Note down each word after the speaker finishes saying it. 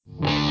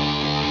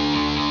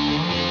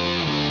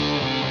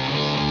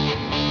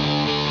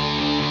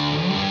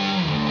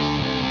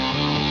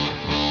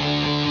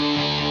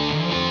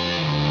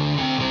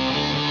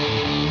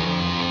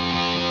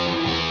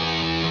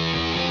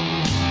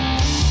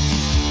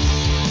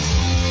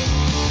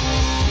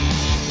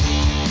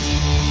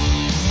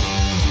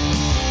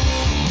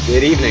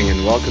Good evening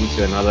and welcome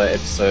to another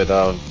episode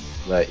of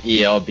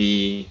the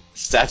ELB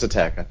Stat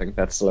Attack. I think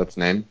that's still its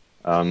name.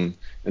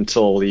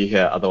 Until you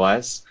hear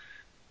otherwise,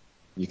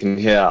 you can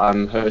hear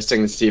I'm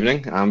hosting this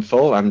evening. I'm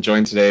Phil. I'm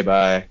joined today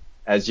by,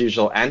 as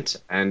usual, Ant,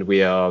 and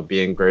we are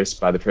being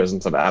graced by the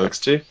presence of Alex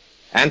too.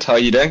 Ant, how are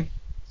you doing?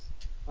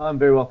 I'm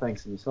very well,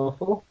 thanks. And yourself,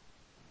 Phil?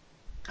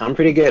 I'm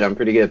pretty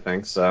good,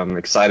 thanks. I'm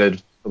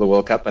excited for the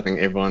World Cup. I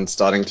think everyone's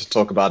starting to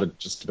talk about it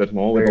just a bit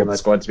more with all the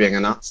squads being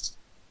announced.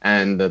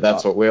 And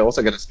that's what we're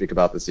also going to speak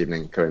about this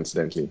evening,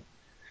 coincidentally.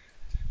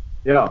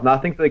 Yeah, no, I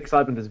think the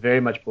excitement is very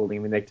much building.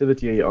 I mean, the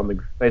activity on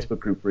the Facebook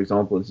group, for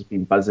example, has just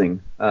been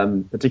buzzing,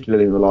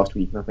 particularly in the last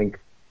week. And I think,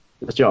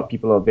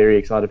 people are very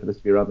excited for this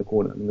to be around the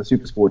corner. And the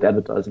SuperSport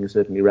advertising has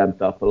certainly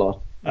ramped up a lot.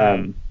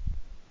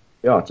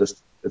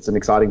 It's an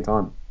exciting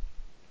time.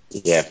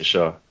 Yeah, for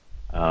sure.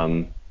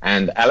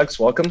 And Alex,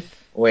 welcome.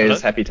 Always Hello.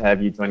 Happy to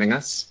have you joining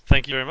us.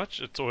 Thank you very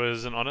much. It's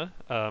always an honor.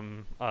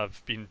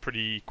 I've been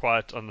pretty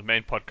quiet on the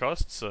main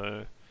podcast,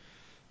 so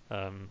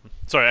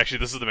sorry, actually,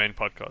 this is the main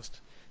podcast.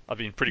 I've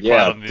been pretty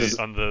quiet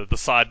on the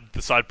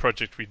side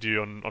project we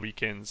do on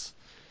weekends.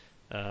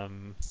 But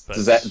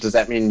does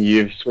that mean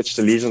you've switched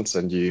allegiance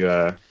and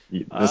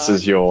this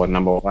is your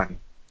number one?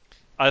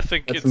 I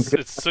think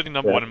it's certainly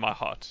number one in my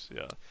heart.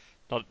 Yeah,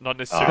 not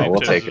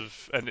necessarily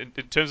in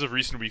terms of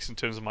recent weeks, in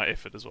terms of my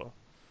effort as well.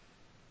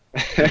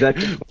 We'll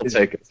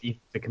take it.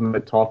 To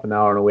commit half an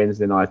hour on a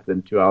Wednesday night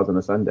than 2 hours on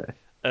a Sunday.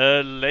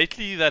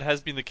 Lately, that has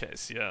been the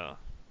case. Yeah,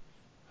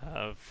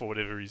 for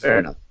whatever reason. Fair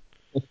enough.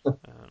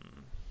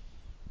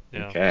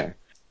 Yeah. Okay.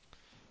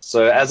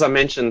 So as I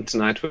mentioned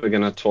tonight, we're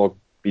going to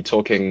be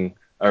talking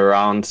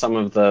around some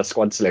of the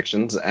squad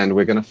selections, and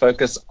we're going to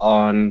focus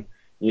on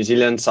New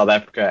Zealand, South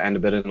Africa, and a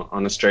bit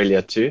on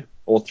Australia too.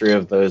 All three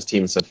of those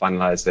teams have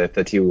finalized their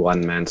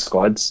 31-man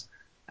squads,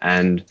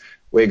 and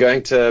we're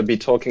going to be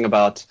talking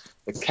about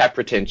the cap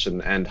retention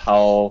and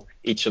how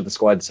each of the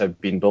squads have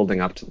been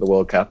building up to the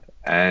World Cup,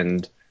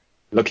 and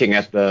looking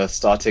at the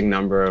starting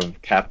number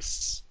of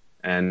caps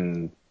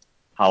and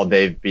how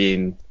they've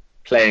been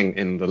playing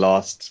in the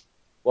last,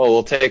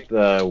 we'll take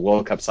the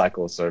World Cup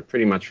cycle, so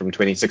pretty much from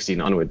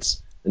 2016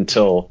 onwards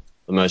until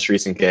the most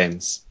recent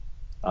games,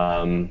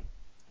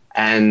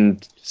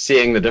 and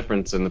seeing the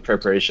difference in the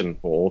preparation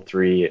for all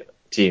three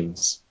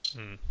teams.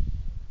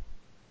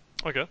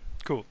 Okay,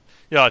 cool.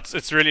 Yeah,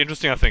 it's really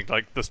interesting. I think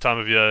like this time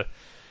of year,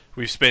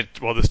 we've spent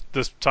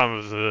this time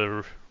of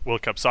the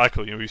World Cup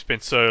cycle. We've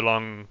spent so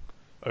long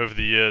over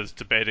the years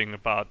debating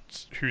about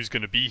who's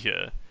going to be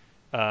here,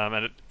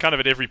 and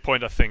at every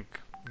point, I think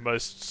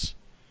most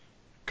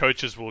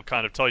coaches will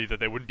kind of tell you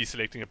that they wouldn't be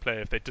selecting a player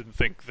if they didn't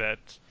think that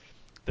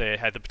they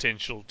had the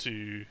potential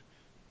to,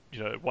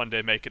 one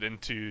day make it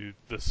into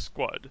the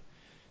squad.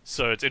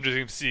 So it's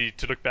interesting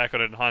to look back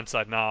on it in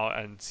hindsight now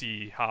and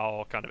see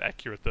how kind of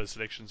accurate those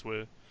selections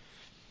were.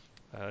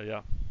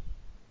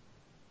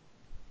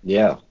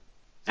 Yeah.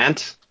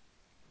 Ant?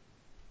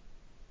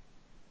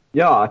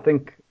 Yeah, I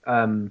think,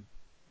 I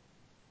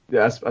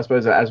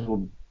suppose as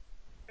we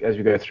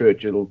go through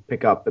it, it'll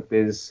pick up, but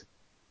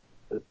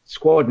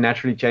squad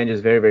naturally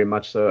changes very, very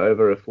much so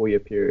over a 4-year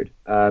period.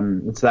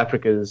 In South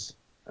Africa's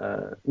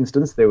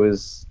instance, there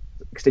was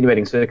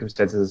extenuating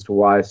circumstances as to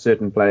why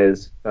certain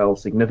players fell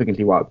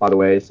significantly by the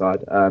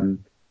wayside.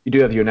 You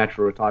do have your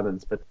natural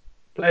retirements, but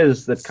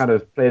players that kind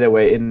of play their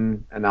way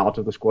in and out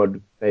of the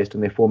squad based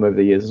on their form over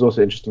the years is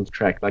also interesting to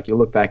track. Like, you'll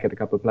look back at a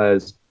couple of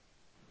players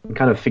and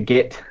kind of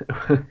forget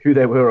who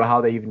they were or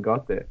how they even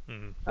got there,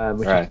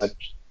 which is interesting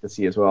to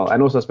see as well.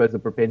 And also, I suppose, the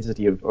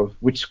propensity of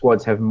which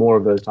squads have more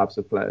of those types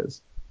of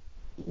players.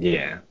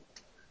 Yeah.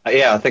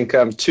 I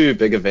think two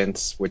big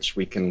events which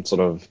we can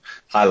sort of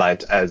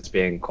highlight as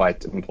being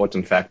quite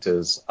important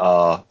factors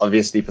are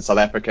obviously for South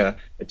Africa,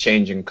 a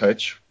change in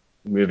coach,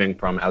 moving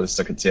from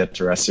Alistair Coetzee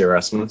to Rassie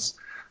Erasmus,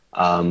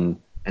 and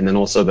then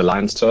also the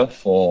Lions Tour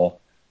for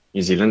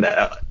New Zealand.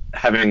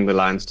 Having the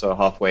Lions Tour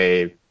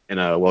halfway in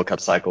a World Cup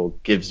cycle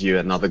gives you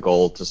another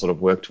goal to sort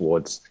of work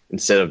towards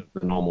instead of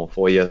the normal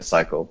 4-year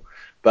cycle.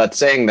 But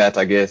saying that,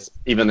 I guess,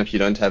 even if you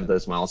don't have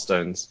those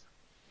milestones,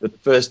 the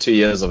first 2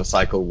 years of a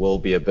cycle will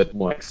be a bit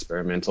more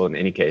experimental in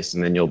any case,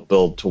 and then you'll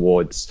build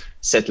towards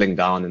settling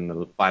down in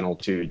the final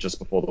 2 just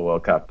before the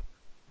World Cup.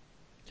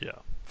 Yeah,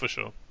 for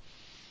sure.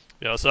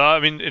 Yeah, so I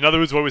mean, in other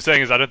words, what we're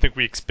saying is I don't think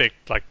we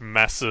expect like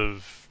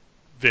massive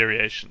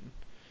variation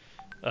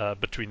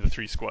between the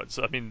three squads.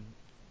 I mean,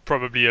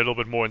 probably a little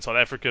bit more in South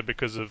Africa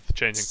because of the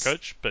change in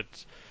coach, but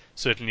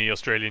certainly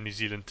Australia and New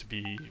Zealand to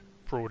be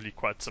broadly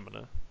quite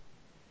similar.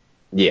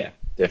 Yeah,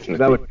 definitely.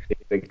 That would be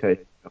a big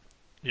take.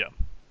 Yeah.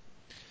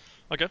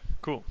 Okay,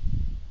 cool.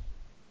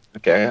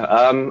 Okay,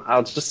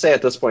 I'll just say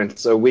at this point,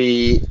 so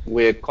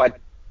we're quite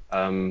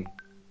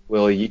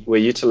we're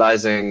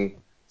utilizing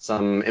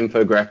some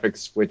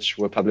infographics which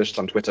were published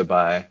on Twitter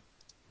by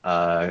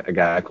a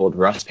guy called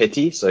Russ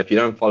Petty. So if you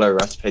don't follow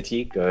Russ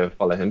Petty, go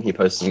follow him. He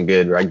posts some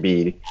good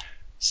rugby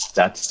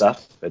stat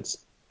stuff. It's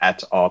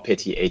at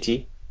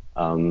rpetty80.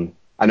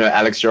 I know,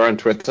 Alex, you're on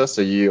Twitter,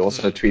 so you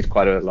also tweet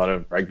quite a lot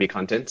of rugby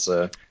content.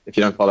 So if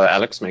you don't follow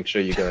Alex, make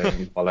sure you go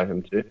and follow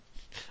him too.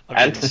 I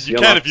mean, And you you're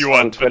can not if you on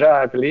want. Twitter,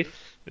 I believe.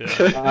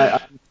 Yeah.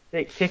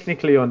 I'm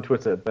technically on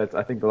Twitter, but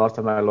I think the last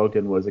time I logged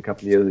in was a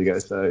couple of years ago,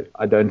 so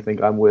I don't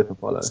think I'm worth a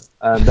follow.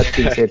 That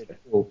being said,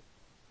 Paul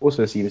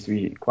also seems to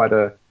be quite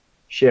a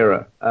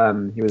sharer.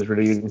 He was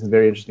releasing some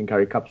very interesting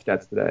Curry Cup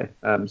stats today.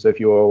 So if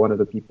you are one of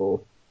the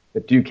people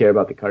that do care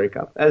about the Curry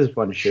Cup, as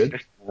one should,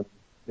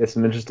 there's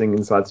some interesting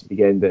insights to be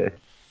gained there.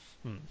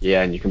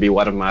 Yeah, and you can be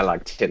one of my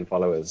like 10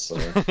 followers. So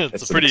It's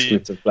it's a an pretty,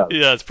 exclusive club.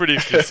 yeah, it's pretty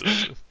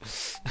exclusive.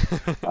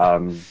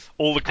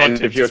 All the And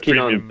content if you're is keen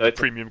on Dota,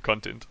 premium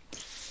content.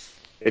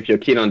 if you're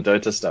keen on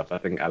Dota stuff, I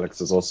think Alex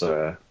is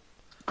also a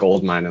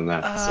gold mine in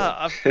that.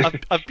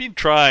 I've been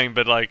trying,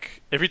 but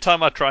like every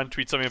time I try and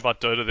tweet something about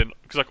Dota, then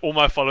because like all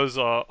my followers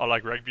are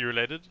like rugby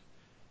related,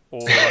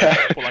 or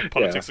like Yeah,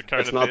 politics or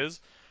current it's not. affairs,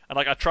 and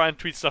like I try and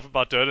tweet stuff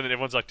about Dota, and then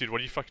everyone's like, "Dude,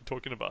 what are you fucking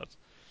talking about?"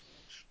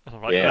 And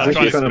I'm like, and Yeah, I try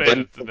to Especially explain kind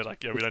it, and they're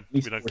like, "Yeah,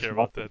 we don't care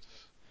about of that."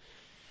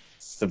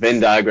 the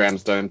Venn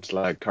diagrams don't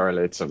like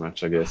correlate so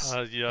much, I guess.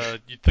 Yeah,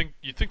 you'd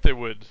think they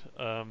would,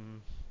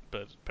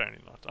 but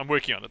apparently not. I'm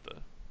working on it though.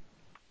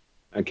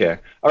 Okay.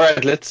 All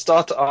right, let's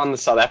start on the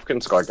South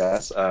African squad,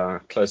 guys.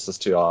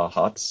 Closest to our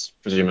hearts,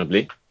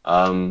 presumably.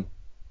 And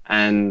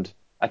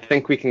I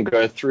think we can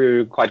go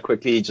through quite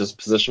quickly, just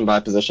position by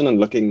position, and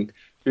looking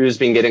who's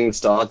been getting the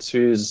starts,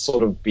 who's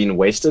sort of been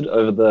wasted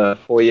over the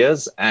 4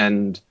 years,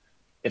 and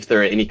if there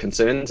are any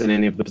concerns in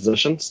any of the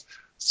positions.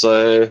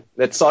 So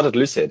let's start at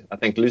Loosehead. I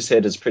think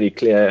Loosehead is pretty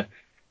clear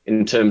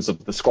in terms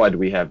of the squad.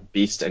 We have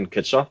Beast and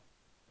Kitcher.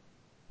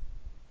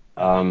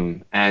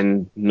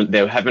 And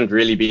there haven't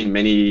really been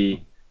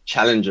many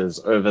challenges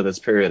over this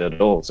period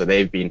at all, so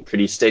they've been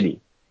pretty steady.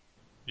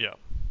 Yeah,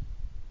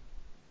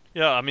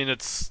 yeah. I mean,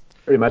 it's.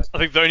 pretty much I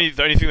think the only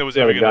thing that was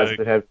the ever other guys gonna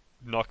that have.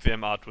 knock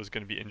them out was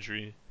going to be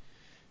injury.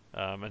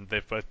 And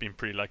they've both been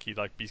pretty lucky,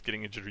 like Beast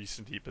getting injured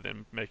recently, but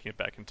then making it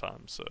back in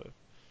time. So,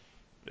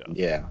 yeah.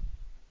 Yeah.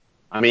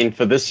 I mean,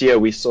 for this year,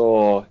 we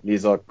saw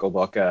Lizo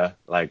Gobaka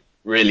like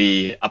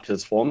really up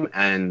his form,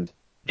 and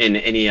in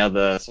any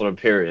other sort of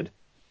period,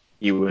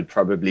 he would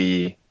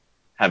probably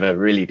have a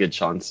really good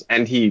chance.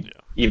 And he Yeah.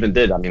 even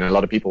did. I mean, a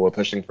lot of people were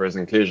pushing for his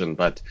inclusion,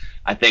 but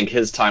I think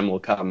his time will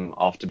come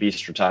after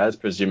Beast retires,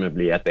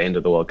 presumably at the end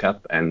of the World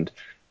Cup, and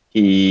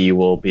he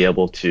will be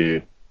able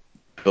to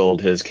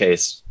build his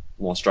case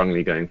more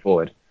strongly going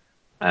forward.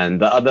 And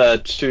the other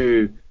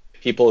two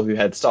people who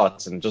had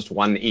starts, and just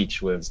one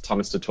each, was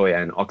Thomas Dutoy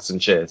and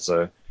Oxenshare.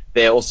 So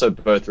they're also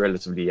both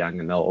relatively young,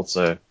 and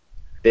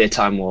their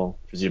time will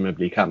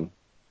presumably come.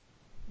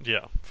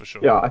 Yeah, for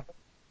sure. Yeah,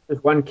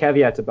 there's one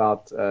caveat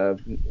about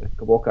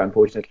Kaboka,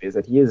 unfortunately, is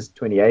that he is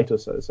 28 or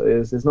so. So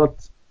there's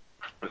not.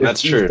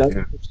 That's If he true. doesn't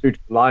Yeah. push through to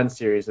the Lions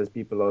series as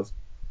people are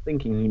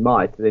thinking he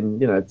might, then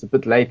it's a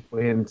bit late for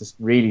him to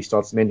really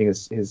start cementing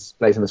his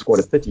place in the squad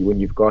at 30 when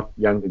you've got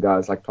younger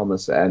guys like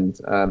Thomas and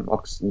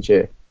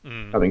Oxenshare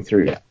coming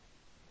through.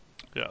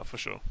 Yeah, for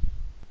sure.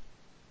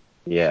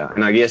 Yeah,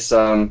 and I guess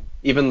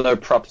even though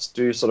props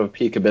do sort of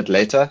peak a bit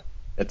later,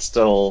 it's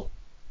still,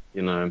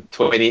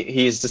 20.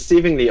 He's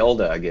deceivingly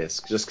older, I guess,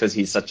 just because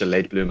he's such a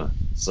late bloomer.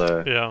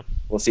 So Yeah.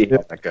 we'll see how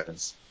that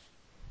goes.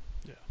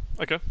 Yeah.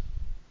 Okay.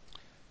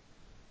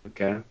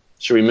 Okay.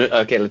 Should we move?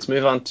 Okay, let's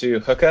move on to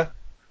hooker.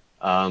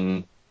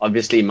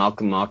 Obviously,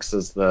 Malcolm Marx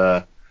is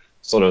the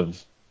sort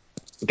of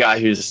guy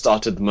who's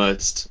started the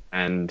most,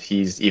 and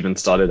he's even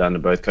started under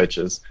both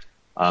coaches.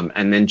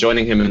 And then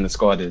joining him in the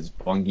squad is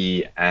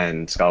Bongi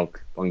and Skalk,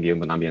 Bongi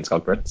Mbonambi and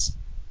Skalk Brits.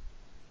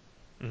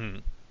 hmm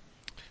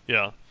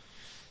Yeah.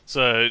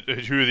 So,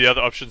 who are the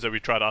other options that we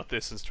tried out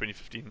there since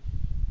 2015?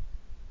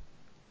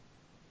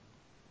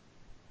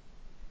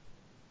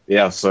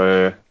 Yeah,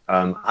 so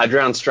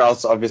Adrian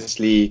Strauss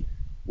obviously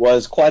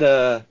was quite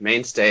a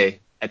mainstay,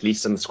 at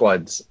least in the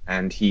squads,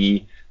 and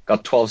he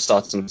got 12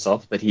 starts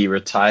himself, but he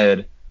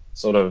retired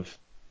sort of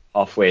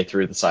halfway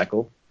through the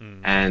cycle.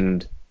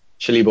 And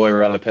Chili Boy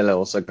Ralapella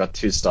also got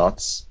 2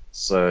 starts.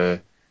 So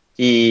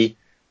he,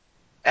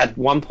 at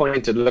one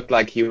point, it looked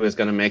like he was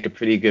going to make a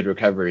pretty good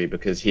recovery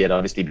because he had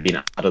obviously been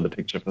out of the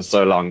picture for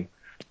so long.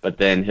 But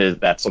then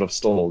that sort of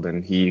stalled,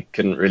 and he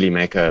couldn't really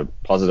make a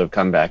positive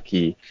comeback.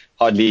 He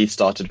hardly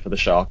started for the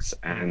Sharks,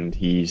 and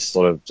he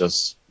sort of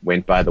just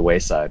went by the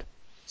wayside.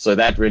 So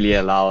that really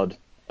allowed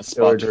a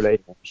spot.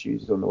 Steroid-related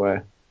issues on the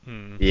way.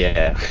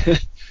 Yeah.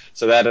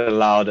 So that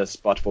allowed a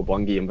spot for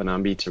Bongi and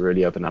Mbonambi to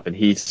really open up, and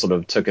he sort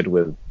of took it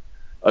with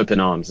open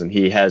arms, and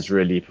he has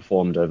really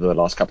performed over the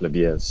last couple of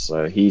years.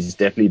 So he's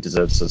definitely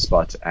deserves his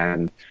spot.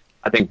 And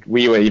I think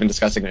we were even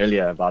discussing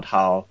earlier about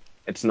how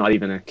it's not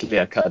even a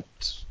clear-cut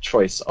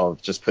choice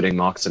of just putting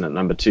Marks in at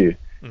number 2,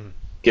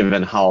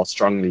 given how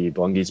strongly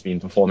Bongi's been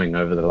performing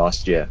over the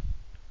last year.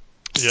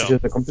 Yeah. Which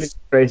is a completely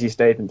crazy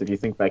statement if you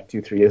think back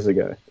 2-3 years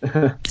ago,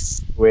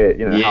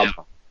 where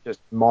how just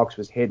Marks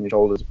was head and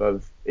shoulders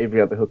above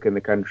every other hook in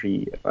the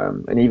country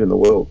and even the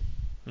world.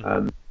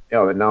 And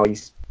now he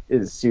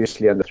is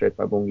seriously under threat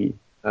by Bongi.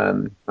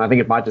 I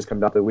think it might just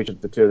come down to which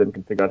of the two of them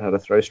can figure out how to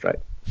throw straight.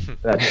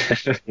 That's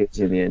hits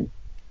in the end.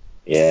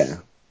 Yeah.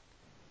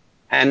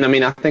 And I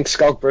mean, I think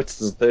Skalk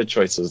Brits as the third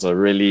choice is a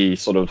really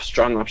sort of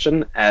strong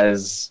option,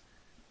 as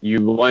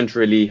you won't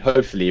really,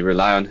 hopefully,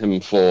 rely on him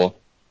for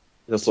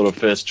the sort of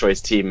first choice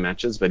team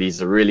matches, but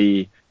he's a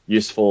really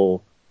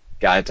useful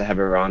guy to have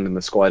around in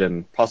the squad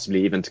and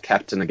possibly even to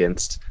captain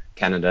against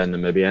Canada and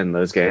Namibia in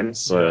those games.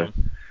 So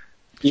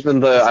even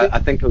though I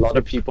think a lot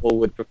of people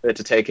would prefer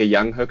to take a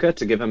young hooker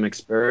to give him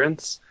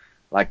experience,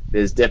 like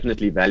there's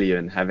definitely value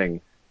in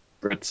having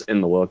Brits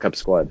in the World Cup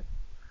squad.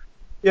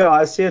 Yeah,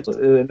 I see it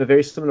in a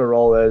very similar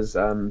role as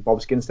Bob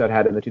Skinstad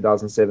had in the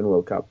 2007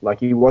 World Cup. Like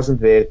he wasn't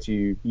there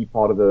to be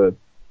part of the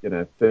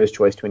first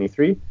choice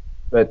 23,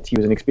 but he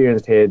was an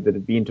experienced head that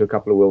had been to a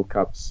couple of World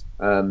Cups,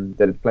 that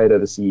had played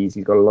overseas.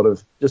 He's got a lot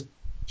of just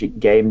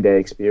game day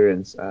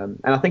experience, and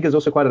I think he's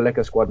also quite a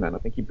lekker squad man. I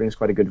think he brings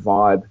quite a good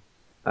vibe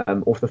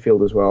off the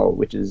field as well,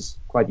 which is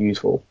quite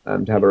useful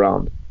to have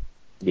around.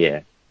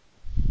 Yeah.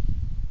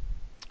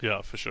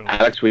 Yeah, for sure.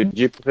 Alex, would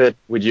you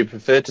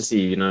prefer to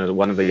see,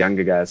 one of the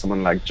younger guys,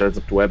 someone like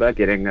Joseph Dweba,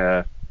 getting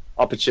a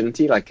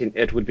opportunity? Like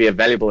it would be a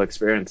valuable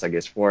experience, I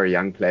guess, for a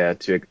young player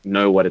to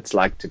know what it's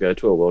like to go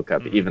to a World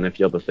Cup, even if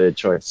you're the third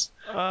choice.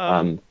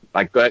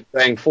 Like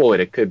going forward,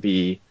 it could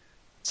be.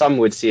 Some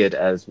would see it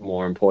as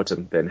more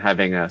important than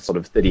having a sort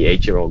of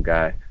 38-year-old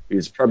guy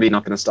who's probably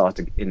not going to start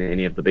in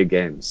any of the big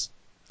games.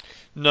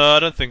 No, I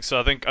don't think so.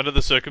 I think under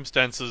the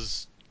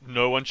circumstances,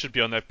 no one should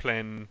be on that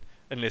plane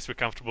unless we're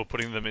comfortable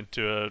putting them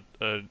into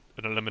an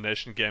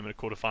elimination game in a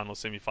quarterfinal,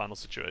 semi-final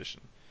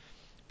situation.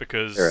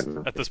 Because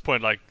at this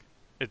point, like,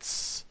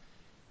 it's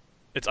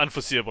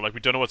unforeseeable. Like, we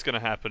don't know what's going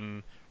to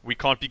happen. We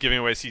can't be giving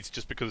away seats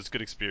just because it's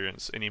good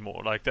experience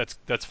anymore. Like,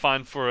 that's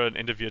fine for an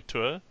end of year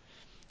tour.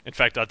 In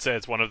fact, I'd say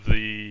it's one of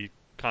the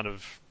kind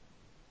of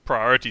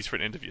priorities for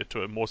an end of year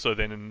tour, more so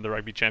than in the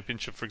rugby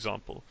championship, for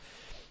example.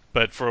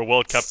 But for a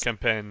World Cup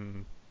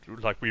campaign,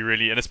 like we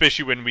really, and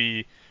especially when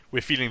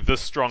we're feeling this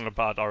strong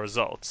about our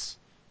results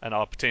and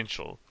our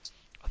potential,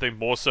 I think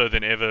more so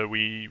than ever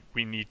we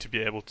need to be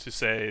able to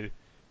say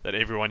that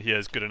everyone here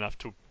is good enough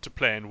to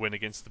play and win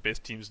against the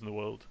best teams in the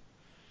world.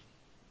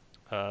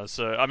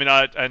 So I mean,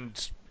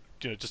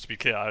 just to be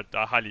clear,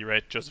 I highly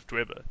rate Joseph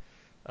Dweba,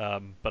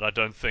 but I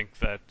don't think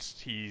that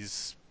he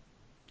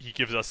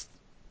gives us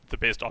the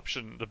best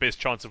option, the best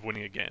chance of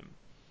winning a game.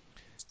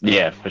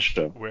 Yeah, for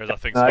sure. Whereas I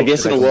think I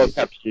guess in a World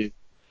Cup,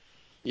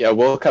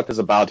 World Cup is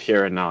about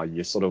here and now.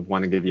 You sort of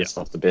want to give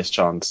yourself the best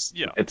chance.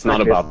 Yeah. It's not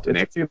about the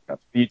next. You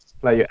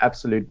play your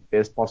absolute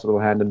best possible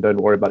hand and don't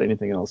worry about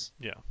anything else.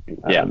 Yeah.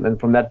 And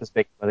from that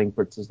perspective, I think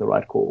Brits is the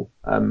right call.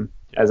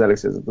 As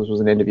Alex says, if this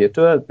was an end of year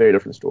tour, very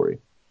different story.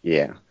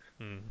 Yeah.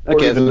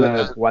 Or even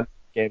one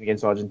game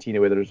against Argentina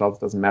where the results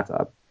doesn't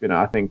matter.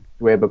 I think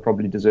Weber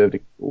probably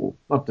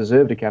not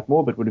deserved a cap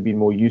more, but would have been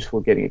more useful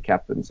getting a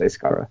cap than say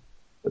Skara.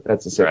 But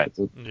that's a separate.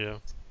 Right.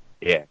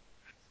 Yeah.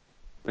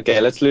 Okay,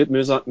 let's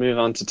move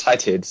on to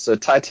tight head. So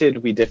tight head,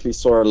 we definitely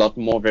saw a lot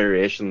more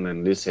variation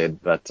than loose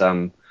head, but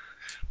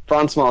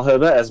Frans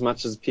Malherbe, as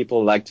much as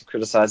people like to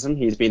criticize him,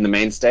 he's been the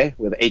mainstay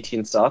with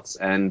 18 starts,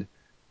 and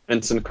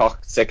Vincent Koch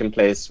second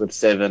place with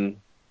 7,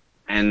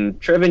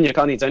 and Trevor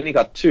Nyakani's only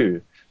got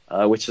 2,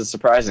 which is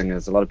surprising,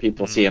 as a lot of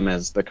people see him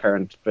as the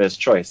current first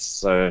choice.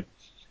 So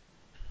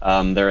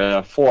there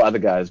are 4 other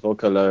guys: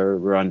 Volkolo,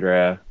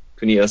 Ruandrea,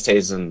 Kuni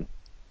Oosthuizen,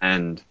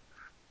 and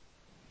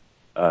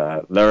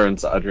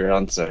Lawrence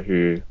Adrianza,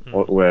 who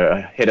were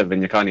ahead of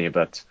Nyakani,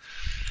 but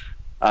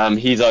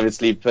he's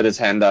obviously put his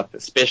hand up,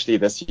 especially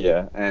this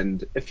year.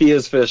 And if he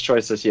is first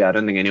choice this year, I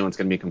don't think anyone's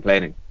going to be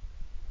complaining.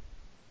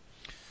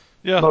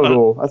 Yeah, not at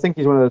all. I think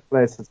he's one of those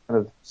players that's kind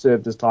of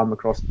served his time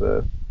across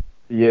the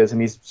years,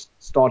 and he's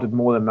started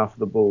more than enough for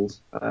the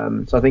Bulls.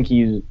 So I think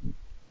he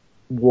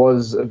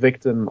was a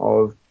victim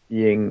of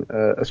being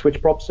a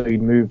switch prop, so he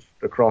moved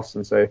across,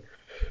 and so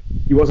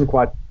he wasn't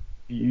quite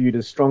viewed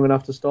as strong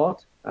enough to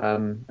start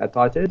at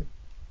tight head,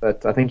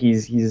 but I think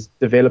he's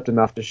developed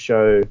enough to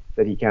show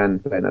that he can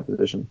play in that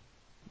position.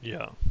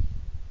 Yeah,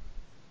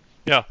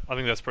 I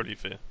think that's pretty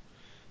fair.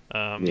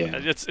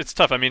 It's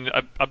tough. I mean,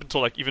 up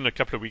until like even a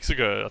couple of weeks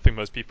ago, I think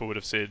most people would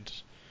have said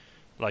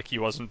like he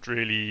wasn't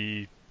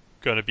really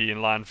going to be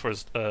in line for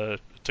a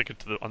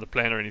ticket on the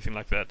plane or anything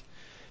like that.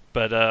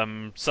 But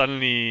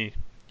suddenly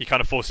he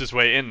kind of forced his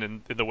way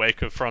in the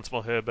wake of Frans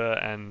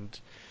Malherbe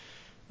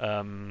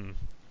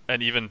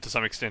and even to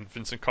some extent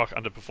Vincent Koch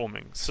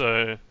underperforming.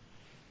 So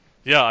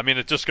yeah, I mean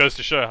it just goes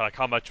to show like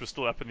how much was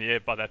still up in the air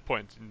by that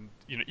point.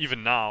 And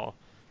even now,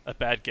 a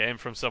bad game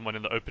from someone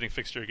in the opening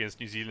fixture against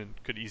New Zealand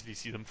could easily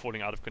see them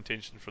falling out of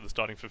contention for the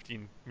starting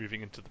 15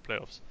 moving into the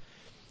playoffs.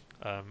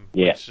 I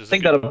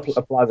think that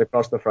applies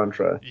across the front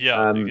row.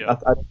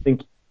 I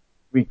think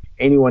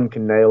anyone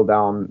can nail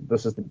down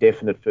this is the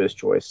definite first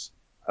choice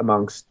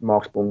amongst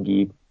Marks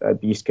Bongi,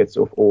 Beeskits,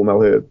 or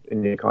Malherbe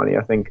in Nyakani.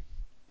 I think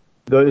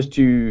those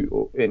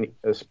two,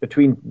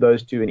 between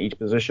those two in each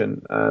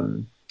position,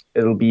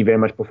 it'll be very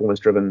much performance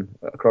driven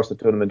across the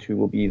tournament who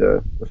will be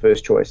the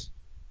first choice.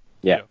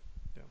 Yeah.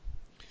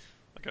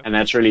 Okay. And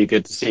that's really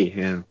good to see.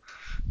 Yeah.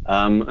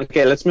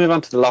 Okay, let's move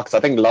on to the locks. I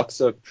think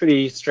locks are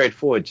pretty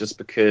straightforward just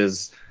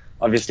because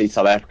obviously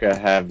South Africa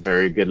have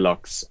very good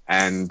locks,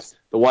 and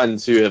the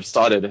ones who have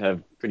started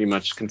have pretty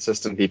much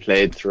consistently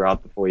played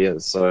throughout the 4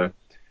 years. So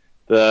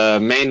The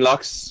main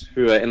locks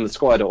who are in the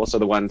squad are also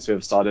the ones who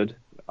have started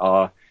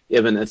are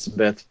Eben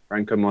Itzebeth,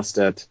 Franco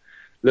Mostert,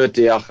 Lut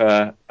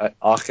Diacher,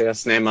 Archer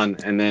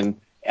Sneeman,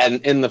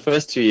 and in the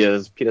first 2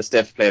 years, Peter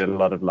Steff played a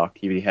lot of lock.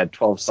 He had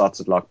 12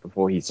 starts at lock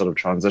before he sort of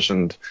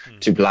transitioned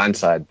to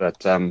blindside.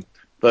 But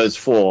those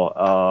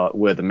four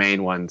were the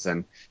main ones.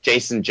 And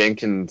Jason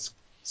Jenkins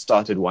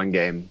started one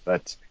game,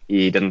 but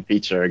he didn't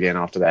feature again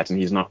after that, and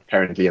he's not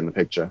currently in the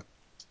picture.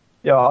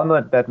 Yeah, on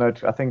that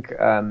note, I think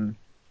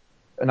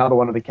another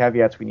one of the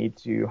caveats we need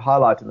to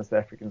highlight in the South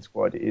African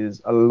squad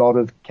is a lot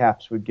of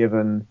caps were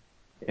given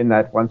in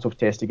that once-off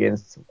test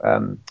against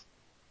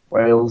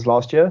Wales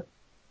last year.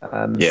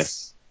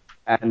 Yes.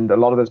 And a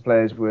lot of those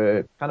players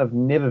were kind of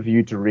never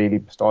viewed to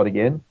really start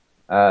again.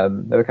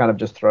 They were kind of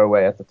just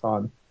throwaway at the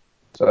time.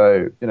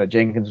 So,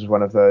 Jenkins was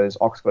one of those.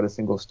 Ox got a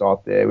single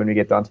start there. When we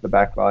get down to the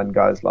back line,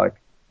 guys like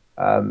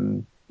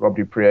Rob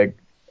Dupree,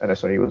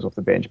 he was off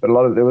the bench. But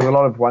there was a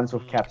lot of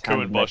once-off caps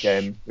handed in that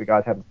game. We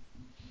guys had.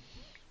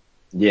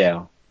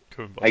 Yeah.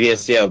 I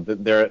guess,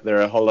 there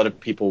are a whole lot of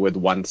people with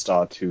one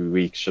start who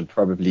we should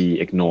probably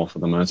ignore for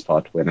the most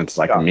part when it's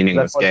like a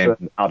meaningless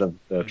game out of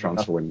the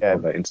transfer window,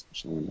 the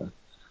international window.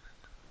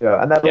 Yeah,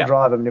 and that will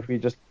drive them. If we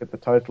just look at the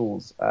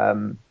totals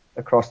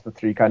across the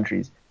three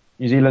countries,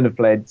 New Zealand have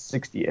played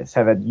 60.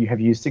 You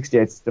have used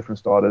 68 different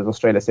starters.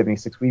 Australia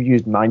 76. We've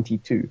used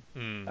 92.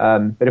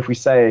 But if we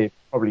say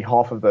probably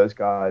half of those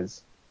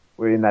guys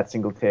were in that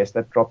single test,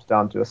 that drops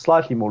down to a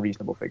slightly more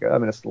reasonable figure. I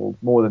mean, it's still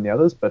more than the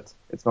others, but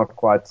it's not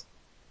quite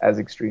as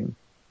extreme.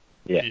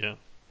 Yeah.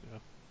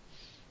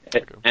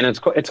 And it's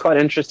quite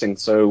interesting.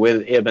 So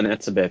with Eben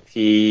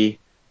Etzebeth,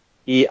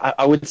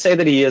 I would say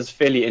that he is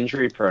fairly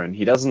injury prone.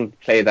 He doesn't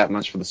play that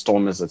much for the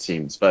Stormers, it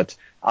seems, but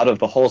out of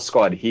the whole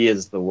squad, he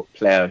is the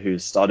player who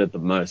started the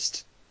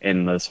most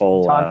in this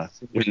whole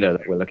window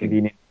that we're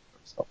looking at.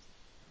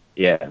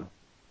 Yeah.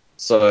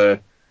 So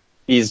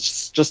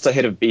he's just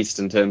ahead of Beast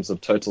in terms of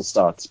total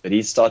starts, but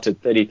he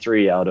started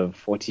 33 out of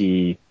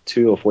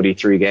 42 or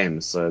 43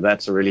 games, so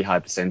that's a really high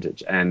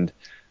percentage. And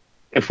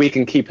if we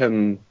can keep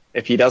him,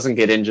 if he doesn't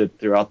get injured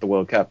throughout the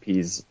World Cup,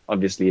 he's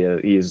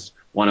obviously he's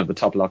one of the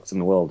top locks in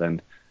the world,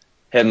 and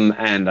him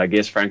and I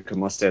guess Franco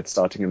Mostert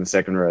starting in the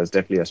second row is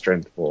definitely a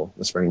strength for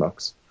the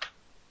Springboks.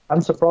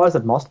 I'm surprised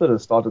that Mostert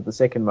has started the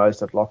second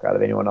most at lock out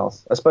of anyone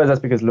else. I suppose that's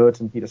because Lewis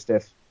and Peter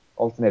Steff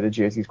alternated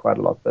jerseys quite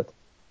a lot, but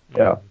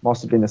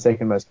Mostert being the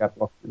second most cap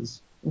lock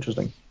is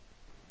interesting.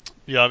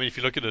 Yeah, I mean, if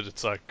you look at it,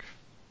 it's like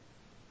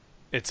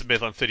it's a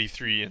bet on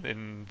 33, and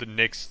then the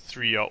next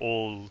three are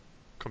all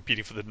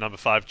competing for the number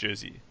 5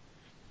 jersey.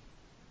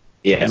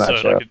 Yeah,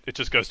 so it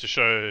just goes to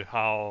show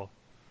how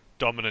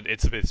dominant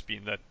Etzebeth's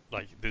been, that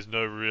like there's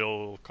no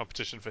real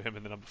competition for him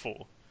in the number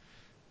 4,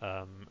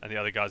 and the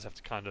other guys have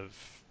to kind of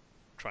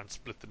try and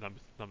split the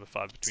number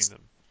 5 between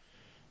them.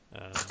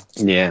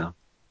 Yeah,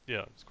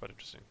 it's quite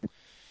interesting.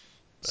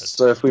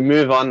 So if we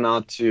move on now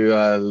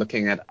to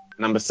looking at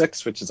number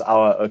 6, which is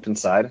our open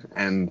side,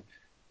 and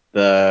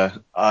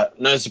the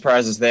no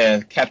surprises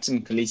there.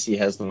 Captain Khaleesi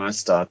has the most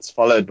starts,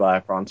 followed by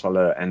Francois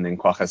Louw and then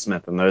Kwagga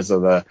Smith, and those are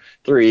the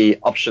 3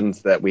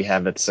 options that we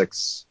have at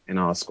 6 in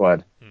our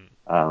squad.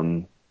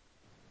 And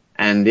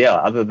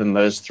other than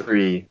those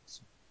 3,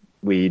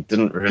 we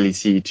didn't really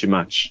see too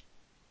much.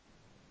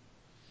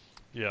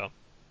 Yeah,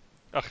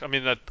 I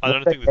mean that I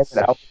don't think that's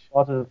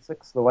started at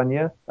 6 the 1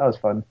 year. That was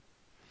fun.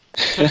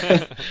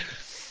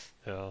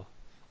 Yeah,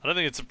 I don't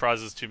think it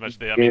surprises too much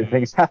there. I mean,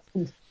 things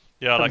happened.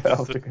 Yeah, like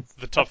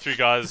the top 3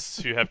 guys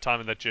who have time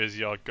in that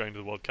jersey are going to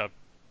the World Cup.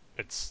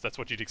 That's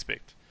what you'd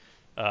expect.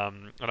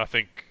 And I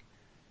think,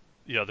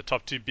 the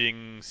top 2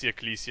 being Siya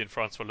Kolisi and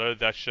Francois Louw,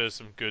 that shows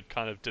some good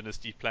kind of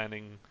dynasty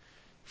planning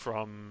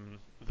from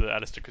the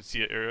Alistair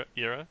Coetzee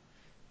era.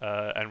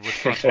 And with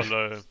Francois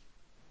Louw,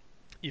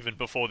 even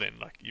before then,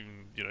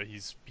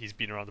 he's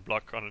been around the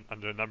block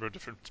under a number of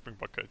different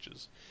Springbok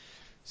coaches.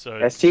 So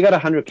has he got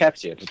 100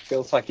 caps yet? It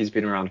feels like he's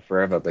been around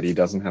forever, but he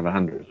doesn't have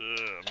 100.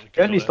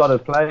 He only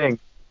started playing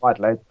quite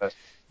late, though.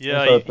 Yeah,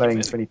 he started playing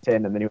in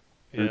 2010, and then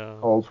he was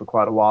old for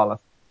quite a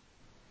while.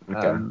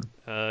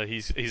 Okay.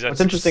 He's at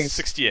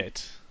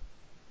 68.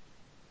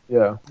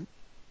 Yeah.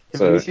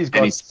 So, he's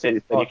got he's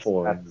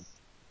 34. At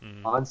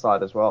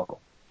blindside as well.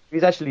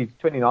 He's actually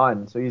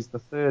 29, so he's the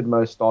 3rd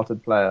most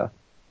started player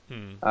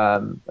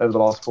over the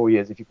last 4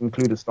 years, if you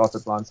conclude a start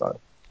at blindside.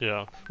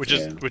 Yeah, which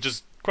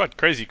is quite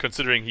crazy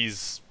considering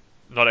he's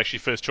not actually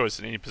first choice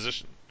in any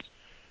position,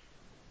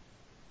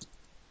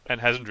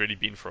 and hasn't really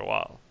been for a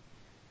while.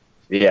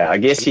 Yeah, I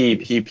guess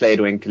he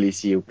played when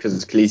Khaleesi,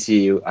 because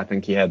Khaleesi, I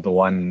think he had the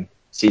one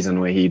season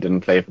where he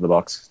didn't play for the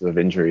Boks because of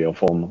injury or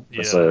form.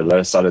 Yeah. So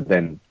Louw started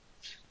then.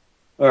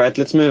 All right,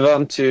 let's move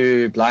on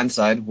to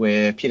blindside,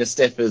 where Peter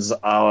Steff is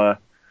our.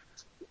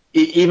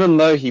 Even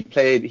though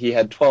he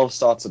had 12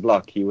 starts at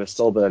lock, he was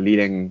still the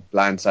leading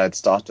blindside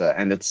starter,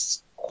 and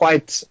it's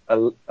quite a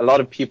lot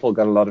of people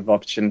got a lot of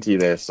opportunity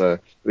there. So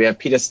we have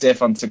Peter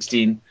Steff on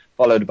 16,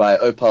 followed by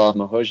Opal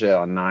Mahoje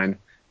on 9.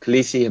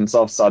 Khaleesi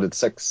himself started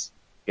 6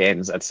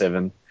 games at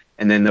 7,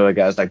 and then there were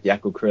guys like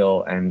Jaco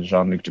Kriel and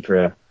Jean-Luc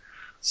Dupré.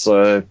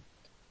 So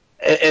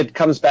it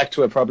comes back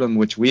to a problem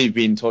which we've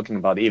been talking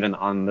about even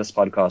on this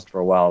podcast for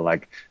a while,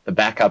 like the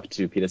backup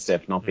to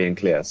Pieter-Steph not being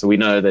clear. So we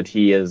know that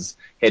he is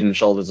head and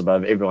shoulders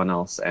above everyone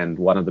else and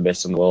one of the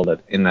best in the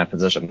world in that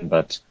position,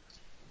 but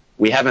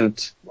we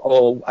haven't,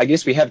 or I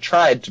guess we have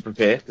tried to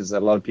prepare because a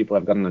lot of people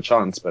have gotten a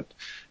chance, but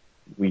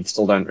we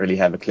still don't really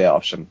have a clear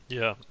option.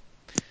 Yeah.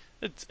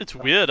 It's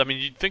weird. I mean,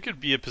 you'd think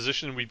it'd be a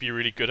position we'd be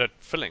really good at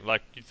filling.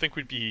 Like, you'd think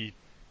we'd be,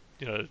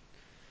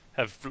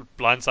 have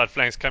blindside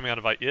flanks coming out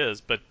of our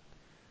ears, but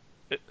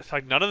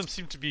like none of them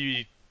seem to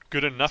be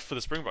good enough for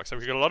the Springboks. Like,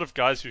 we've got a lot of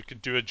guys who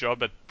could do a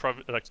job at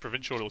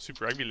provincial or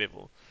Super Rugby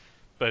level,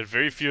 but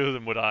very few of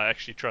them would I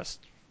actually trust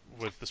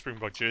with the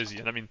Springbok jersey.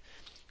 And I mean,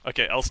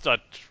 okay,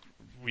 Elstad,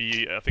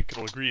 I think can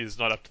all agree is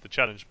not up to the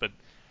challenge, but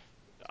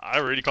I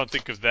really can't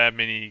think of that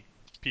many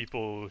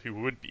people who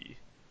would be.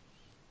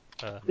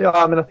 Yeah,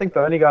 I mean, I think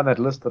the only guy on that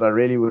list that I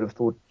really would have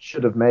thought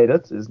should have made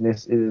it is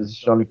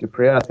Jean-Luc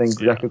Dupré. I think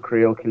Jaco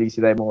Kriel, Khaleesi,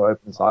 they're more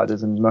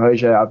open-siders, and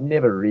Mohoje I've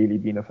never really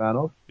been a fan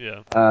of.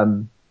 Yeah.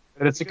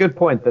 But it's a good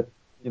point that,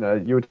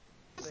 you would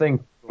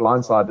think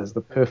blindside is the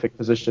perfect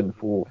position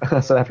for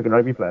a South African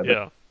rugby player.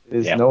 Yeah.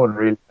 There's no one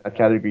really in that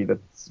category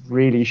that's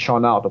really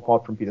shone out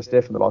apart from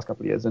Pieter-Steph in the last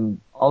couple of years. And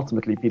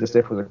ultimately,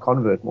 Pieter-Steph was a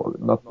convert more,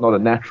 not a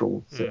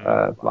natural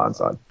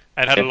blindside.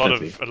 And had a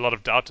lot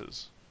of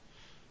doubters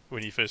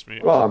when he first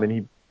moved. Well, I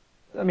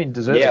mean,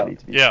 deservedly.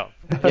 Yeah.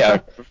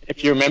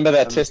 If you remember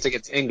that test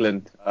against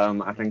England,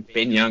 I think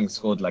Ben Young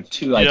scored like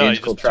 2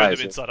 identical tries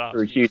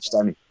for a huge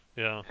dummy.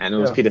 Yeah. And it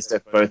was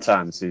Pieter-Steph both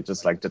times who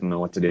just didn't know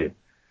what to do.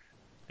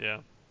 Yeah.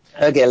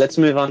 Okay, let's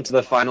move on to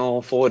the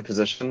final forward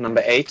position,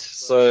 number 8.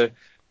 So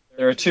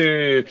there are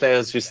 2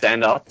 players who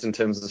stand out in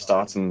terms of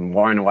starts, and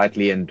Warren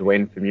Whiteley and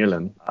Duane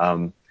Vermeulen.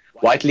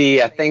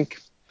 Whiteley, I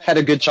think, had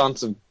a good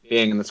chance of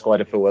being in the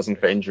squad if it wasn't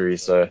for injury,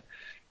 so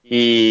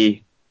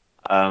he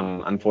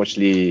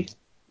unfortunately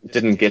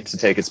didn't get to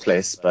take his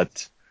place,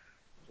 but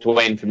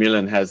Duane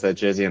Vermeulen has that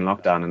jersey in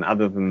lockdown, and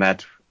other than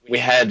that, we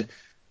had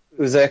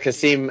Uzair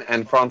Kasim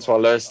and Francois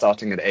Lowe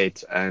starting at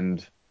 8,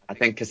 and I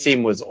think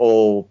Kasim was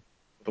all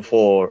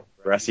before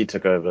Rassie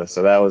took over,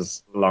 so that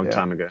was a long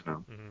time ago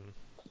now.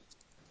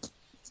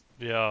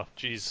 Yeah,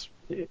 jeez.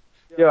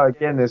 Yeah,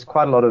 again, there's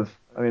quite a lot of,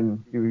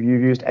 you've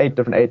used 8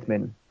 different 8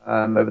 men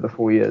over the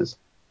 4 years,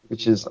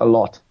 which is a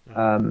lot.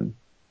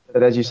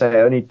 But as you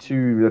say, only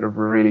 2 that have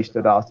really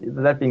stood out.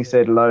 That being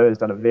said, Lowe has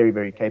done a very,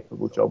 very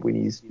capable job when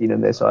he's been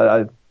in there,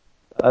 so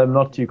I'm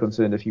not too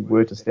concerned if he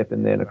were to step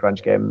in there in a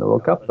crunch game in the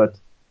World Cup, but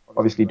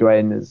obviously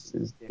Duane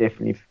is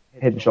definitely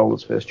head and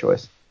shoulders first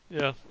choice.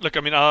 Yeah, look,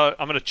 I'm going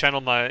to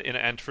channel my inner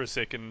ant for a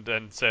second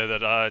and say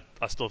that I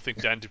still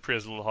think Dan du Preez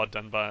is a little hard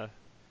done by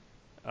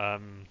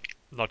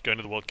not going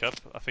to the World Cup.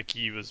 I think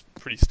he was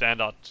pretty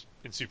standout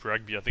in Super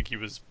Rugby. I think he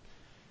was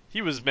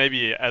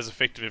maybe as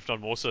effective, if not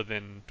more so,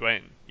 than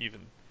Duane even.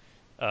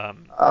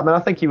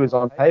 I think he was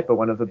on paper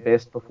one of the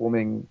best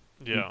performing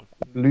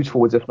loose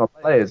forwards, if not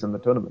players, in the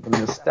tournament. The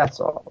stats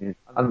are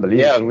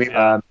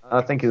unbelievable.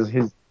 I think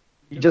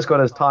he just got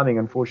his timing,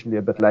 unfortunately,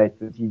 a bit late.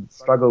 He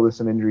struggled with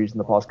some injuries in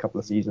the past couple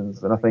of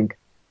seasons, and I think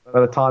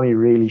by the time he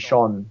really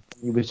shone,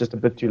 he was just a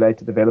bit too late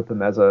to develop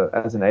him as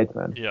an 8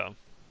 man. Yeah.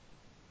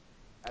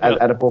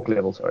 At a Bork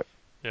level, sorry.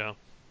 Yeah.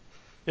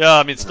 Yeah,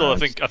 I mean, still, I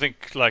think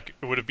it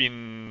would have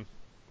been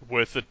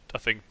worth it, I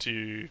think,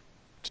 to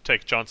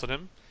take a chance on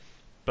him,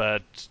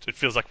 but it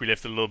feels like we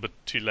left it a little bit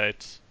too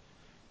late.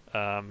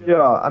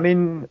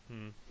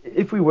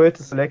 If we were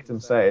to select him,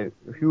 say,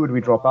 who would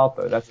we drop out,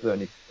 though? That's the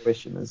only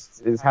question.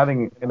 Is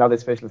having another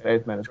specialist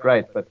 8 man is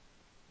great, but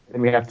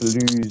then we have to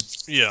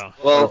lose. Yeah.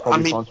 Well,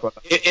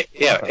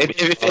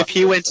 if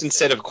he went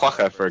instead of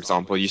Kwagga, for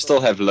example, you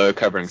still have Lowe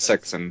covering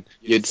 6, and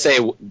you'd say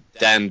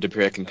Dan du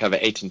Preez can cover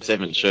 8 and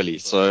 7, surely.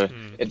 So,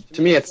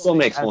 to me, it still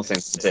makes more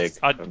sense to take.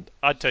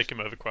 I'd take him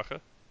over Kwagga.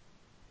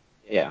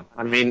 Yeah,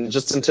 I mean,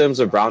 just in terms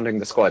of rounding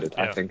the squad,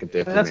 I think it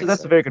definitely makes sense.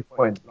 That's a very good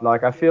point.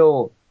 Like, I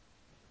feel,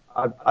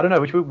 I don't know,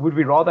 would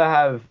we rather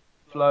have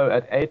Flo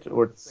at 8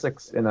 or at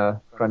 6 in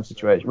a crunch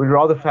situation? Would we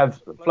rather have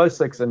Flo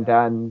 6 and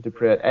Dan du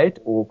Preez at 8,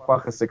 or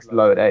Kwagga 6,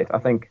 Lowe at 8? I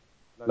think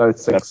Lowe at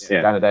 6,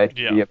 Dan at 8 would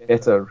be a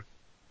better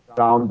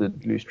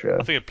rounded loose trio.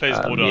 I think it plays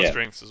more to our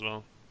strengths as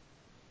well.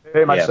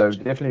 Very much so.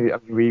 Definitely,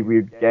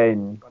 we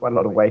gain quite a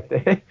lot of weight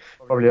there.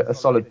 Probably a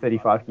solid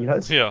 35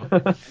 kilos. Yeah.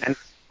 And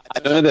I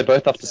know they're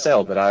both up for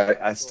sale, but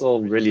I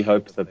still really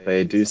hope that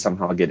they do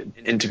somehow get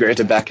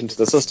integrated back into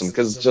the system,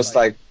 because just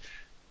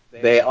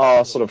they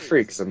are sort of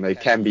freaks, and they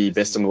can be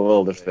best in the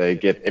world if they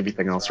get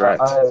everything else right.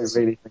 I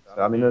really think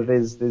so. I mean,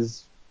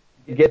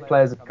 you get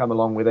players that come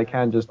along where they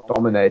can just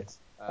dominate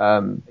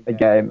a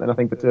game, and I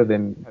think the 2 of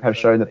them have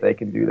shown that they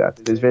can do that.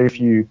 There's very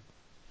few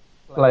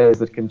players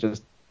that can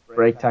just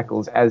break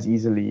tackles as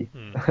easily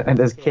and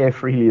as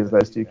carefreely as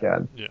those 2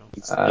 can. Yeah,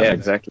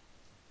 exactly.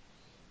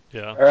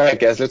 Yeah. All right,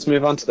 guys, let's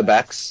move on to the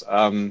backs.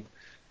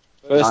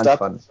 First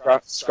up,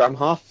 scrum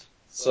half.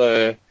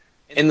 So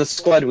in the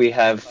squad we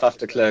have Faf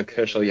de Klerk,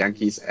 Herschel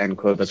Yankees, and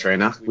Cobus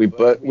Reinach.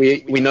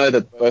 We know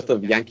that both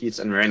of Yankees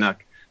and Reinach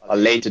are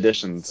late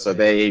additions, so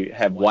they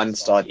have 1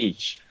 start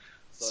each.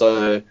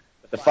 So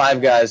the the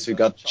 5 guys who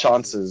got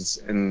chances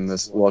in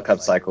this World Cup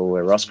cycle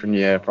were Ross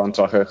Grenier,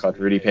 Francois Gerhardt,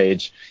 Rudy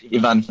Page,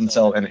 Ivan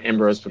Vansel, and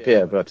Ambrose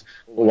Papier, but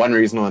for one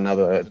reason or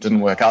another, it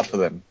didn't work out for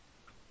them.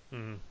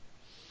 Mm.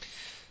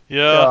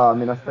 Yeah, Yeah, I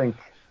mean, I think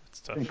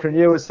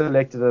Grenier was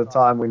selected at a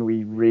time when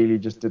we really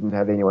just didn't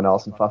have anyone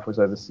else, and Faf was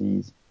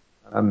overseas.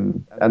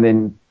 And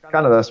then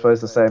kind of, I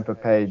suppose, the same for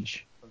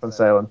Page,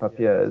 Vansel, and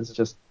Papier. It's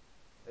just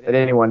at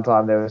any one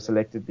time they were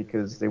selected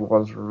because there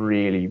was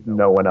really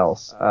no one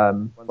else.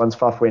 Once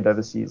Faf went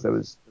overseas, there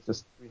was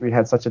just we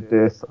had such a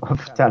dearth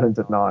of talent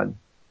at 9.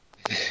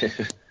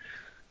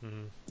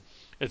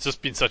 It's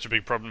just been such a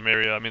big problem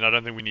area. I mean, I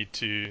don't think we need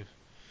to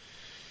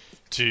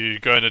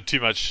go into too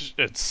much.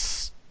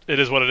 It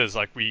is what it is.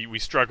 Like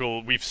we've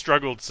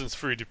struggled since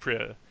Fourie du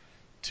Preez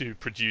to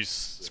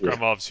produce scrum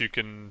halves who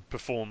can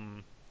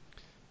perform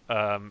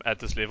at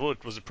this level.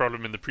 It was a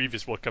problem in the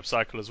previous World Cup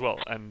cycle as well,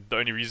 and the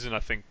only reason I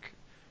think,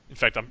 in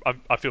fact,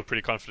 I feel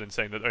pretty confident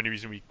saying that the only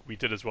reason we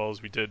did as well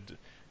as we did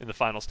in the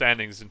final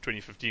standings in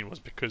 2015 was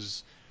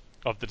because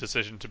of the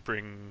decision to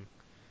bring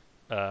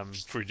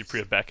Fourie du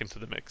Preez back into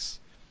the mix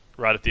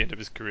right at the end of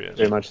his career.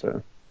 Very much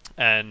so.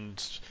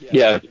 And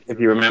yeah, if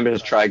you remember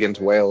his try against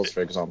Wales,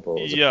 for example,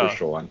 it was a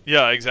crucial one.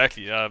 Yeah,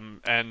 exactly.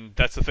 And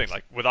that's the thing.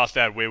 Like without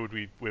that, where would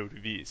we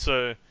be?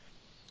 So,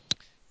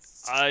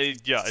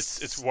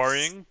 it's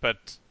worrying, but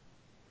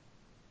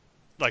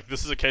like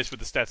this is a case where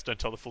the stats don't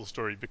tell the full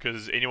story,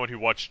 because anyone who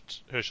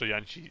watched Herschel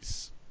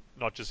Jantjies,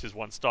 not just his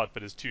one start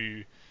but his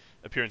 2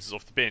 appearances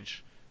off the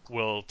bench,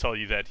 will tell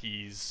you that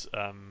he's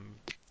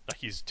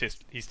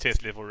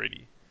test level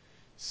ready.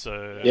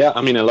 So yeah,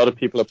 I mean, a lot of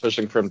people are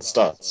pushing for him to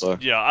start. So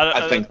yeah,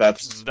 I think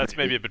that's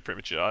maybe a bit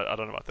premature. I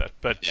don't know about that,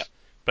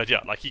 but yeah,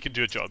 like he can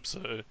do a job.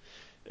 So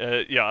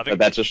I think but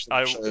that just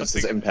shows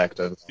his impact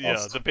over the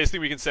past. the best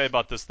thing we can say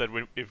about this, that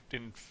if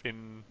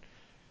in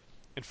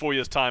 4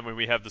 years' time when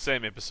we have the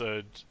same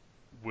episode,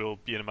 we'll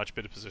be in a much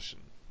better position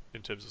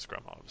in terms of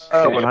scrum halves.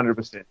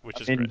 100%. Which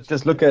is great. great.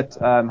 Just look at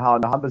how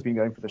Nahamba's been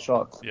going for the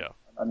Sharks. Yeah.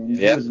 I mean,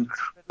 he was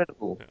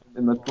incredible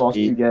in the last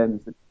 2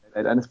 games,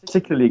 and it's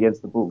particularly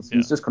against the Bulls.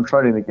 He's just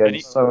controlling the game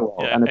so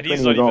well. Yeah, and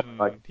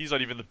he's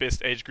not even the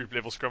best age group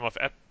level scrum half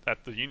at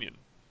the Union.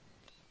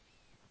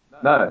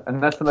 No,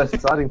 and that's the most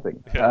exciting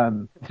thing. Yeah.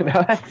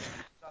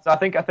 So I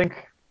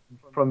think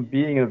from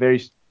being a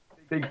very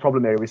big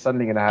problem area, we're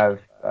suddenly going to have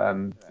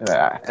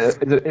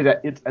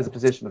it as a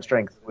position of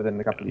strength within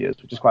a couple of years,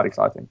 which is quite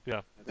exciting.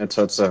 Yeah. Let's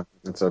hope so.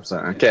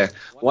 Okay.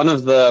 One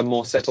of the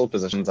more settled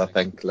positions, I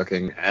think,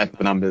 looking at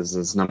the numbers,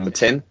 is number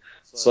 10.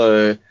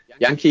 So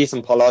Jantjies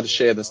and Pollard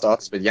share the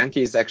starts, but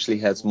Jantjies actually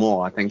has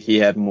more. I think he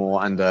had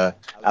more under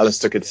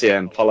Alistair Coetzee,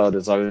 and Pollard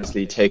has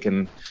obviously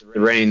taken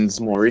the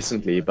reins more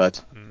recently.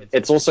 But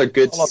it's also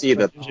good to see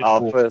that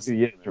our first 2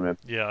 years, remember?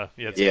 Yeah,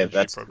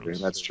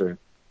 that's true.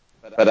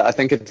 But I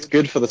think it's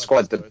good for the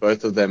squad that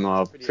both of them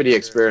are pretty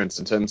experienced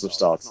in terms of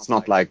starts. It's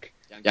not like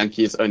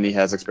Jantjies only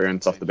has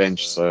experience off the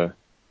bench, so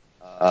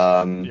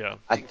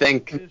I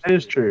think that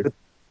is true.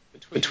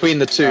 Between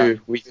the two,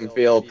 we can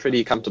feel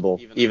pretty comfortable.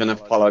 Even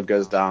if Pollard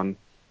goes down,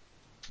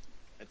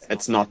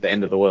 it's not the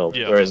end of the world.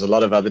 Yeah. Whereas a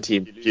lot of other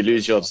teams, if you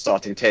lose your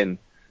starting 10,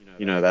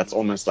 that's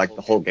almost like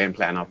the whole game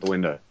plan out the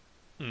window.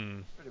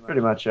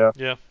 Pretty much, yeah.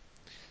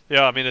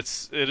 Yeah, I mean,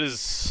 it's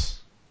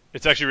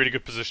actually a really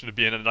good position to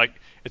be in, and like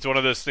it's one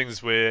of those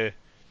things where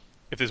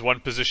if there's one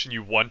position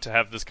you want to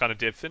have this kind of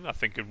depth in, I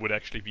think it would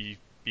actually be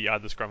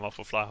either scrum half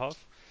or fly half.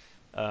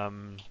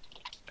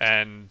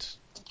 And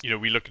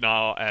we look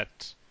now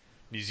at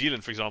New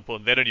Zealand, for example,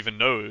 and they don't even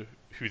know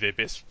who their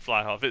best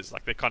fly half is.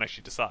 Like they can't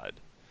actually decide.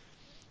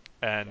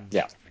 And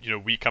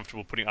we're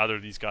comfortable putting either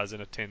of these guys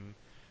in at 10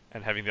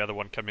 and having the other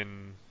one come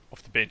in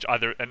off the bench.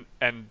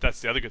 And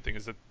that's the other good thing,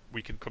 is that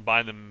we can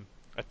combine them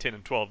at 10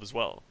 and 12 as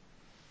well.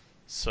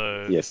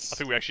 So yes. I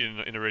think we're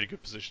actually in a really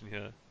good position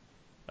here,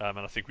 and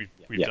I think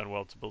we've done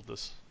well to build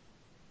this.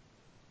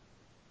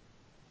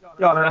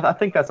 Yeah, I mean, I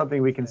think that's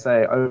something we can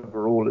say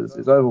overall is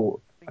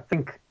overall. I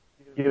think,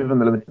 given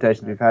the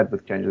limitations we've had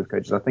with changes of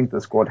coaches, I think the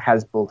squad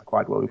has built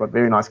quite well. We've got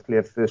very nice,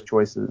 clear first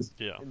choices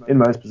in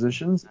most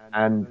positions,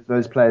 and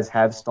those players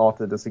have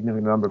started a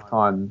significant number of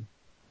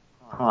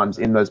times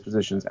in those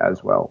positions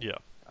as well. Yeah.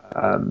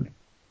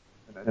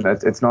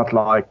 It's not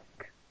like,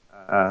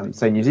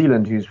 say, New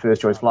Zealand, whose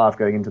first choice fly half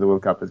going into the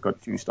World Cup has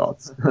got 2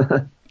 starts.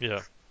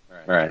 Yeah.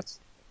 Right.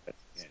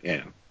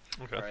 Yeah.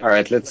 Okay. All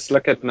right, let's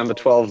look at number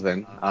 12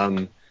 then.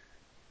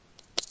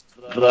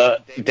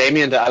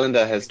 Damien de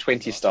Allende has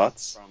 20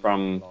 starts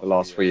from the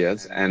last 4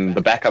 years, and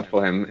the backup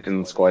for him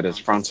in the squad is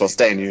Francois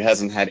Steyn, who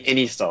hasn't had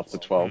any starts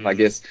at 12. I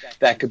guess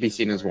that could be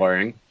seen as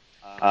worrying.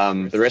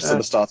 The rest of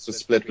the starts were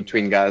split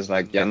between guys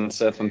like Jan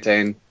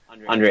Serfontein,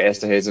 Andre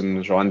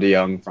Esterhuizen, Joan de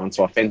Jong,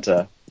 Francois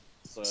Venter.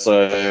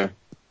 So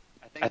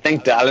I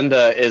think de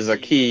Allende is a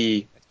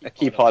key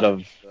part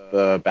of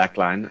the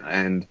backline,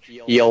 and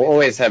he'll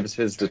always have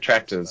his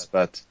detractors,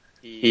 but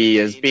he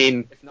has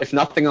been, if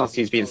nothing else,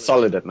 he's been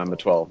solid at number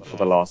 12 for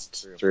the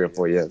last 3 or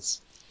 4 years.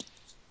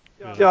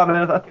 Yeah, I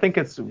mean, I think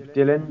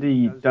de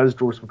Allende does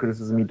draw some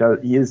criticism.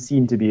 He is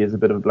seen to be as a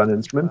bit of a blunt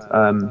instrument.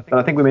 But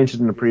I think we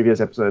mentioned in a previous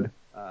episode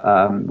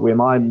Where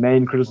my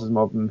main criticism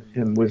of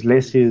him was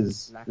less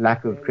his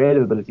lack of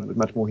creative ability, but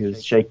much more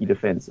his shaky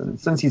defense. And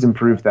since he's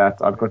improved that,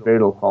 I've got very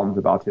little qualms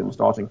about him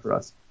starting for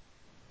us.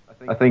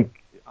 I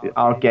think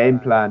our game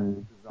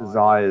plan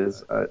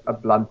desires a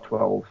blunt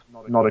 12,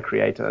 not a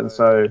creator. And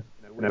so,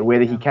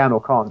 whether he can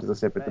or can't is a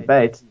separate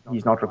debate.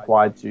 He's not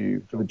required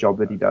to for the job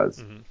that he does.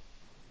 Mm-hmm.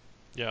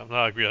 Yeah, no,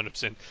 I agree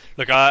 100%.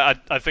 Look, I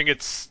think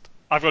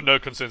I've got no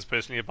concerns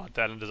personally about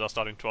Dalland as our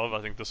starting 12.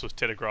 I think this was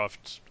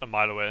telegraphed a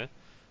mile away,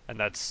 and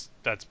that's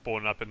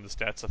borne up in the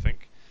stats, I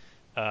think.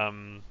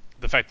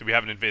 The fact that we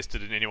haven't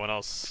invested in anyone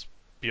else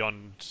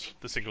beyond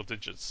the single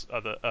digits.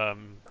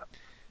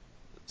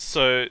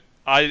 So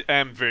I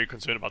am very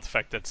concerned about the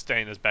fact that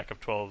Steyn as backup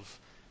 12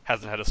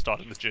 hasn't had a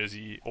start in this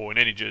jersey or in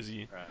any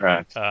jersey.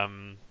 Right.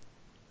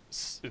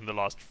 In the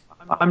last.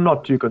 I'm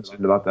not too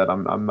concerned about that. I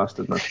must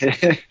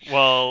admit.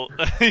 Well,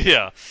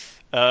 yeah.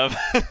 I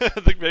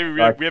think maybe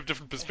we have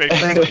different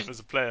perspectives of him as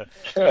a player.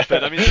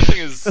 But I mean, the thing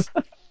is,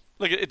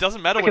 look, it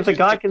doesn't matter. Like if the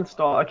guy can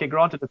start, okay,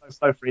 granted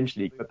it's no French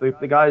league, but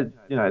the guy,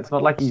 it's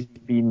not like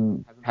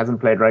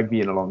hasn't played rugby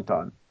in a long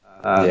time.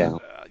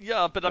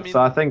 Yeah, but I mean,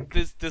 so I think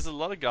there's a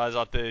lot of guys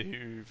out there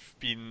who've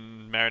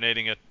been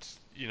marinating at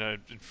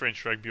in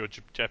French rugby or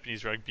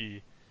Japanese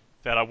rugby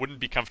that I wouldn't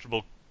be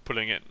comfortable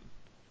pulling in.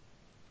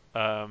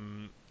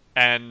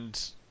 And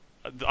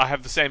I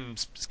have the same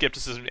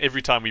skepticism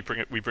every time we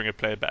bring a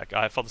player back.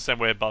 I felt the same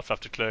way about Faf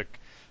de Klerk,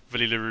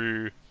 Willie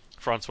Leroux,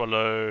 Francois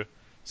Lowe,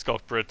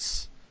 Schalk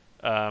Brits,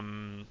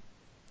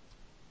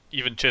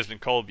 even Cheslin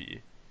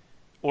Colby.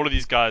 All of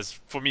these guys,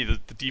 for me, the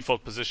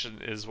default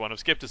position is one of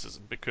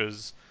skepticism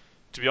because,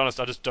 to be honest,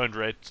 I just don't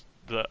rate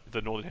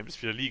the Northern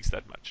Hemisphere leagues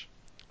that much,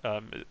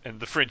 and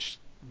the French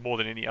more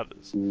than any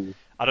others.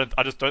 I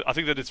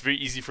think that it's very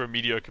easy for a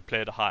mediocre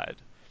player to hide.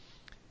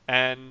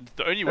 And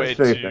the only way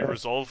to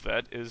resolve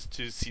that is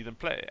to see them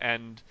play.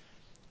 And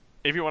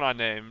everyone I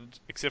named,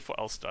 except for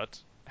Elstad,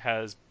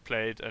 has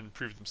played and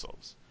proved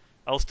themselves.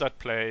 Elstad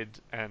played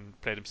and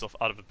played himself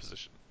out of a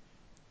position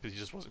because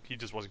he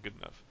just wasn't good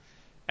enough.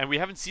 And we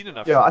haven't seen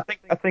enough. Yeah,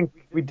 I think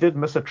we did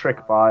miss a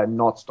trick by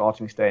not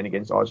starting Steyn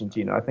against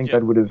Argentina. I think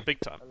that would have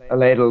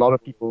allayed a lot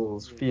of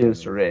people's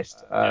fears to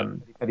rest.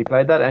 Had he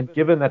played that, and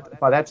given that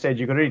by that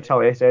stage you could already tell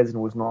Esterhuizen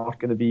was not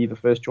going to be the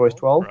first choice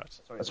 12.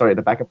 Right. Sorry,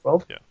 the backup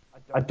 12. Yeah.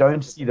 I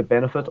don't see the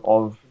benefit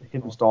of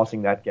him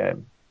starting that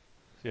game.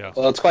 Yeah.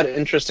 Well, it's quite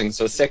interesting.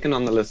 So second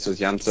on the list was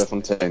Jan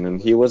Serfontein,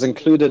 and he was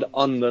included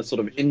on the sort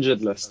of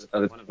injured list,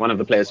 one of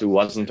the players who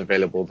wasn't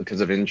available because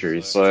of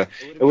injury. So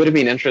it would have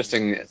been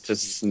interesting to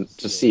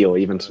see or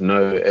even to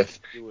know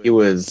if he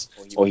was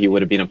or he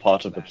would have been a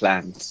part of the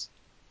plans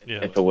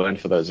if it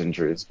weren't for those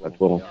injuries. But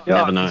we'll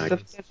never know.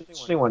 That's an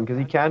interesting one because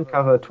he can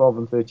cover 12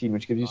 and 13,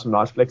 which gives you some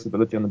nice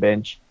flexibility on the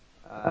bench.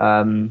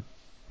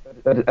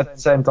 But at the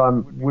same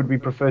time, would we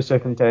prefer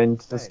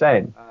Serfontein to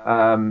Steyn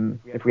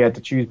if we had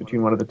to choose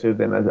between one of the two of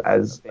them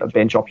as a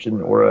bench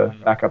option or a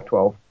backup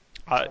 12?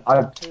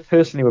 I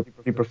personally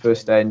would prefer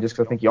Steyn just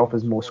because I think he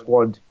offers more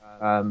squad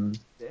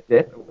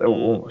depth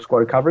or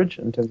squad coverage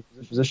in terms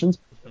of positions.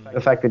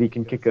 The fact that he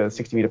can kick a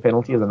 60-meter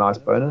penalty is a nice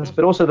bonus,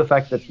 but also the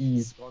fact that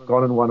he's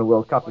gone and won a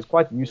World Cup is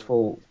quite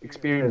useful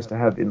experience to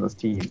have in this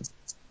team.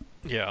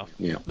 Yeah.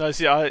 No,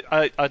 see,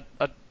 I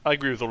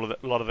agree with a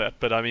lot of that,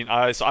 but I mean,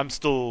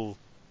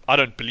 I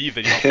don't believe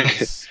that he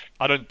offers.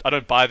 I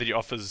don't buy that he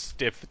offers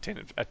depth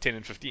at 10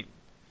 and 15.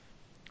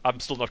 I'm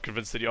still not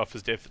convinced that he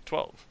offers depth at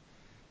 12.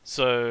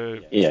 So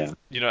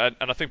and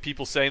I think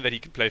people saying that he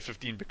can play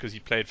 15 because he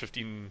played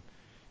 15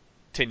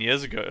 10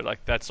 years ago,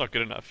 like that's not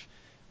good enough.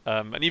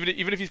 And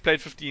even if he's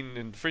played 15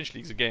 in the French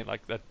leagues again,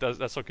 like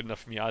that's not good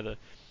enough for me either.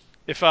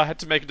 If I had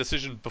to make a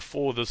decision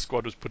before the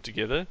squad was put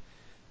together,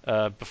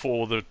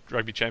 before the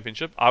rugby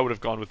championship, I would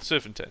have gone with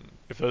Serfontein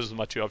if those were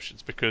my two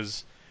options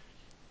because.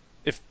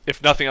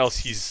 If nothing else,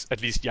 he's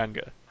at least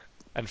younger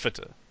and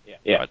fitter.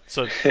 Yeah. Right?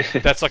 So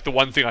that's like the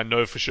one thing I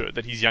know for sure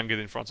that he's younger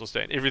than Francois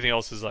Steyn. Everything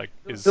else is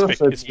is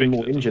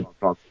more injured than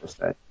Francois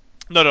Steyn.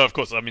 No, of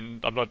course. I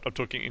mean, I'm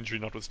talking injury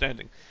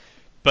notwithstanding.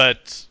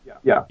 But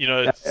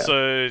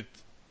so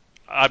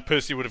I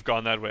personally would have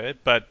gone that way.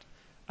 And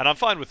I'm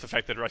fine with the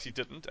fact that Rassie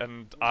didn't.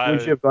 And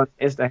would you have gone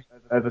Esterhuizen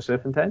over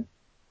Serfontein?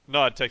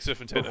 No, I'd take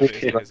Serfontein over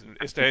Esterhuizen.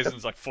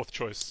 Esterhuizen's like fourth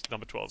choice,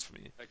 number 12 for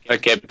me.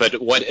 Okay, but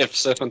what if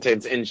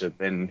Serfontein's injured?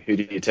 Then who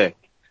do you take?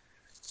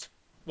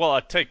 Well,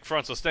 I'd take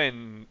Francois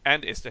Steyn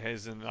and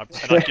Esterhuizen, and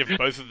I'd give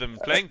both of them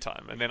playing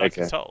time, and then I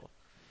can tell.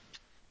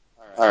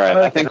 All right,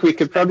 I think we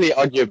could probably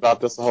argue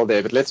about this the whole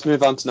day, but let's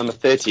move on to number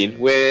 13,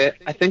 where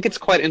I think it's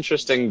quite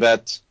interesting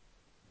that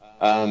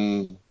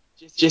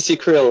Jesse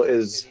Kriel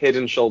is head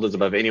and shoulders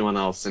above anyone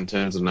else in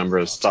terms of number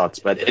of starts,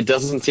 but it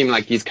doesn't seem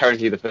like he's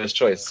currently the first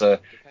choice. So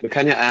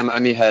Lukhanyo Am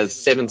only has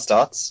 7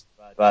 starts,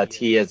 but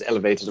he has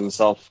elevated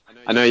himself.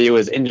 I know he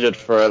was injured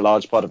for a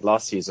large part of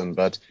last season,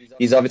 but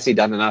he's obviously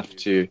done enough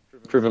to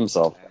prove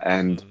himself.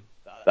 And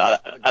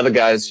the other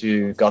guys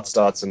who got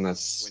starts in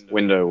this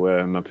window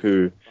were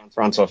Mapu,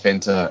 Francois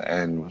Venter,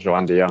 and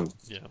Joan de Jong.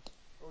 Yeah.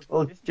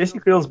 Well, Jesse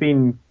Kriel's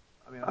been,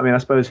 I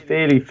suppose,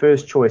 fairly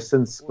first choice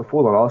since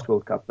before the last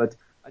World Cup, but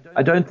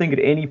I don't think at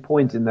any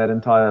point in that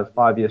entire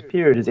 5 year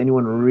period has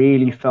anyone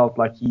really felt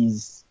like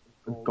he's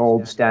the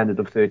gold standard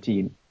of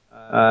 13.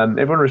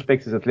 Everyone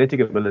respects his athletic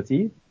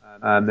ability,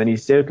 and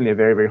he's certainly a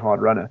very, very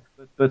hard runner.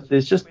 But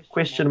there's just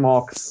question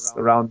marks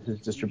around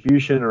his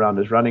distribution, around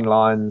his running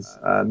lines.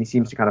 He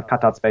seems to kind of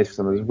cut out space for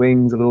some of his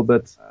wings a little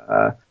bit.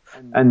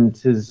 And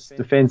his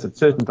defense at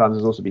certain times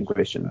has also been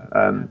questioned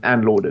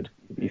and lauded,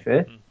 to be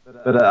fair.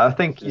 But I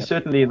think he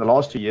certainly in the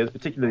last 2 years,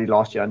 particularly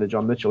last year under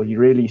John Mitchell, he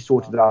really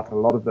sorted out a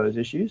lot of those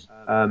issues.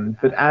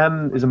 But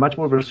Am is a much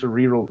more of a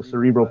cerebral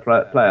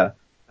player.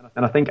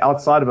 And I think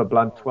outside of a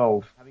blunt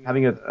 12,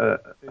 having a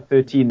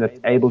 13 that's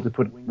able to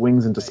put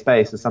wings into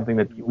space is something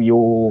that we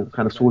all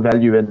kind of saw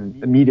value in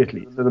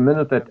immediately. So the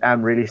minute that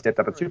Am really stepped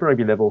up at Super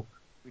Rugby level,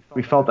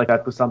 we felt like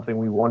that was something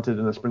we wanted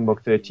in a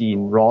Springbok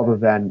 13 rather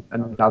than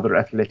another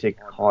athletic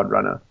hard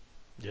runner.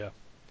 Yeah.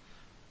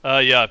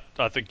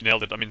 I think you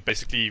nailed it. I mean,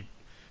 basically,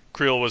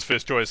 Creel was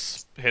first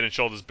choice head and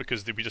shoulders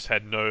because we just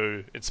had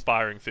no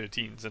inspiring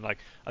 13s. And like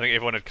I think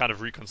everyone had kind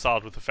of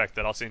reconciled with the fact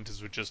that our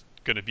centers were just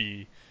going to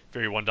be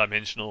very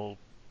one-dimensional,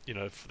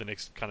 for the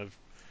next kind of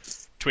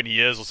 20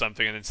 years or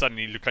something. And then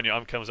suddenly Lukhanyo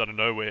Am comes out of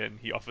nowhere and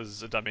he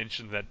offers a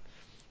dimension that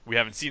we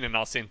haven't seen in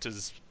our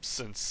centers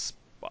since,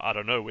 I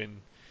don't know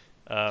when.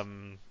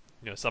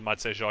 Some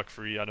might say Jacques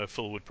Fourie. I know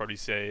Phil would probably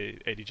say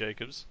Eddie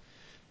Jacobs.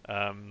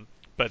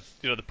 But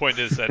the point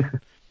is that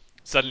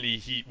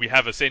suddenly we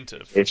have a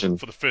centre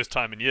for the first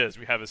time in years.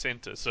 We have a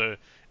centre, so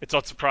it's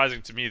not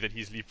surprising to me that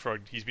he's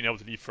been able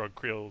to leapfrog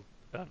Creel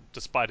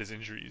despite his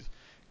injuries,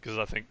 because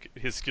I think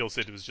his skill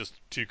set was just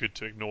too good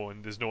to ignore,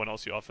 and there's no one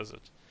else who offers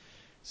it.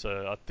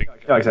 So I think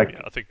exactly.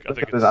 I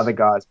think there's other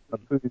guys,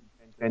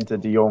 Venter,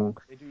 De Jong.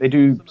 They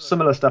do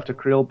similar stuff to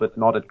Creel, but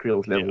not at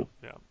Creel's level.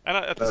 Yeah. And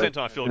at the same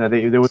time, I feel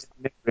there was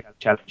never a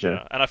challenger.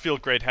 Yeah, and I feel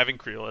great having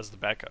Creel as the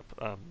backup.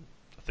 I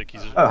think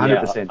he's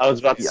 100%. I was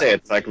about to say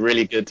it's like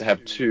really good to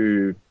have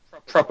two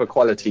proper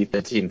quality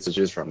 13s to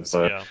choose from.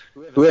 So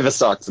whoever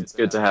starts, it's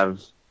good to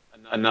have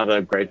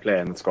another great player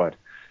in the squad.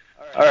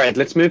 All right,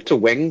 let's move to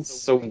wings.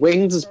 So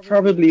wings is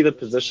probably the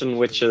position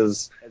which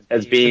has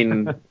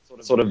been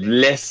sort of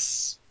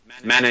less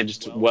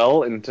managed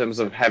well in terms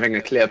of having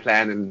a clear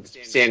plan and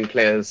seeing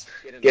players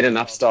get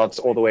enough starts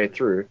all the way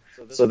through.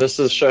 So this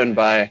is shown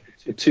by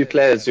the two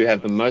players who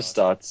have the most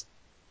starts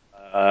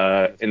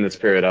in this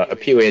period are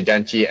Apiwe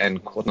Adanchi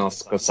and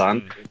Kortnas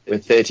Kosan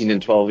with 13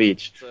 and 12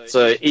 each.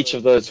 So each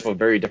of those, for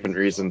very different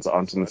reasons,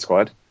 aren't in the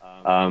squad.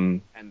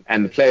 And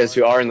the players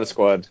who are in the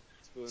squad,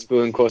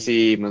 Sbu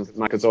Nkosi,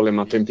 Makazole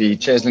Matumpi,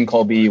 Cheslin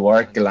Colby,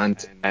 Warwick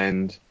Gallant,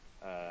 and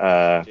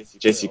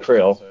Jesse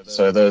Creel.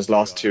 So those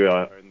last two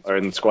are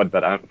in the squad,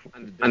 but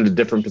under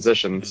different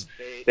positions.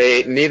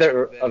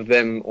 Neither of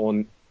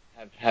them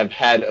have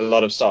had a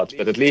lot of starts,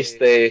 but at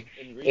least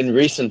in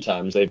recent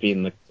times, they've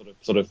been the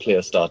sort of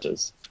clear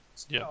starters.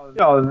 Yeah,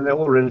 and they're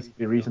all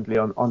relatively recently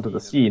onto the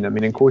scene. I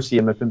mean, Nkosi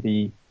and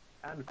Matumpi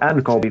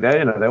and Colby, they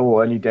all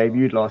only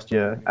debuted last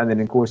year, and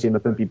then Nkosi and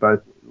Matumpi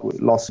both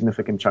lost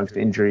significant chunks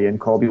to injury, and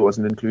Colby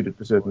wasn't included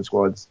for certain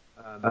squads.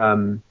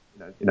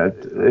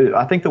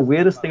 I think the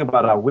weirdest thing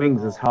about our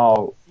wings is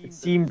how it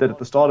seemed that at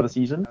the start of the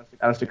season,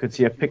 Alistair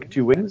Coetzee picked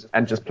two wings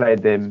and just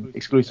played them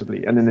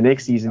exclusively. And then the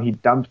next season, he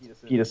dumped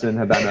Peterson,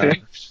 Habana,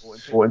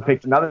 and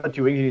picked another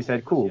two wings, and he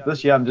said, cool,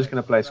 this year I'm just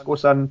going to play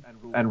Skosan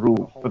and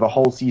Rule for the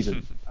whole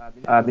season.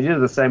 He did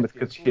the same with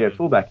Coetzee at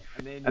fullback.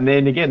 And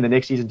then again, the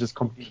next season just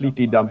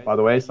completely dumped by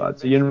the wayside.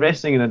 So you're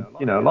investing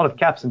in a lot of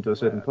caps into a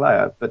certain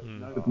player, but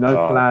with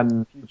no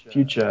plan for the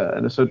future.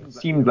 And so it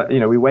seemed like,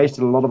 we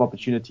wasted a lot of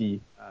opportunity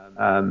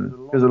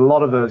because a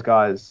lot of those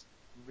guys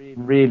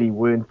really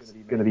weren't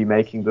going to be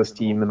making this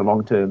team in the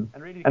long term,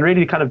 and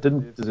really kind of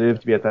didn't deserve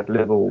to be at that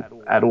level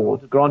at all.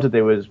 Granted,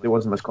 there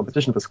wasn't much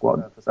competition for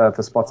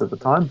spots at the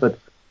time, but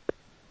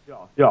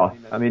yeah,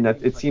 I mean,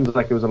 it seems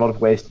like there was a lot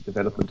of wasted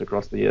development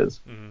across the years.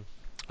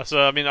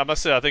 So I mean, I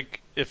must say, I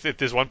think if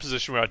there's one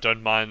position where I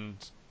don't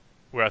mind,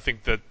 where I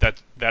think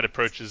that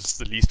approach is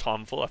the least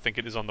harmful, I think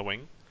it is on the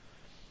wing.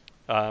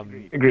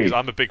 Agreed. Because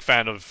I'm a big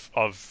fan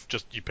of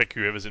just you pick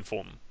whoever's in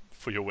form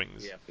for your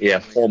wings. Yeah,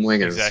 form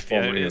wingers.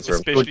 Exactly. Form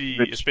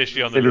wingers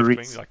especially on the left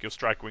wing, like your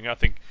strike wing. I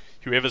think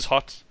whoever's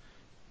hot,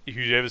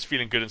 whoever's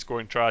feeling good and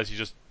scoring tries, you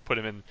just put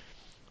him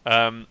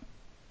in.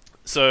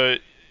 So,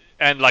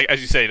 and like as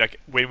you say, like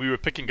when we were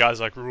picking guys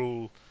like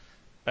Rule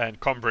and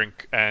Combrink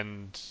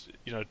and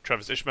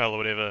Travis Ishmael or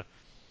whatever,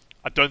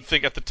 I don't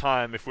think at the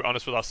time, if we're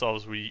honest with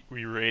ourselves, we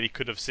really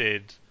could have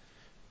said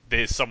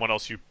there's someone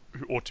else who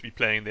ought to be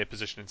playing their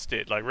position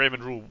instead. Like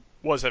Raymond Rule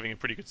was having a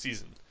pretty good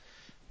season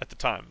at the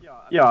time.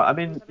 Yeah, I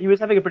mean, he was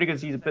having a pretty good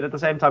season, but at the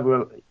same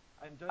time,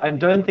 I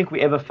don't think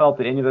we ever felt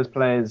that any of those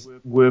players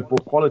were poor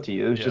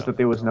quality. It was just that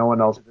there was no one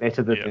else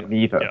better than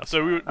either. Yeah,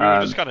 so we were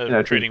just kind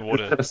of treading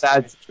water. It was a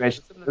sad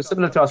situation. It was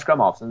similar to our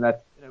scrum offs in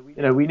that,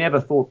 we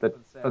never thought that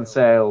Van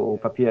Sale or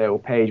Papier or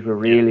Page were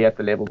really at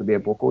the level to be a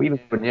book, or even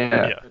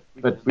Bernier.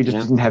 but we just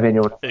didn't have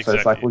anyone. So it's like,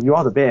 Exactly. well, you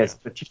are the best,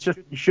 but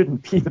you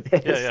shouldn't be the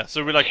best. Yeah.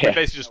 So we're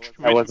basically just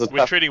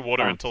we're treading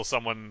water until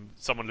someone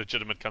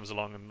legitimate comes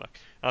along, and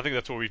I think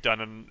that's what we've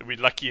done. And we're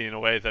lucky in a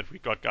way that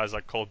we've got guys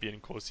like Colby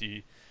and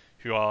Corsi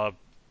who are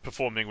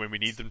performing when we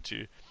need them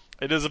to.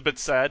 It is a bit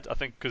sad, I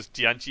think, because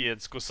Dianchi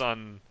and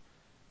Skosan,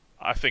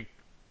 I think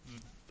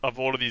of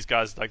all of these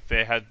guys, like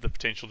they had the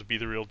potential to be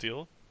the real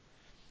deal.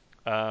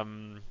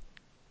 And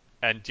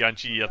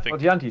Dianchi, I think. Well,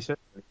 Dianchi,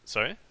 certainly.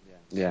 Sorry.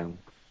 Yeah.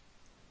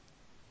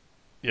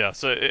 Yeah.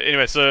 So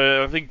anyway,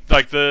 so I think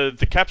like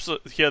the caps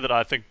here that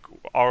I think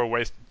are a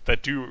waste,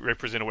 that do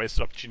represent a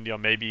wasted opportunity, are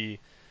maybe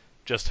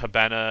just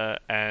Habana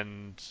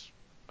and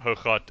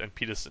Hochart and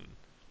Peterson,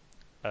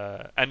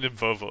 and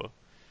Mvovo,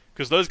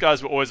 because those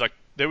guys were always like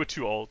they were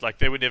too old, like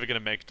they were never going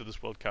to make it to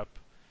this World Cup.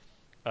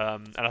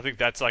 And I think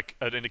that's like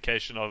an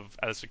indication of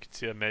Alistair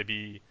Coetzee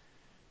maybe,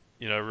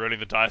 rolling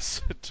the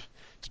dice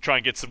to try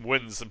and get some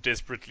wins, some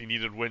desperately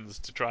needed wins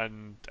to try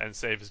and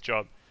save his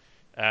job.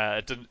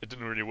 It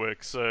didn't really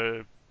work.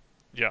 So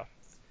yeah,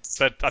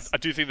 but I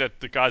do think that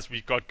the guys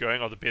we've got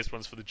going are the best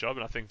ones for the job,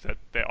 and I think that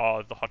they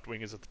are the hot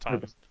wingers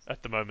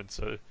at the moment.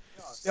 So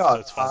yeah,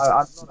 it's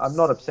fine. I'm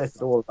not upset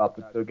at all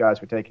about the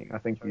guys we're taking. I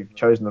think we've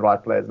chosen the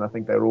right players, and I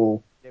think they're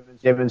all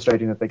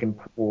demonstrating that they can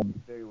perform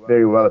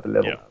very well at the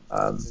level.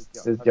 I've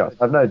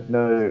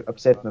no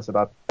upsetness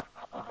about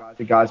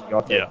the guys we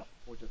got there,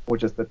 or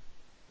just that.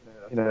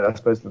 I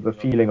suppose the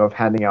feeling of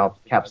handing out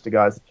caps to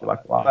guys that you're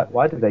like,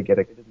 why did they get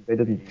it? They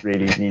didn't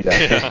really need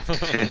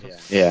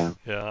that. Yeah.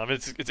 Yeah, I mean,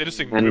 it's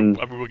interesting. And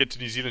We'll get to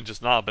New Zealand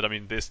just now, but I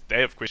mean,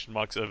 they have question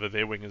marks over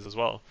their wingers as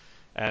well.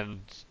 And,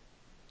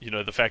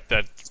 the fact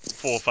that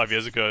 4 or 5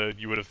 years ago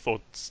you would have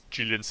thought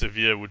Julian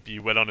Sevilla would be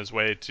well on his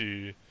way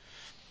to,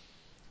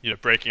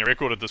 breaking a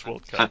record at this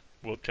World Cup.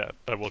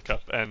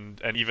 And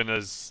even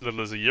as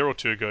little as a year or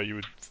two ago,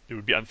 it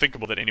would be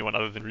unthinkable that anyone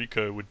other than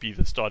Rico would be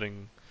the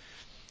starting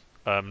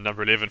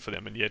number 11 for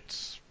them, and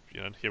yet,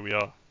 here we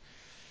are.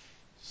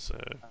 So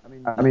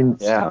I mean,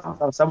 yeah.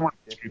 someone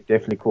should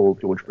definitely call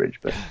George Bridge,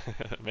 but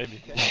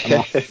maybe.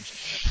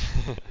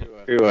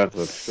 Who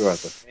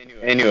was it?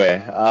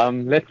 Anyway,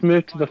 let's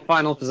move to the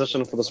final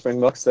position for the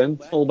Springboks then,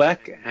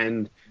 fullback,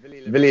 and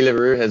Willie le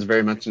Roux has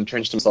very much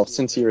entrenched himself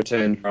since he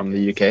returned from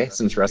the UK,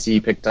 since Rassie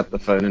picked up the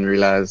phone and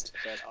realised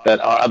that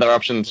our other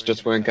options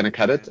just weren't going to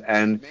cut it.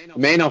 And the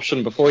main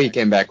option before he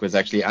came back was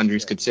actually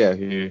Andries Coetzee,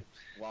 who,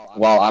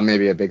 while I'm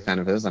maybe a big fan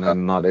of his,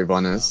 and not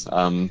everyone is,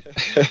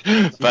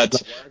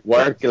 but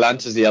Warwick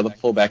Gallant is the other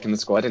fullback in the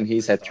squad, and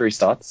he's had 3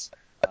 starts.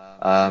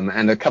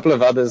 And a couple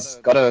of others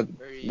got a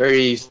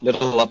very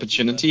little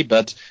opportunity,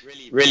 but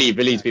really,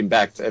 Billy's been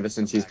backed ever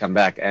since he's come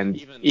back.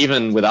 And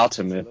even without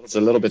him, it's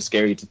a little bit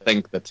scary to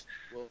think that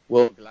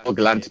will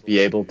Gallant be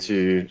able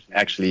to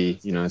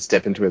actually,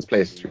 step into his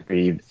place?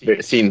 We've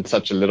seen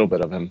such a little bit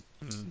of him.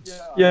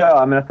 Yeah,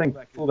 I mean, I think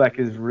fullback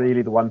is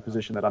really the one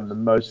position that I'm the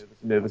most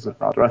nervous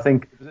about. Or I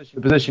think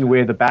the position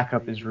where the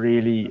backup is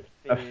really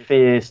a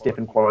fair step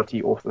in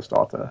quality off the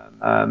starter.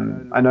 I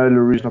know le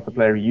Roux's not the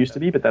player he used to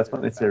be, but that's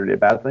not necessarily a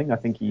bad thing. I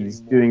think he's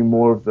doing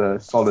more of the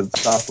solid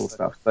subtle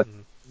stuff, but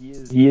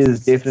he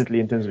is definitely,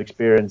 in terms of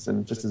experience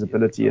and just his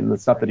ability and the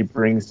stuff that he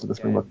brings to the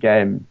Springbok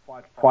game,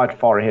 quite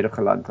far ahead of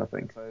Gallant, I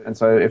think. And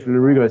so if le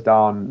Roux goes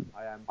down,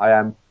 I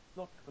am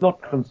not.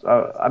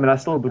 I mean, I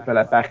still would play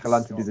that back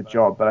Gallant to do the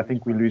job, but I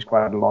think we lose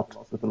quite a lot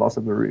with the loss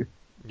of le Roux.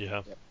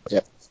 Yeah.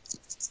 Yeah.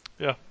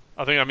 Yeah.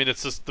 I mean,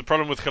 it's just the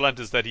problem with Gallant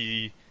is that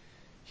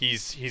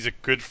he's a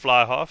good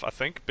fly half, I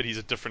think, but he's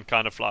a different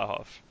kind of fly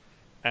half.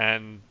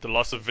 And the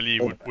loss of Willie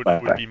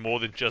would be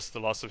more than just the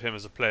loss of him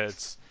as a player.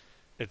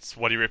 It's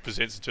what he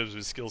represents in terms of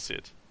his skill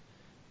set.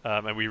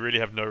 And we really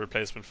have no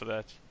replacement for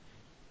that.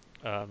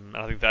 And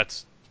I think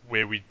that's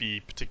where we'd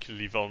be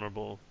particularly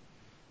vulnerable.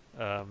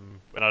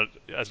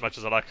 As much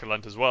as I like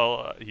Gallant as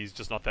well, he's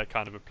just not that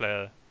kind of a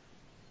player.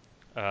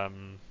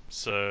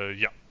 So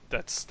yeah,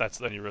 that's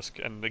the only risk.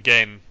 And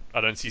again,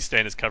 I don't see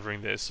Stainers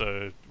covering there,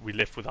 so we're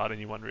left without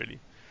anyone really.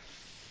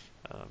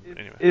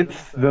 Anyway,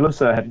 If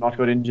Villiser had not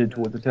got injured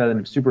towards the tail end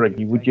of Super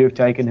Rugby, would you have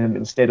taken him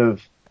instead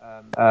of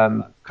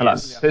Gallant?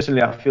 Yes.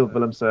 Personally, I feel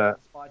Villiser,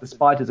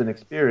 despite his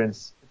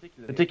inexperience,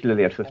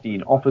 particularly at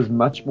 15, offers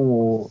much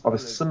more of a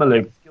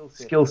similar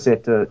skill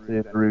set to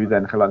le Roux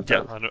than Gallant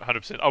yeah, does.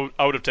 100%.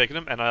 I would have taken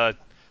him, and I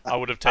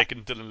would have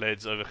taken Dylan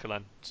Lades over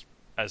Gallant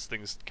as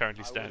things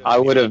currently stand. I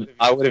would have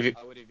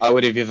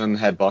even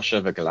had Bosch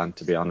over Gallant,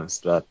 to be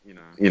honest. But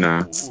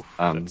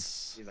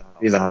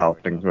these are how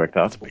things worked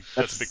out.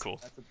 That's a big call.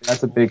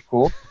 That's a big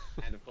call.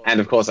 And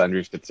of course,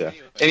 Andries Coetzee.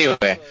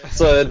 Anyway,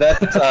 so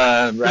that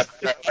wraps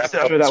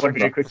So that one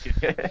very quickly.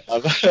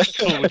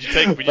 Cool. Would you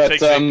take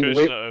Zane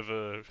Kirshner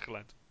over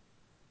Gallant?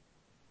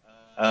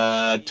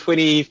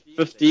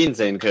 2015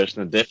 Zane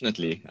Kirshner,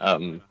 definitely. I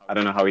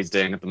don't know how he's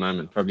doing at the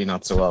moment. Probably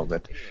not so well.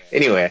 But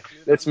anyway,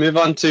 let's move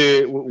on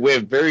to.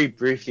 We're very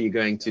briefly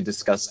going to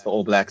discuss the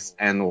All Blacks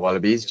and the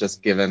Wallabies,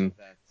 just given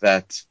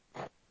that.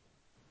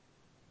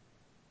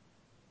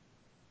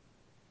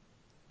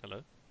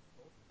 Hello.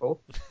 Oh.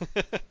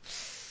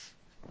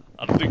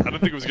 I don't think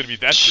it was going to be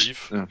that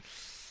brief. No.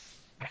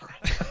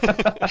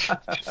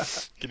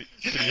 Can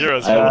you hear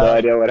us, I have Philip? no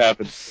idea what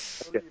happened.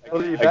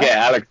 Will you Okay, back?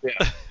 Alex.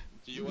 Yeah.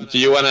 Do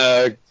you want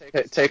to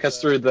take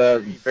us through the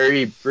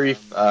very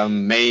brief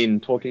main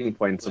talking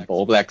points of the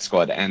All Black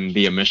squad and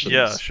the Yeah,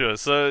 emissions? sure.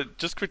 So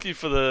just quickly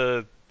for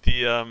the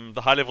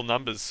high level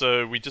numbers.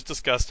 So we just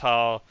discussed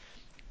how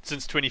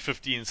since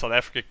 2015 South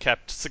Africa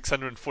capped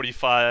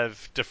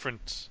 645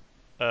 different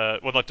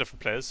well, not different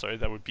players, sorry,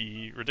 that would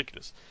be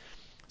ridiculous.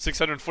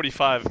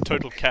 645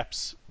 total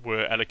caps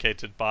were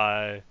allocated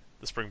by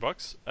the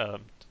Springboks,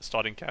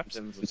 starting caps.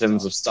 In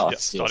terms of Yeah,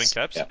 starts, starting yes.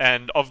 caps. Yeah.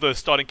 And of those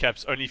starting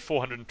caps, only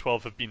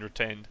 412 have been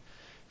retained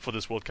for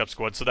this World Cup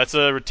squad. So that's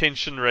a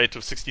retention rate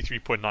of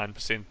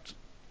 63.9%,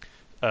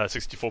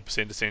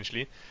 64%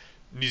 essentially.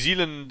 New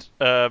Zealand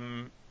are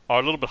a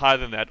little bit higher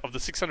than that. Of the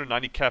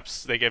 690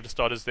 caps they gave to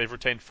starters, they've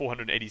retained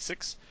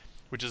 486,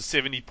 which is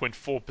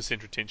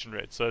 70.4% retention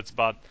rate. So it's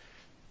about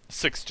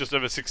just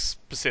over 6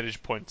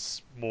 percentage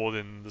points more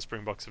than the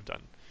Springboks have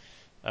done.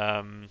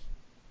 Um,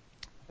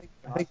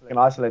 I think you can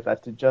isolate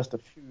that to just a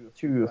few,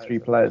 2 or 3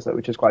 players,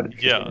 which is quite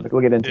interesting. yeah, But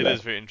we'll get into it that.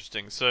 is very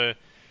interesting. So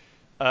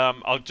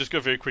I'll just go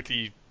very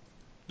quickly.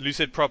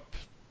 Lucid prop,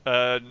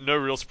 no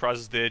real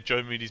surprises there.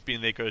 Joe Moody's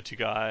been their go-to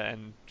guy,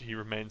 and he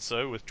remains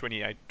so with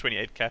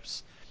 28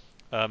 caps.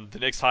 The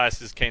next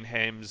highest is Kane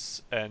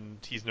Hames, and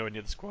he's nowhere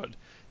near the squad.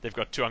 They've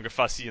got Tuanga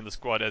Fassi in the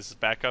squad as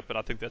backup, but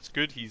I think that's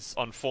good. He's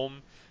on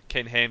form.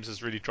 Kane Hames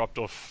has really dropped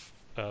off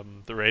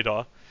the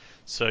radar,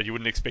 so you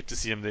wouldn't expect to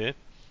see him there.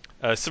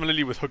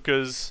 Similarly with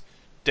hookers,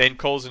 Dane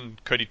Coles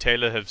and Cody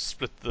Taylor have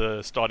split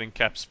the starting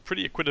caps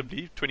pretty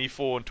equitably,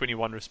 24 and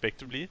 21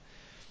 respectively,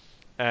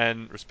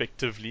 and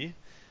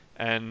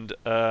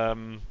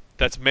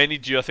that's mainly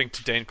due, I think,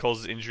 to Dane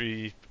Coles'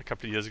 injury a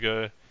couple of years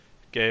ago.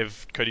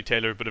 Gave Cody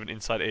Taylor a bit of an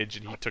inside edge,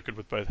 and he took it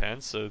with both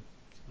hands. So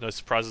no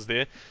surprises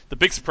there. The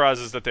big surprise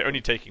is that they're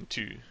only taking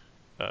 2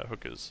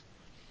 hookers.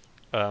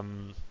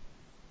 Um,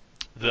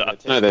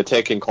 No, they're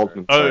taking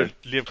Coltman. Sorry.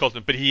 Liam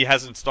Colton, but he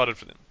hasn't started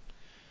for them.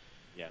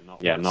 Yeah,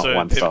 not So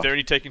one they're start.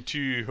 only taking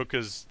 2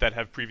 hookers that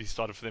have previously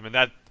started for them, and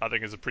that I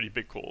think is a pretty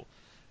big call.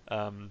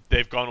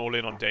 They've gone all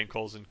in on Dane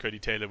Coles and Cody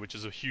Taylor, which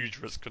is a huge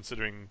risk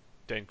considering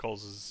Dane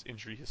Coles'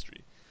 injury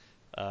history.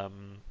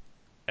 Um,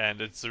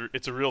 and it's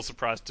a real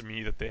surprise to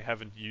me that they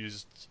haven't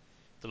used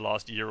the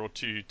last year or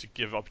two to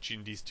give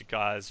opportunities to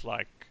guys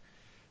like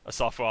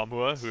Asafo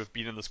Amua, who have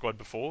been in the squad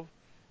before,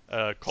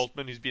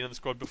 Coltman, who's been in the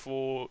squad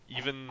before,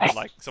 even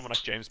like someone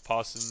like James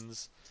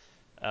Parsons.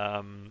 There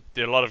are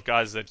a lot of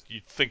guys that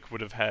you'd think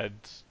would have had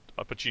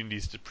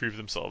opportunities to prove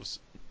themselves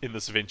in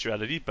this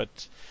eventuality,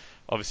 but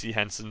obviously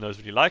Hansen knows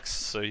what he likes,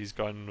 so he's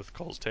gone with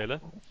Coles Taylor.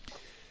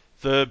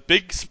 The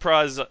big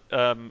surprise,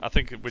 I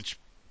think, which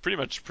pretty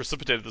much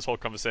precipitated this whole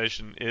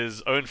conversation,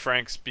 is Owen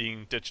Franks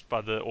being ditched by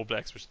the All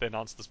Blacks, which they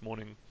announced this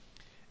morning.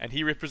 And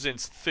he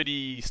represents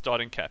 30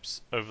 starting caps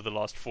over the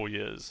last 4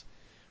 years,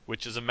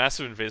 which is a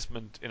massive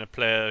investment in a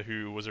player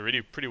who was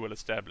already pretty well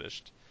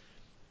established.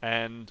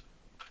 And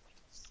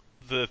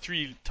the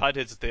 3 tight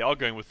heads that they are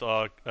going with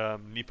are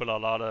Nipo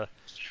Lalala,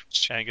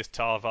 Angus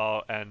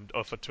Taravao, and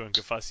Ofa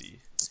Tuangafasi.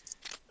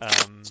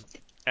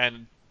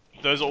 And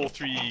those are all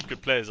 3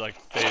 good players. Like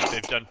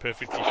they've done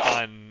perfectly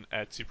fine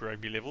at Super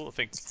Rugby level. I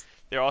think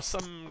there are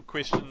some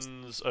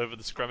questions over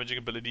the scrummaging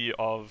ability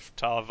of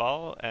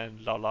Taravao and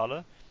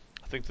Lalala.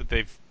 I think that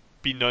they've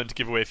been known to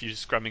give away a few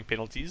scrumming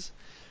penalties.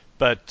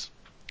 But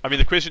I mean,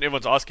 the question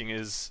everyone's asking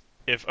is,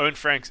 if Owen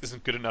Franks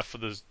isn't good enough for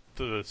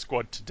the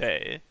squad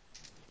today,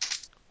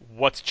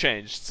 what's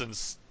changed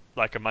since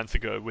like a month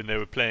ago when they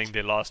were playing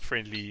their last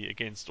friendly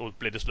against, or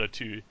Bledisloe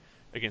 2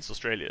 against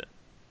Australia?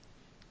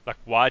 Like,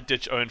 why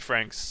ditch Owen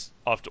Franks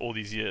after all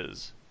these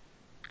years?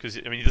 Because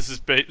I mean, this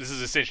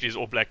is essentially his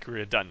All Black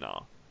career done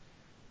now,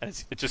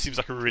 and it just seems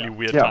like a really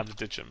weird Yeah. time to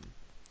ditch him.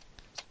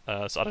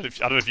 So I don't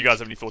know if you guys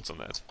have any thoughts on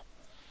that.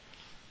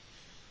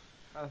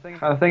 I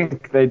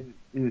think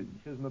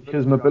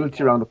his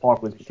mobility around the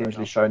park was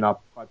potentially shown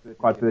up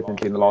quite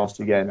pertinently in the last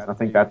 2 games. I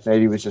think that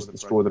maybe was just the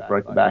straw that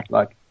broke the back.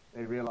 Like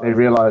they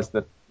realized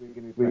that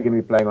we're going to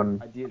be playing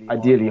on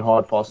ideally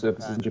hard, fast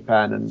surfaces in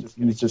Japan, and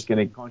he's just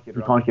going to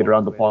he can't get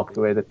around the park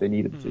the way that they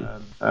need him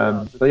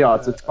to. So yeah,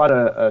 it's quite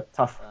a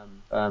tough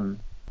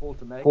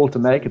call to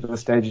make at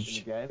this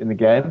stage in the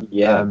game.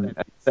 Yeah.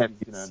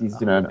 He's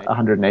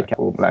 108 cap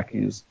All Black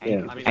who's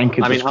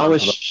anchored. I mean, I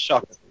was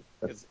shocked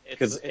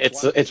because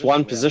it's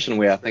one position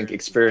where I think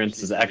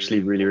experience is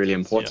actually really, really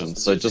important.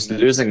 So just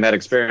losing that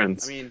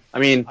experience, I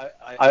mean,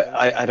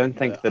 I don't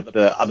think that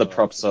the other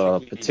props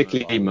are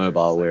particularly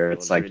mobile, where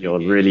it's like you're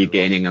really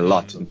gaining a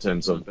lot in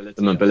terms of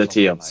the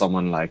mobility of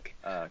someone like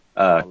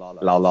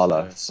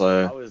Laulala.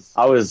 So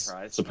I was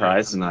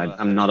surprised, and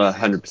I'm not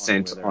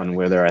 100% on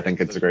whether I think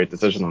it's a great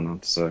decision or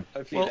not. So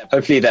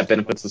hopefully that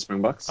benefits the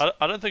Springboks.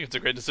 I don't think it's a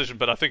great decision,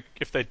 but I think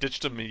if they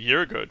ditched him a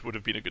year ago, it would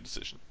have been a good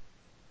decision.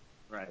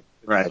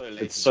 Right.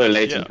 It's so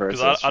late in Yeah,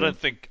 because process. I don't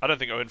think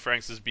Owen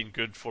Franks has been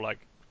good for like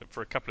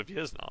for a couple of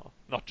years now,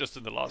 not just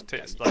in the last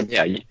test. Like,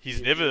 Yeah,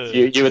 he's never.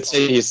 you would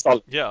say he's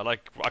solid. Yeah,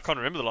 like I can't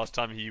remember the last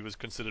time he was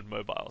considered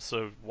mobile.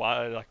 So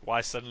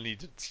why suddenly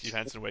did Steve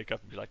Hansen wake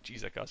up and be like,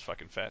 "Geez, that guy's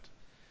fucking fat"?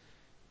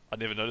 I'd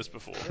never noticed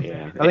before.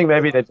 Yeah. I think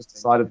maybe they just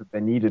decided that they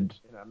needed,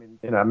 I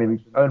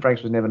mean, Owen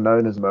Franks was never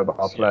known as a mobile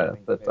player,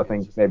 but I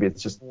think maybe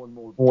it's just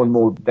more and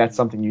more that's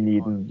something you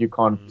need, and you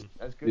can't,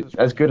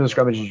 as good as a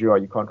scrummage as you are,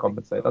 you can't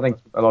compensate. I think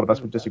a lot of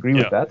us would disagree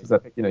with that, is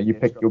that, you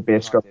pick your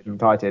best scrummaging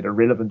tight head,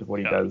 irrelevant of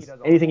what he does.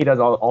 Anything he does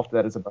after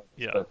that is a bonus.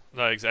 Yeah, But,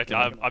 no, exactly.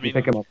 you I mean,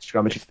 pick him up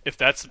scrummage. if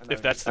that's the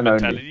and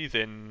only. mentality,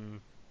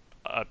 then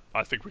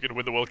I think we're gonna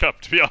win the World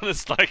Cup. To be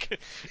honest, like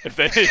if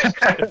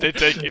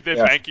they're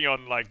banking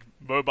on like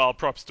mobile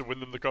props to win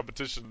them the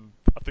competition,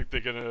 I think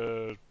they're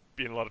gonna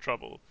be in a lot of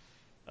trouble.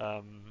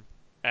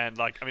 And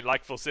like I mean,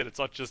 like Phil said, it's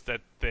not just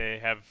that they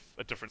have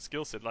a different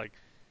skill set. Like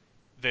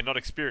they're not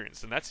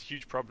experienced, and that's a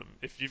huge problem.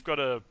 If you've got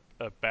a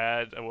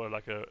bad or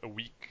like a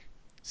weak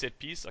set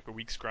piece, like a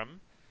weak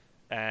scrum,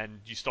 and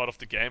you start off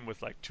the game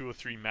with like 2 or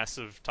 3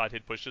 massive tight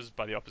head pushes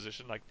by the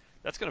opposition, like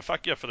that's gonna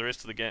fuck you up for the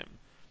rest of the game.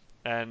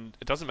 And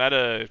it doesn't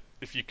matter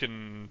if you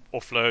can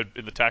offload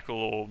in the tackle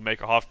or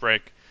make a half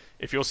break.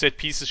 If your set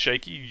piece is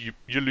shaky,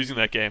 you're losing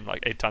that game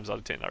like 8 times out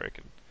of 10, I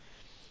reckon.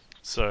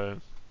 So,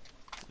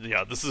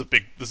 yeah, this is a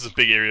big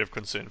area of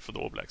concern for the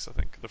All Blacks. I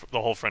think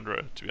the whole front row,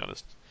 to be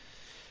honest.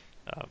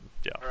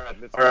 Yeah.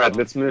 All right,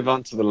 let's move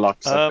on to the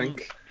locks. I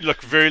think.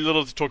 Look, very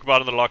little to talk about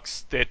in the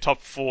locks. Their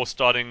top 4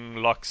 starting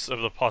locks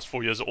over the past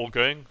 4 years are all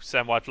going.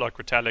 Sam Whitelock,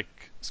 Retallick,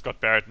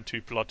 Scott Barrett, and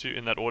Tuipulotu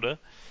in that order.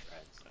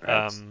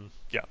 Right.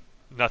 Yeah.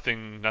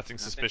 Nothing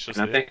suspicious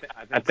And there.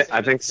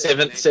 I think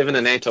 7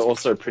 and 8 are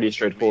also pretty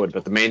straightforward,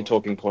 but the main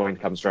talking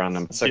point comes around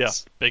number 6. Yeah,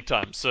 big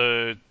time.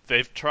 So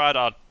they've tried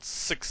out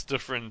 6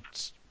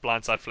 different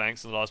blindside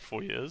flanks in the last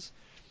 4 years.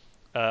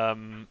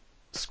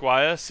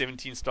 Squire,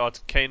 17 starts.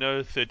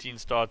 Kano, 13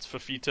 starts.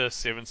 Fafita,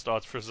 7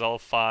 starts. Frizzell,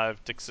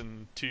 5.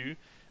 Dixon, 2.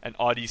 And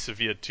RD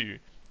Severe, 2.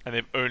 And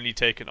they've only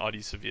taken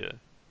RD Severe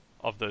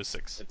of those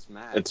 6. It's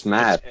mad.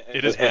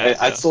 It is mad.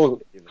 I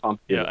still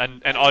can't believe Yeah,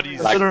 it. and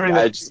RD's Considering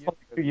I that just-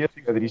 2 years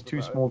ago that he's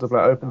too small to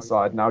play open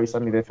side, now he's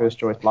suddenly their first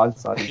choice blind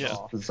side. It's Yeah.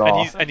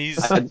 bizarre. And he's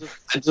I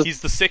just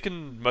he's the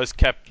second most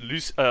capped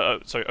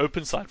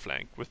open side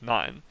flank with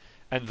 9,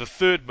 and the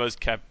third most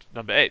capped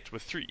number 8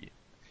 with 3,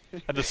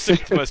 and the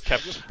 6th most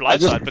capped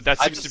blind side. But that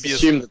I seems to just be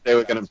assumed that they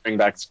were going to bring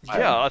back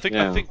Squire. I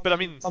think, but I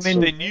mean,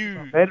 they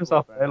knew. made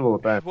himself available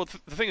at that. Well,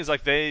 the thing is,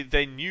 like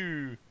they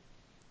knew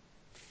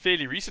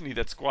fairly recently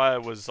that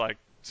Squire was like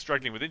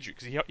struggling with injury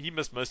because he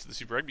missed most of the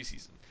Super Rugby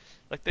season.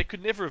 Like they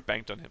could never have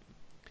banked on him,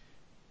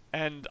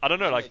 and I don't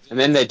know, like. And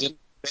then they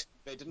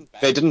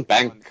didn't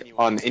bank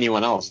on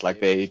anyone else. Like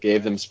they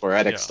gave them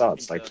sporadic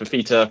starts, like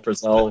Fafita,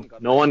 Frizzell.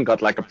 No one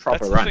got like a proper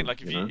That's the run. thing.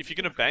 Like if you're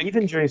gonna bank,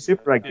 Even during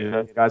Super Rugby,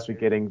 those guys were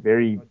getting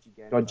very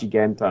dodgy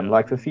game time. Yeah.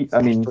 Like the feet,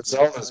 I mean,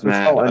 Frizzell was Frizzell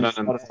mad. I only don't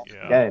started know. half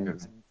the game,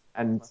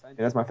 and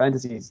that's my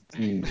fantasy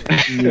team.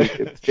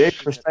 It's very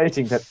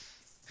frustrating that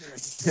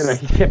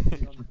he kept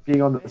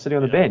being sitting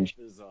on the bench.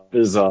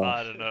 Bizarre.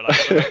 I don't know,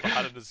 like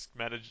behind his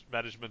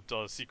management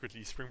are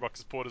secretly Springbok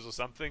supporters or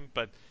something,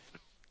 but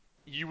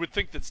you would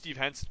think that Steve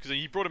Hansen, because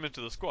he brought him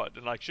into the squad,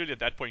 and like surely at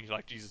that point you're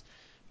like, Jesus,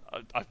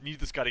 I need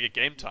this guy to get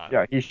game time.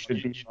 Yeah, he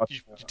should be.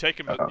 You take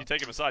him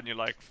aside, and you're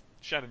like,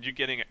 Shannon, you're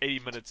getting 80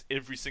 minutes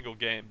every single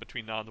game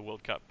between now and the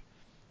World Cup,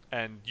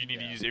 and you need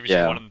to use every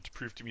single one of them to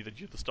prove to me that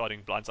you're the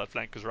starting blindside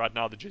flank, because right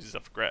now the jerseys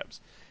up for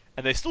grabs,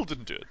 and they still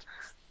didn't do it.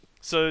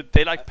 So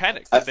they like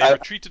panicked, and they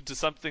retreated to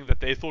something that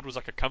they thought was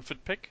like a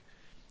comfort pick,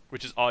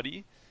 which is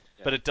RD,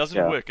 but it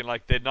doesn't work, and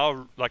like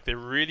they're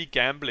really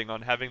gambling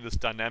on having this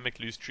dynamic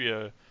loose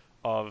trio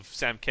of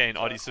Sam Cane,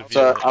 RD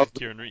Severe, and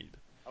Kieran Reid.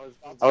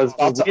 I was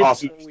about to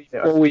ask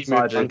before we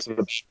move on to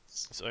the.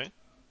 Sorry.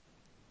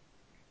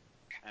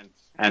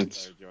 And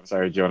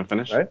sorry, do you want to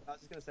finish? Right?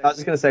 I was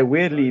just going to say,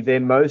 weirdly, their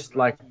most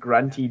like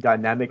grunty,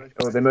 dynamic,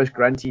 or their most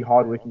grunty,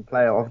 hardworking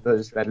player of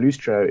that loose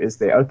trio is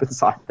their open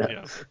side.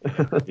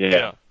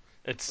 Yeah.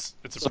 It's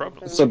a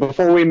problem. So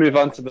before we move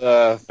on to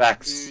the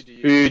facts,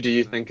 who do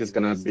you think is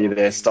going to be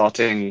their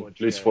starting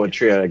loose forward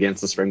trio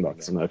against the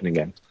Springboks in the opening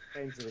game?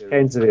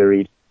 Kane, Severe,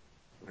 Reid.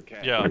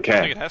 Yeah, Okay.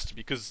 I think it has to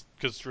be because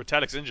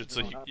Retallick's injured,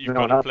 so you've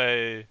got to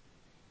play.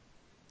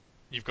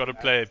 You've got to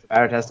play.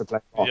 Barrett has to play.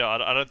 Yeah,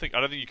 I don't think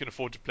you can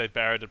afford to play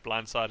Barrett at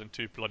blindside and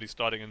Tuipulotu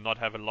starting and not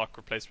have a lock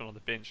replacement on the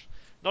bench.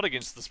 Not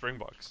against the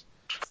Springboks.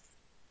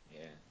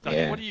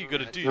 Like, what are you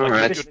going to do? Like,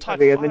 Alright. your tight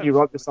And five. then you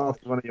rob yourself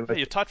one of your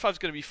Your tight five's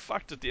going to be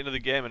fucked at the end of the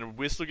game, and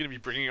we're still going to be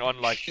bringing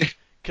on like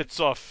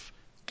Kitsoff,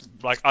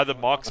 like either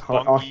Marks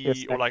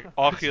Bongi or like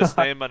Archias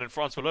Neyman and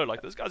Francois Lowe.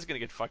 Like those guys are going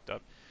to get fucked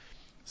up.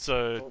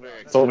 So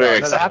It's all very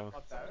exciting.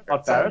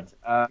 not Barrett,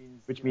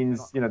 which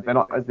means they're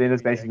not. Then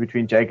it's basically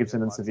between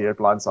Jacobson and Severe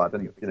blindside,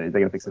 and they're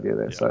going to pick Severe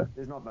there. So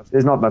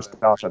there's not much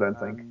doubt, I don't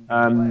think.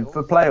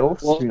 For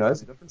playoffs, who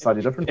knows?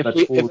 Slightly different.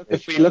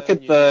 If we look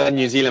at the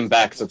New Zealand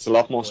backs, it's a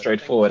lot more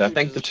straightforward. I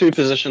think the 2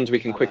 positions we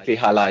can quickly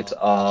highlight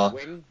are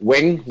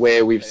wing,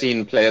 where we've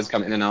seen players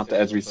come in and out,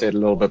 as we said a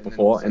little bit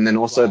before, and then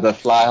also the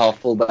fly half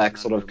fullback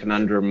sort of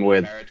conundrum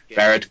with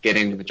Barrett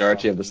getting the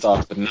majority of the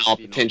starts, but now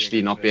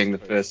potentially not being the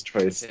first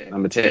choice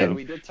number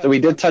 10. So we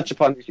did touch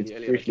upon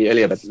it briefly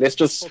earlier, but let's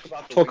just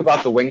talk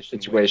about the wing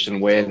situation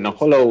where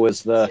Naholo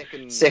was the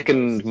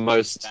second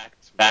most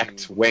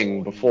backed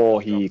wing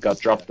before he got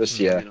dropped this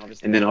year.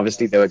 And then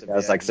obviously there were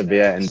guys like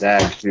Sabir and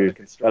Dag who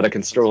got a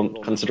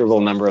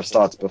considerable number of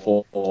starts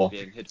before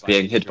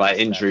being hit by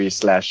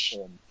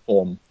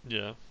injury/form.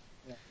 Yeah.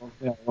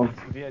 Yeah, well,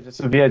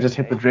 Sevilla just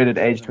hit the dreaded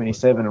age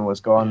 27 and was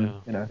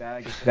gone.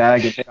 Yeah.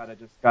 Dag is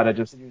kind of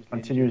just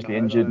continuously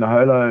injured.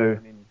 Naholo,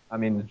 I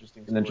mean,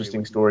 an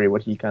interesting story.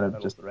 What he kind of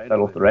just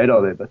fell off the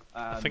radar there, but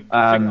I think with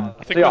I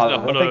think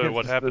Naholo, it's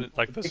what just happened,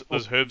 like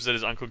those herbs that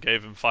his uncle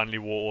gave him finally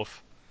wore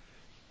off.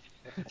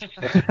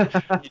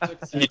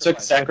 He took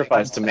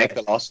sacrifice to make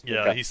the last World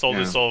Yeah, Cup. he sold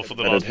his soul for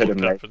the But it last hit World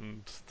him Cup, late.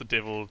 and the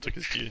devil took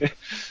his due.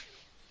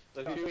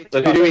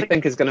 So who do we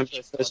think is going to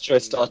be first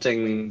choice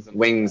starting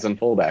wings and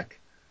fullback?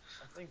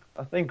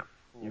 I think,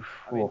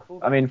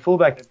 I mean,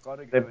 fullback,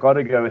 they've got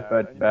to go with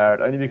Bert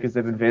Barrett only because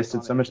they've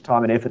invested so much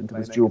time and effort into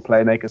this dual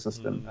playmaker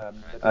system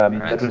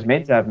that was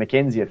meant to have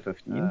McKenzie at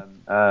 15.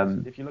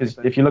 Because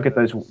if you look at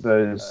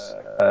those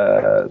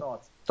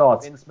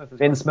starts,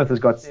 Ben Smith has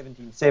got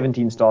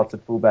 17 starts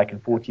at fullback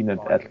and 14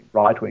 at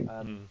right wing.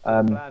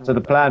 So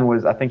the plan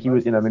was, I think he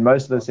was, I mean,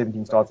 most of those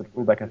 17 starts at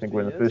fullback, I think,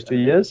 were in the first 2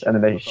 years, and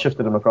then they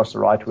shifted him across the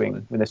right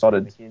wing when they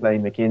started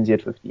playing McKenzie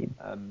at 15.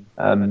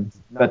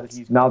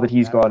 But now that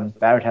he's gone,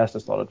 Barrett has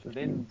to start at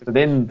 15. So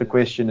then the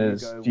question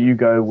is, do you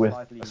go with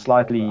a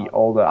slightly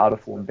older, out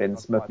of form Ben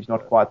Smith, who's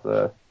not quite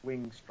the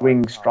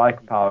wing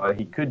strike power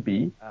he could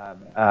be,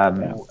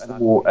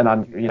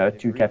 or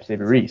two caps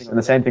every Reese? And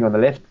the same thing on the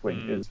left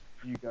wing is,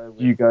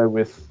 you go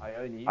with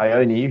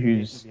Ione,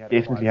 who's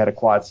definitely had a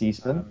quiet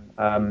season.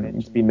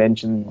 It's been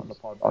mentioned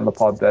on the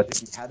pod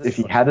that if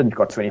he hadn't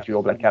got 23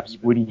 All Black caps,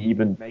 would he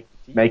even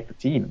make the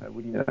team?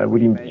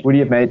 Would he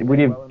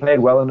have played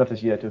well enough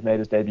this year to have made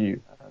his debut?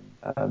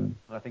 And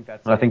I think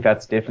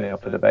that's definitely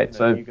up for debate.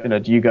 So,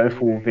 do you go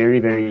for very,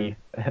 very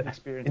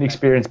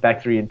inexperienced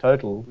back three in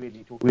total?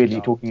 Weirdly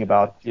talking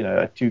about,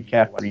 a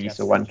 2-cap Reese,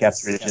 a 1-cap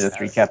Ridge, and a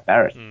 3-cap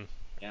Barrett.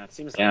 Yeah,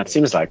 it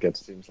seems like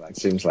it. It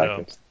seems like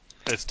it.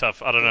 It's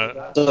tough. I don't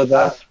know.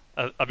 So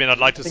I mean, I'd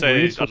like to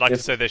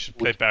say they should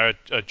play Barrett,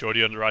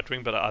 Geordie on the right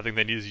wing, but I think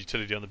they need his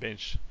utility on the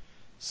bench.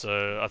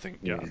 So I think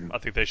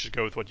they should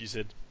go with what you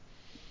said.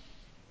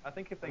 I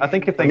think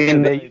if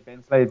they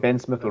play Ben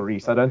Smith or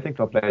Reese, I don't think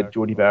they'll play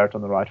Geordie Barrett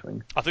on the right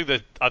wing. I think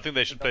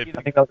they should play.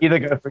 I think they'll either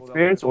go for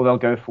experience or they'll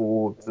go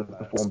for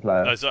the form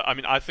player. No, so I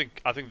mean, I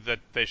think that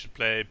they should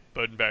play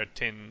Beauden Barrett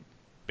 10,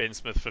 Ben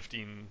Smith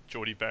 15,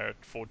 Geordie Barrett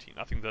 14.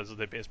 I think those are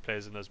their best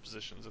players in those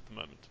positions at the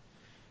moment.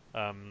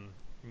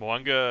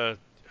 Mwanga,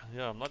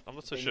 I'm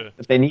not so sure.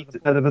 But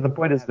but the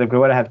point is they've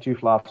got to have two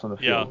fly-offs on the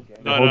field. Yeah,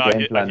 no,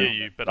 I hear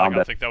you, but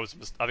I think that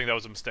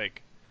was a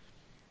mistake.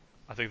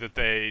 I think that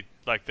they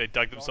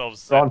dug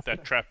themselves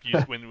that trap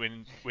used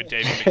when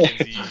Davey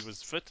McKenzie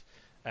was fit,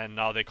 and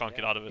now they can't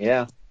get out of it.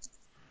 Yeah.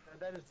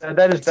 That's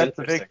a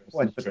very good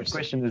point. But the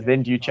question is,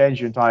 then do you change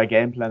your entire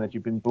game plan that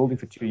you've been building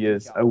for 2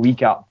 years, a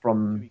week out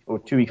or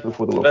 2 weeks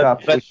before the World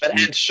Cup? But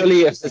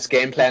surely, if this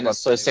game plan is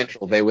so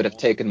central, they would have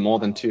taken more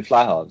than 2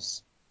 fly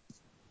halves.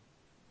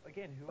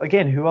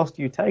 Again, who else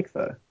do you take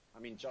though?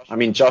 I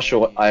mean,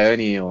 Joshua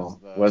Ione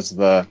was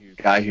the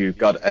guy who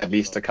got at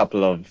least a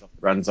couple of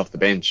runs off the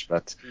bench,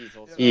 but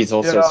he's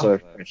also so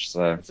fresh.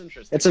 So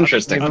it's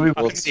interesting.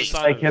 We'll see.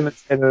 Take him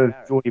instead of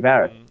Geordie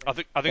Barrett. I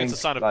think it's a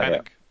sign of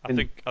panic. I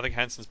think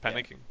Hansen's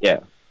panicking. Yeah.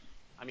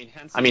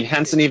 I mean,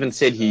 Hansen even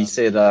said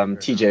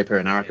TJ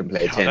Perenara can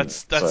play 10.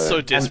 That's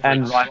so desperate.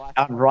 And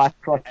Ryan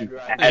Crotty.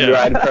 And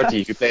Ryan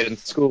Crotty, who played in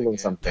school or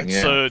something.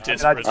 That's so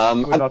desperate. I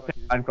would not pick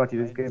Ryan Crotty.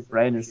 This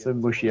brain is so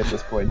mushy at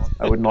this point.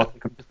 I would not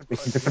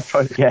expect him to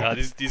control the game. Yeah,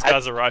 these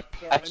guys are ripe.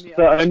 Actually,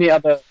 the only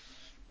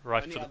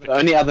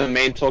other pick.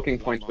 main talking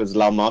point was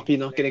Laumapi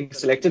not getting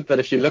selected, but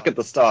if you look at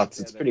the starts,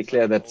 it's pretty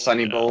clear that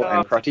Sonny Bill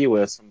and Crotty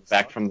were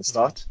back from the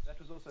start.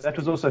 That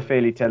was also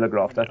fairly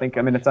telegraphed. I think.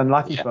 I mean, it's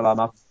unlucky for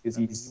Laumapi because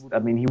he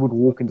would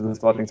walk into the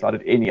starting side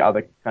at any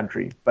other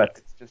country,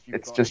 but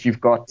it's just you've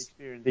got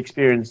the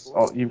experience.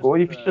 You've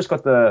just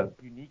got the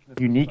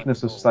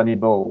uniqueness of Sonny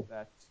Bill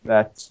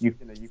that you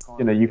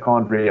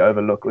can't really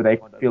overlook, or they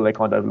feel they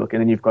can't overlook,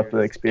 and then you've got the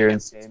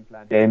experienced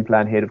game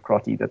plan head of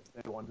Crotty that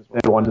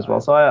they want as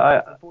well.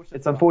 So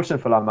it's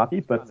unfortunate for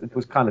Laumapi, but it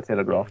was kind of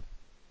telegraphed.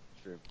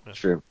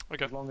 True.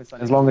 Okay.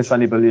 As long as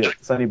Sonny Bill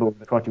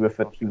and Crotty were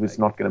fit, he was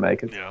not going to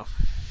make it. Yeah.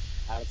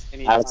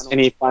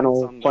 Any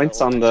final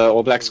points on the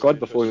All Black squad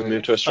before we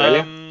move to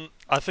Australia?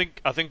 I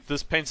think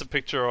this paints a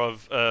picture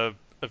of a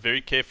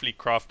very carefully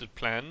crafted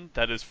plan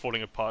that is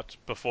falling apart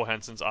before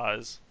Hansen's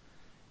eyes,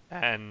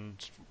 and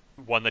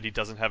one that he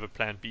doesn't have a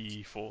plan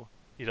B for.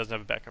 He doesn't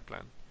have a backup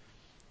plan.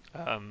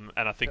 And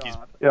I think he's...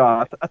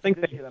 Yeah, I think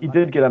that he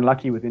did get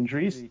unlucky with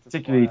injuries,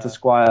 particularly to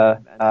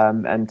Squire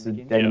and to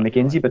Daniel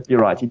McKenzie, but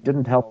you're right, he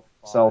didn't help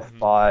himself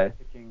by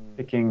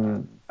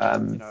picking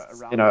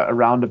a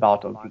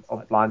roundabout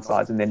of blind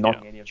sides and then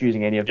not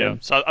choosing any of them.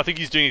 So I think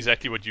he's doing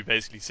exactly what you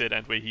basically said,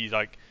 and where he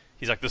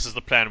he's like, this is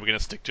the plan, we're going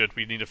to stick to it.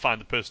 We need to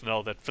find the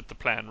personnel that fit the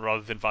plan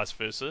rather than vice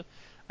versa.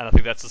 And I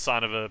think that's a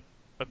sign of a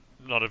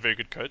not a very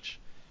good coach.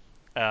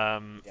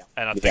 And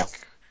I think,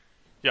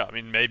 yeah, I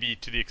mean, maybe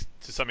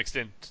to some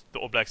extent, the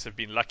All Blacks have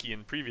been lucky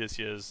in previous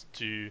years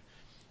to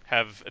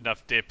have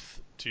enough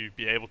depth to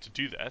be able to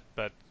do that,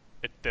 but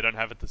they don't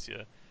have it this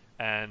year.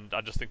 And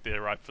I just think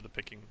they're ripe for the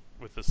picking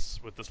with this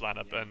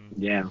lineup,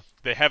 and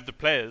they have the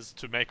players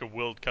to make a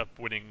World Cup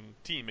winning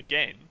team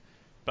again,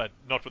 but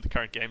not with the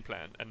current game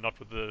plan and not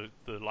with the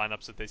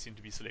lineups that they seem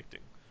to be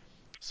selecting.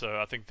 So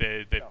I think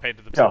they've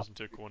painted themselves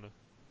into a corner.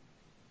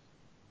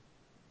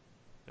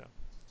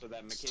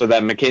 So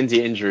that McKenzie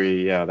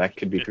injury, that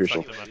could be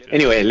crucial.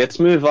 Anyway, let's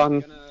move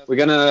on. We're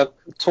going to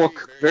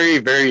talk very,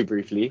 very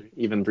briefly,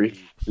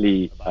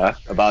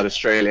 about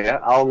Australia.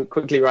 I'll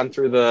quickly run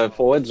through the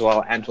forwards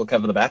while Ant will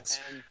cover the backs.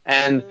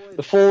 And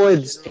the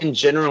forwards in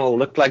general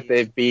look like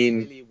they've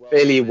been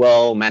fairly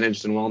well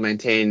managed and well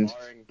maintained,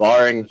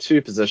 barring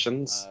two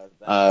positions,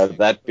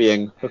 that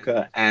being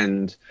hooker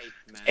and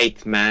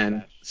eighth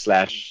man /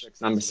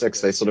 number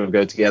 6. They sort of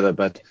go together,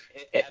 but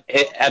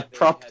at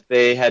prop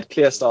they had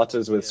clear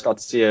starters with Scott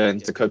Steer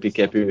and Takopi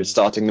Kepu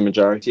starting the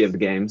majority of the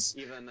games.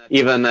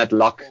 Even at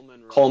lock,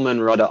 Coleman,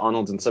 Rodder,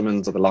 Arnold and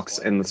Simmons are the locks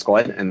in the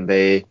squad, and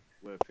they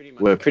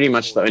were pretty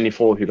much the only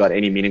 4 who got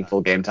any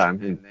meaningful game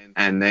time.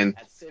 And then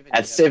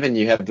at 7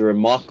 you have the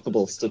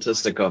remarkable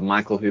statistic of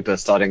Michael Hooper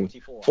starting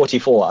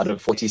 44 out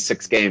of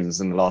 46 games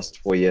in the last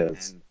 4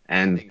 years.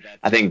 And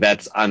I think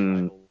that's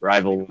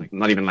unrivaled,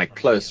 not even like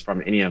close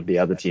from any of the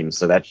other teams.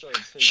 So that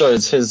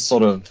shows his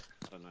sort of,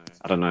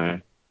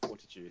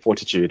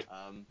 fortitude.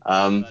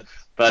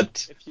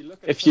 But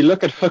if you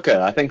look at Hooker,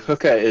 I think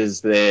Hooker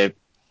is their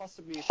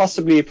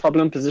possibly a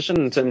problem position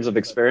in terms of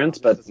experience,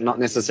 but not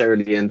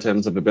necessarily in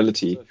terms of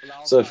ability.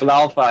 So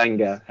Folau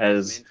Fainga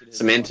has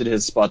cemented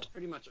his spot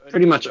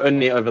pretty much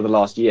only over the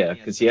last year,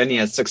 because he only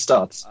has 6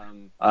 starts.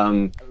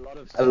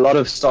 A lot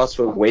of starts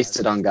were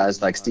wasted on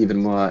guys like Stephen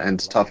Moore and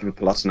Tafu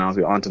Pelosi now,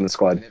 who aren't in the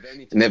squad.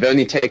 And they've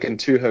only taken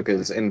 2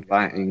 hookers in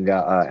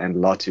Fainga and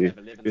Latu,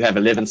 who have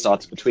 11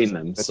 starts between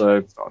them.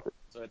 So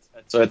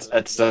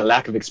it's a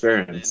lack of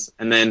experience.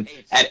 And then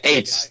at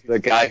 8, the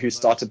guy who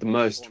started the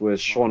most was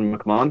Sean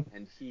McMahon,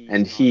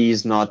 and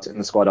he's not in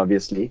the squad,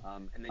 obviously.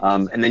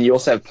 And then you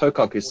also have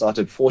Pocock, who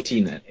started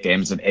 14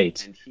 games at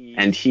 8,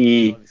 and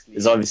he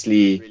is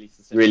obviously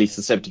really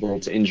susceptible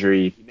to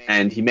injury,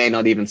 and he may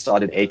not even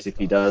start at 8 if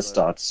he does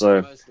start.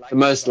 So the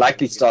most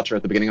likely starter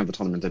at the beginning of the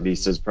tournament, at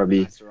least, is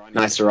probably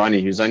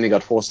Naisarani, who's only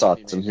got 4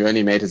 starts and who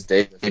only made his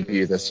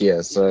debut this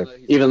year. So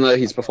even though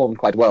he's performed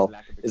quite well,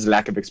 his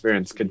lack of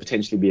experience could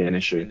potentially be an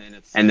issue.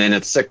 And then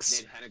at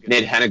 6,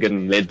 Ned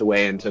Hannigan led the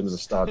way in terms of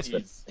starts,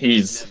 but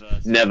he's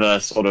never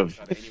sort of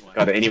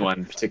got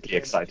anyone particularly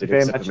excited,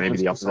 except for maybe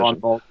the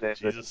opposition.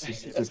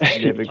 He's just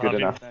never good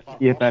enough. I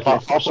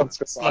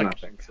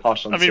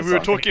mean, we were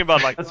talking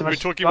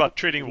about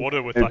treading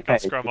water with like our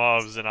scrum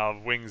halves and our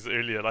wings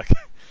earlier. Like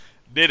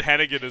Ned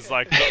Hannigan is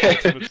like the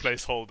ultimate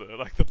placeholder.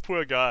 Like the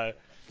poor guy.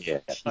 Yeah.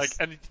 Like,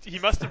 and he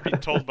must have been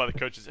told by the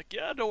coaches, like,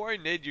 yeah, don't worry,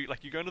 Ned. You're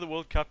going to the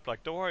World Cup.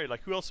 Like, don't worry.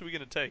 Like, who else are we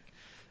going to take?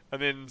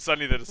 And then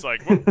suddenly they're just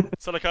like, what?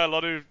 Salakai,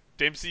 Lotto,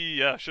 Dempsey,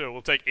 yeah, sure,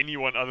 we'll take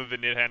anyone other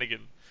than Ned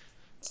Hannigan.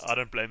 I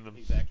don't blame them.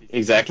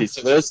 Exactly.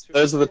 So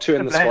those are the 2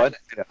 in the squad.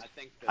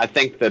 I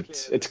think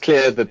that it's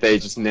clear that they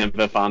just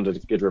never found a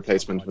good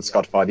replacement with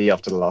Scott Fardy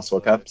after the last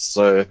World Cup.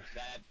 So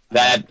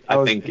that,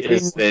 I think,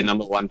 is their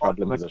number 1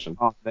 problem position.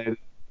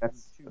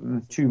 That's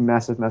 2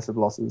 massive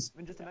losses.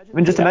 I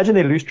mean, just imagine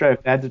their loose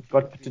draft. They had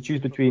got to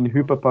choose between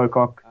Hooper,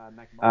 Pocock,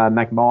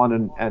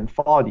 McMahon, and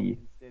Fardy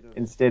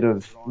instead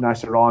of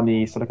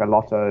Naisarani, Salaka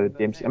Lotto,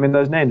 Dempsey. I mean,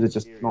 those names are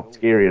just not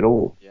scary at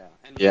all.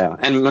 Yeah,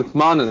 and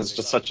McMahon is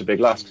just such a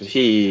big loss because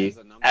he,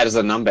 as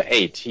a number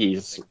 8,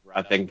 he's,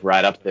 I think,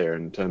 right up there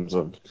in terms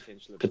of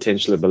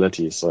potential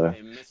ability. So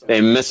they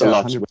miss a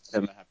lot 100%. With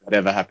him,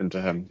 whatever happened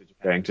to him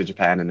going to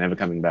Japan and never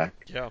coming back.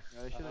 Yeah,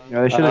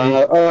 they should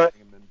have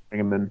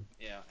bring him in.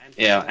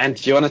 Yeah, and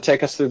do you want to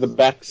take us through the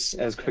backs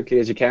as quickly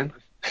as you can?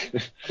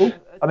 Cool.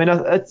 I mean,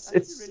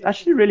 it's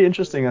actually really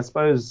interesting, I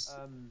suppose.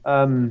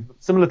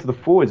 Similar to the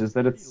forwards, is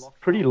that it's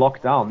pretty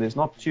locked down. There's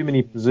not too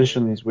many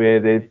positions where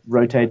they've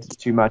rotated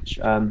too much,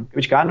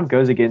 which kind of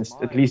goes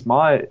against at least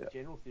my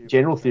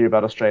general theory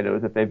about Australia,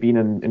 that they've been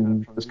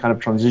in this kind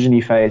of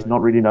transition-y phase,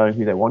 not really knowing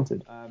who they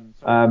wanted.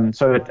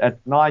 So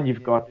at 9,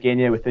 you've got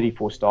Genia with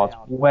 34 starts,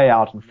 way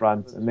out in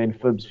front, and then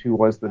Phibbs, who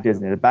was the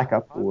designated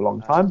backup for a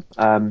long time.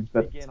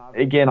 But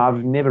again,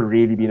 I've never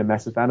really been a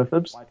massive fan of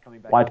Phibbs.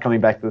 White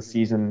coming back this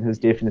season has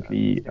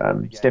definitely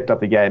stepped up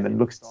the game and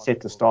looks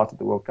set to start at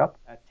the World Cup.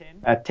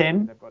 At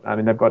 10, I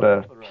mean, they've got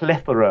a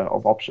plethora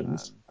of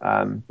options,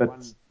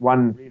 but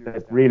one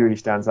that really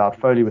stands out,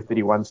 Foley with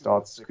 31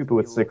 starts, Cooper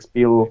with 6,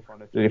 Beale,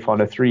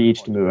 Liliafano 3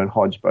 each, Tamu and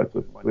Hodge both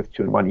with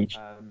 2 and 1 each.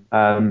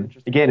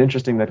 Again,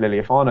 interesting that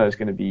Liliafano is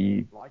going to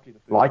be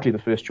likely the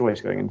first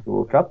choice going into the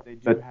World Cup,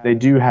 but they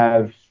do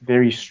have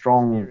very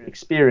strong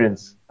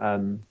experience,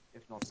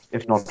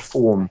 if not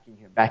form,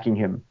 backing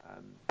him.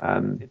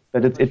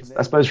 But it's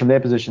I suppose from their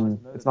position,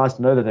 it's nice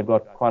to know that they've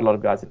got quite a lot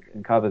of guys that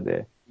can cover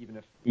there,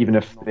 even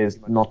if there's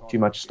not too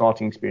much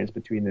starting experience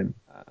between them.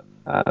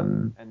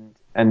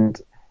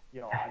 And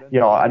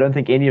yeah, I don't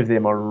think any of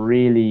them are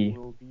really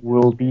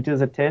world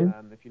beaters at 10.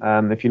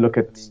 If you look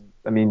at,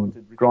 I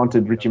mean,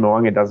 granted, Richie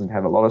Mo'unga doesn't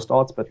have a lot of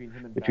starts, but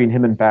between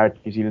him and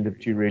Barrett, New Zealand have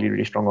two really,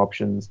 really strong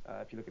options.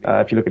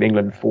 If you look at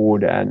England,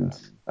 Ford and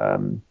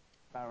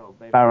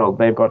Farrell,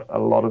 they've got a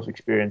lot of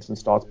experience and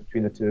starts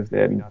between the two of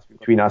them.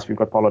 Between us, we've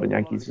got Pollard and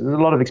Yankees. There's a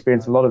lot of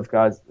experience, a lot of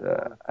guys,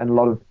 and a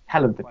lot of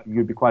talent that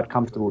you'd be quite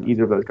comfortable with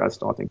either of those guys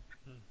starting.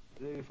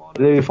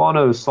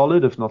 Leofano is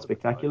solid, if not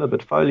spectacular,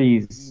 but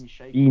Foley's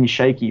been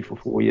shaky for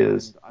 4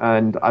 years,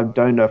 and I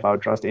don't know if I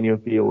would trust any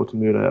of Beale or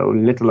Tamura, or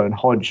let alone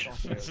Hodge,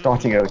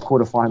 starting a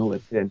quarterfinal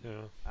at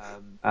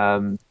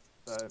 10.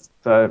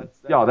 So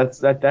yeah,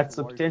 that's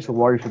a potential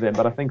worry for them,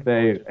 but I think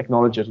they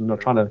acknowledge it and are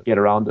trying to get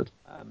around it.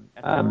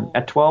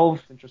 At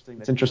 12,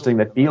 it's interesting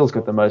that Beale's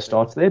got the most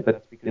starts there,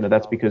 but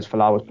that's because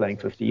Folau was playing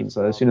 15.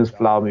 So as soon as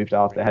Folau moved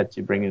out, they had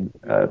to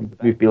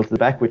move Beale to the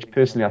back, which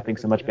personally I think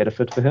is a much better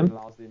fit for him.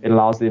 It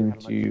allows them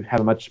to have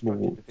a much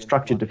more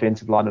structured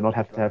defensive line and not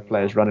have to have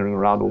players running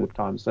around all the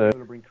time. So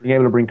being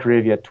able to bring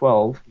Karevi at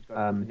 12,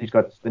 he's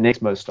got the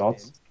next most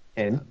starts,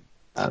 10.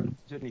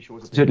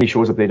 Certainly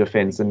shores up their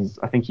defense, and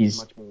I think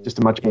he's just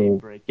a much more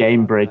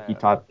game-breaky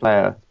type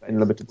player in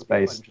limited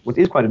space. What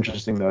is quite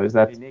interesting, though, is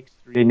that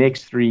their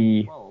next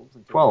three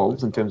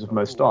 12s in terms of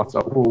most starts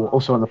are all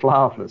also on the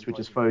fly-off list, which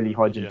is Foley,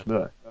 Hodge, and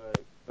Tamura.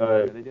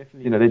 So,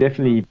 they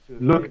definitely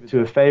look to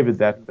have favoured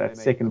that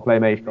second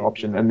playmaker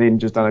option, and then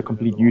just done a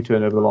complete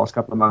U-turn over the last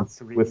couple of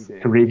months with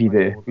Karevi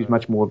there, who's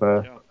much more of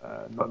a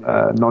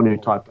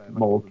Nonu type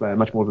mold player,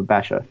 much more of a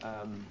basher.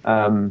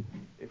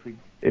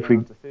 If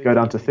we go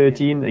down to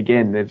 13,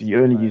 again,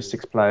 you only use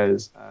 6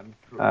 players.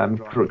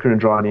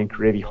 Kurandrani and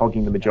Karevi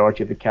hogging the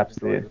majority of the caps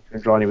there.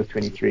 Kurandrani with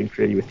 23 and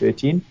Karevi with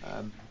 13.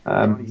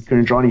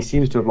 Kurandrani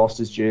seems to have lost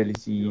his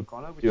jersey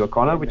to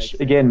O'Connor, which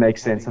again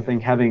makes sense. I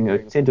think having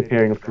a centre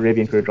pairing of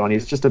Karevi and Kurandrani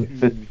is just a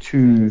bit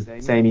too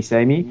samey.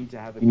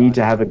 You need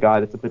to have a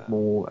guy that's a bit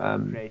more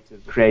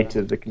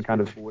creative, that can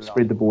kind of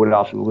spread the board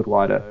out a little bit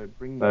wider.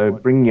 So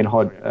bringing in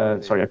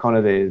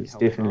O'Connor there has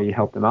definitely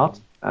helped them out.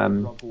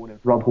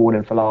 Rob Horn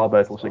and Folau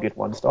both also get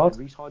 1 start.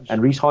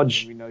 And Reece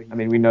Hodge, I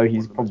mean, we know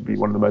he's probably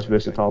one of the most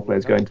versatile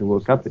players going to the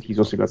World Cup, but he's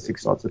also got 6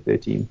 starts at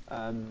 13.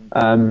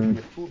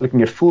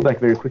 Looking at fullback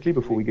very quickly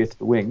before we get to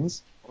the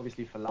wings,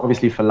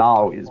 obviously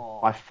Folau is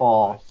by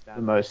far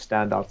the most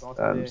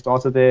standout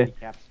starter there.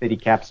 30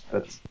 caps,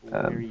 but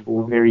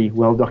for very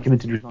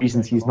well-documented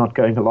reasons, he's not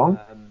going along.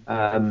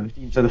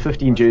 So the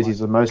 15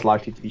 jerseys are most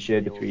likely to be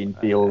shared between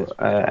Beale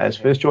as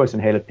first choice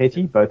and Haylett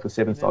Petty, both with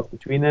 7 starts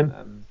between them.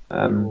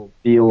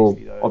 Beale,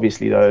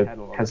 obviously,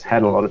 though, has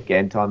had a lot of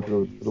game time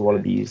for the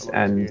Wallabies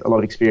and a lot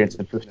of experience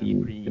in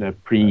 15,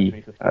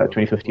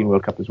 pre-2015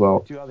 World Cup as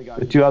well.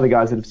 The 2 other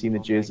guys that have seen the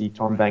jersey,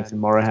 Tom Banks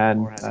and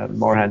Morahan.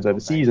 Morahan's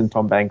overseas, and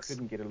Tom Banks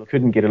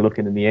couldn't get a look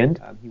in the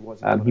end.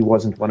 He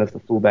wasn't one of the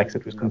fullbacks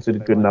that was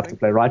considered good enough to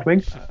play right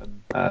wing,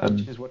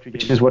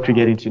 which is what we're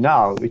getting to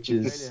now, which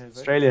is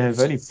Australia have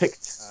only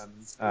picked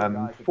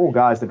 4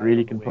 guys that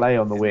really can play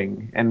on the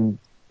wing, and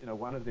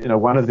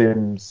one of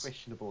them's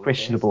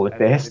questionable at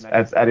best,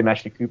 as Adam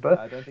Ashley Cooper.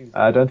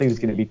 I don't think there's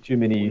going to be too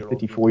many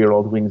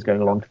 34-year-old wings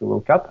going along to the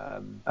World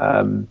Cup.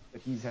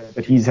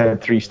 But he's had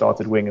 3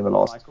 starts at wing in the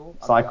last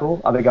cycle.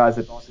 Other guys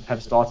that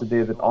have started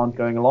there that aren't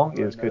going along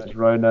is Curtis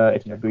Rona,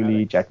 Etienne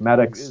Abuli, Jack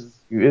Maddox,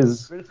 who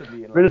is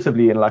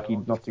relatively unlucky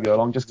not to go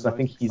along, just because I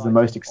think he's the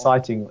most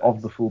exciting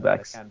of the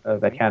fullbacks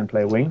that can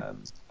play wing.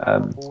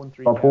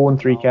 Rob Horn,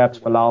 3 caps,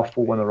 Folau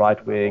 4 on the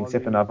right wing,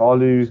 Sefa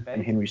Navalu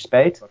and Henry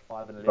Spate,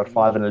 got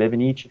 5 and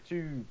 11 each.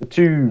 The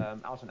 2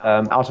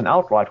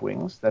 out-and-out right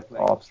wings that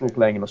are still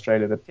playing in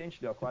Australia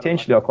that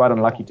potentially are quite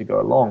unlucky to go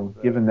along,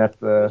 given that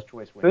the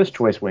first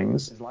choice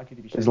wings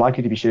is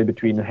likely to be shared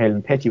between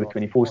Haylett Petty with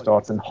 24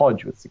 starts and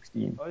Hodge with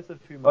 16.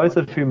 Both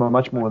of whom are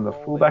much more in the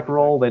fullback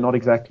role. They're not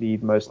exactly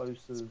the most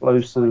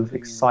explosive,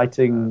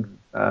 exciting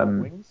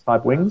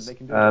type wings.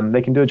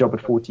 They can do a job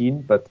at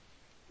 14, but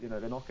they're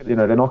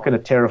not going to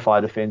terrify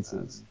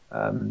defenses.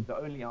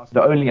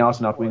 The only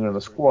out-and-out winger on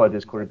the squad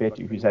is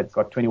Koroibete, who's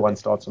got 21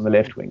 starts on the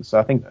left wing. So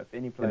I think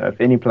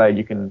if any player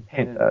you can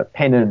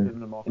pen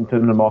in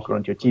permanent marker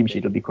onto your team sheet,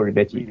 it'll be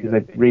Koroibete, because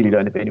they really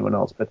don't have anyone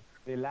else. But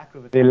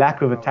their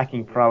lack of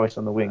attacking prowess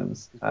on the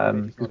wings,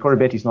 because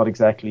Koroibete's not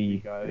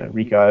exactly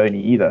Rico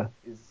Aoni either,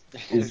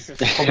 is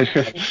probably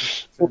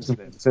a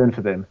concern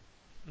for them.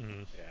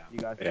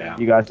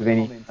 You guys have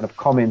any kind of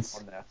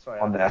comments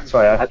on that?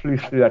 Sorry, I flew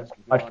through that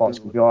quite fast.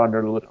 We are under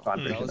a little bit of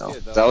time pressure now.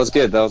 That was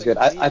good.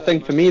 I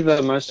think for me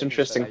the most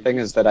interesting thing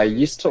is that I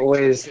used to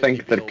always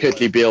think that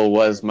Kurtley Beale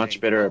was much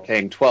better at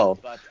playing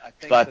 12,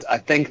 but I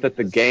think that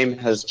the game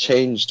has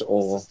changed,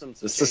 or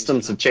the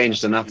systems have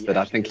changed enough that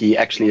I think he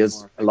actually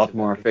is a lot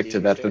more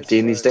effective at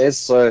 15 these days.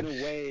 So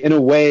in a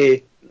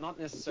way,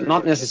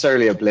 not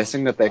necessarily a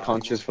blessing that they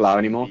can't choose Folau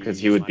anymore, because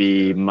he would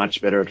be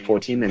much better at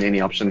 14 than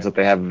any options that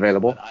they have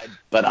available.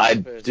 But I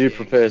do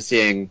prefer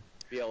seeing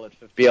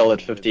Beal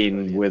at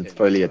 15 with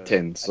Foley at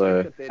 10.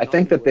 So I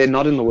think that they're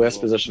not in the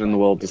worst position in the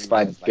world,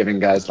 despite giving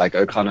guys like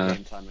O'Connor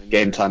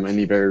game time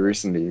only very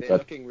recently.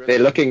 But they're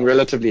looking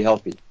relatively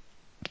healthy.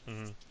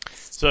 Mm-hmm.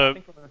 So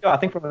I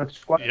think from a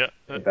squad, yeah,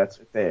 that's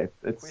fair.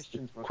 It's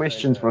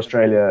questions for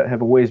Australia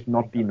have always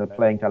not been the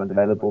playing talent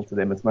available to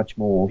them. It's much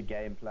more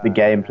the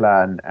game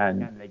plan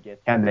and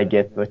can they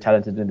get the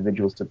talented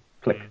individuals to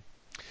click.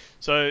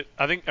 So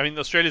I mean,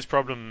 Australia's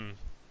problem.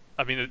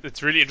 I mean,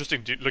 it's really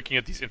interesting looking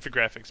at these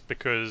infographics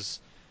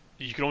because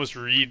you can almost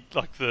read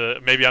like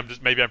maybe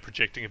I'm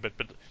projecting a bit,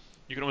 but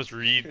you can almost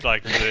read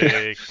like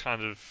the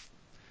kind of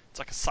it's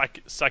like a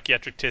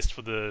psychiatric test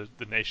for the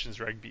nation's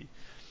rugby,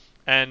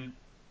 and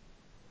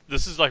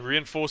this is like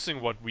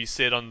reinforcing what we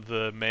said on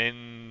the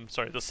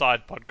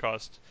side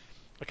podcast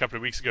a couple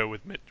of weeks ago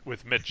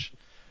with Mitch,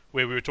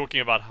 where we were talking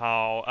about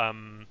how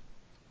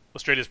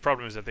Australia's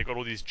problem is that they've got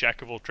all these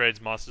jack of all trades,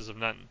 masters of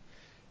none,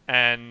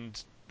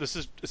 and this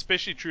is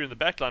especially true in the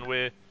backline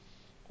where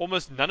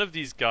almost none of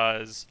these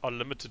guys are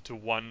limited to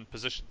one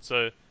position.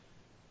 So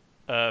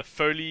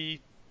Foley,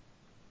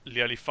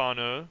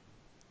 Lialifano,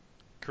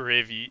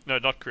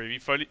 not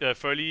Karevi,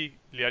 Foley,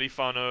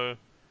 Lialifano,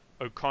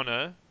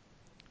 O'Connor,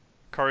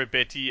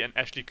 Corabetti, and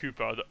Ashley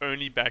Cooper are the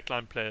only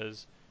backline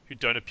players who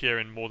don't appear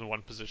in more than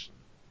one position.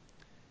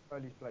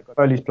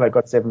 Foley's play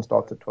got 7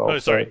 starts at 12. Oh,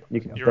 sorry. So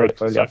you can You're take right.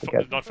 Foley So out the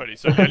game. not Foley.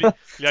 So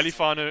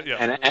Lialifano,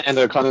 yeah. And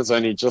O'Connor's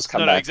only just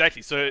come back. No,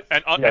 exactly. So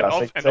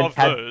Otherwise,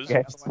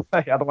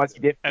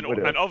 you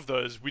definitely and of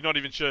those, we're not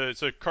even sure.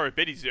 So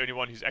Corabetti the only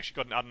one who's actually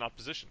got an out-and-out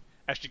position.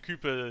 Ashley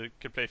Cooper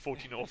can play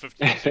 14 or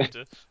 15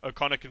 center.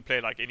 O'Connor can play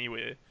like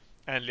anywhere,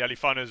 and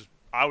Lialifano's,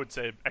 I would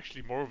say,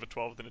 actually more of a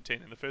 12 than a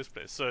 10 in the first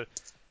place. So,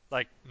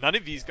 like, none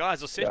of these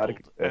guys are settled,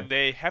 and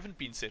they haven't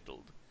been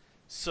settled.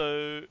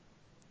 So,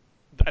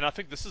 and I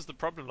think this is the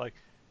problem. Like,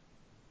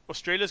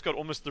 Australia's got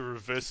almost the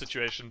reverse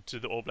situation to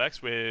the All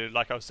Blacks, where,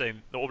 like I was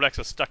saying, the All Blacks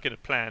are stuck in a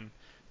plan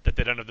that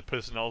they don't have the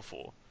personnel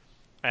for,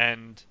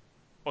 and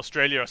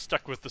Australia are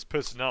stuck with this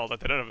personnel that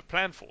they don't have a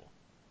plan for.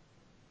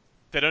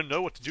 They don't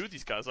know what to do with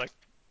these guys. Like,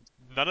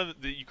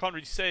 you can't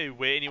really say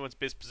where anyone's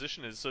best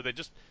position is, so they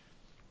just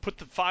put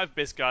the 5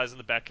 best guys in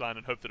the back line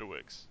and hope that it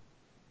works.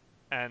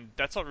 And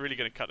that's not really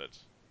going to cut it.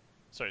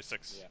 Sorry,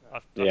 6.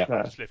 Yeah.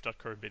 I just left out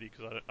Corabetti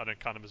because I don't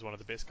count him as one of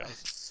the best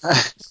guys.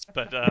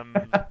 But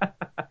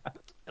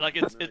like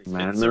it's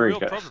a real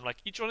problem. Like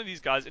each one of these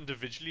guys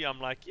individually,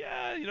 I'm like,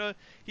 yeah,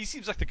 he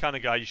seems like the kind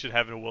of guy you should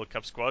have in a World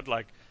Cup squad.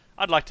 Like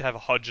I'd like to have a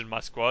Hodge in my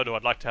squad, or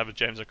I'd like to have a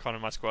James O'Connor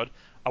in my squad.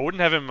 I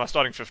wouldn't have him in my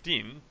starting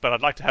 15, but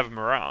I'd like to have him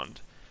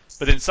around.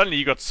 But then suddenly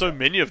you got so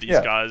many of these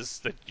guys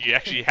that you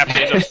actually have to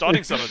end up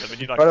starting some of them, and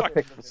you're like, fuck,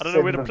 I don't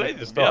know where to play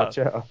them.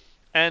 Yeah.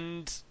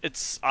 And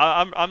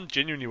I'm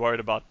genuinely worried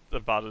about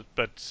it.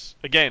 But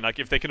again, like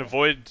if they can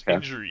avoid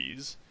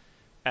injuries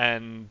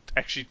and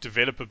actually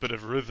develop a bit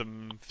of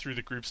rhythm through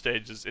the group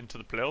stages into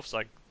the playoffs,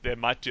 like they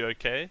might do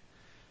okay.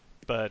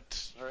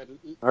 But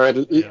all right,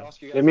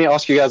 let me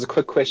ask you guys a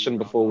quick question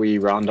before we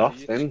round off.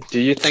 Then, do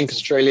you think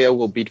Australia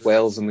will beat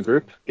Wales in the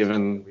group,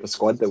 given the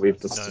squad that we've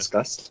just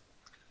discussed?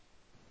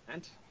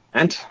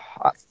 And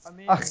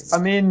I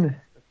mean,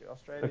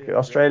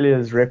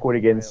 Australia's record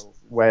against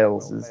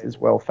Wales is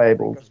well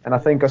fabled, and I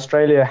think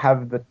Australia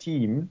have the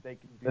team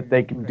that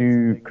they can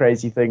do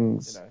crazy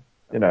things.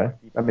 I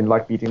mean,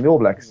 like beating the All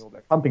Blacks,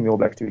 pumping the All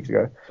Blacks 2 weeks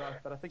ago.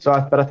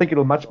 But I think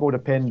it'll much more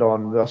depend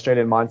on the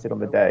Australian mindset on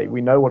the day. We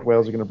know what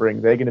Wales are going to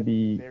bring. They're going to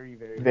be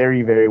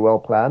very, very well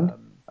planned.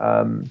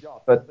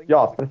 But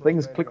yeah, if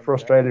things click for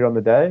Australia on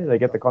the day, they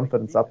get the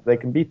confidence up, they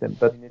can beat them.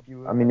 But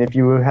I mean, if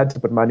you had to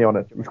put money on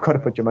it, you've got to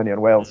put your money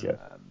on Wales here.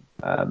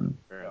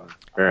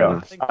 Fair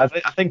enough. I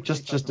think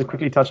just to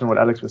quickly touch on what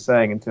Alex was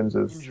saying in terms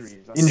of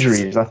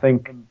injuries, I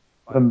think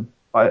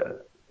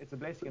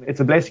it's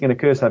a blessing and a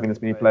curse having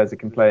this many players that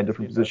can play in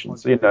different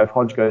positions. So, if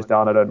Hodge goes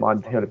down, I don't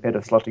mind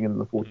Peter slotting in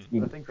the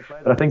 14.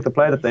 But I think the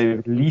player that they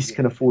least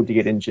can afford to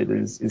get injured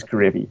is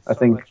Karevi. I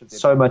think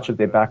so much of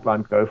their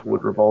backline go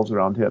forward revolves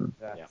around him.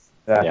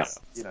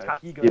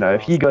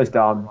 If he goes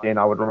down, then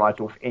I would write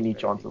off any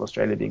chance of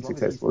Australia being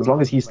successful. As long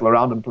as he's still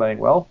around and playing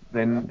well,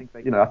 then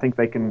I think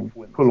they can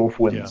pull off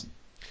wins. Yeah.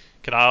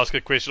 Can I ask a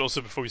question also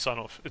before we sign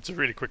off? It's a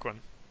really quick one.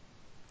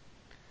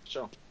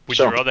 Sure. Would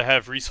you rather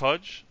have Reece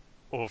Hodge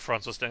or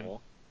Francois Steyn?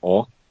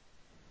 Or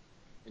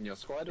in your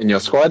squad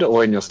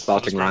or in your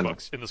starting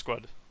lineup? In the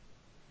squad.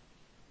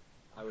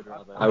 I would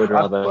rather. I'd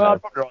rather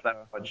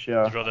have Hodge.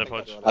 Yeah. You'd rather have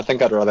Hodge? I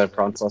think I'd rather have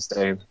Francois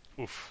Steyn.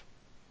 Oof.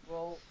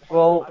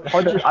 Well,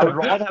 Hodge, I'd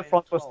rather have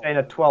Francois Steyn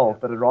at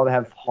 12, but I'd rather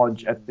have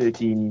Hodge at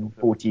 13,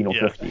 14, or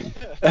 15.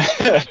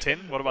 10?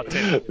 What about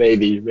 10?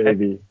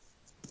 Maybe.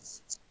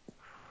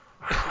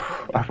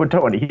 I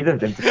don't want either of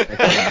them to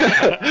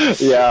play.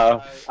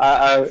 Yeah.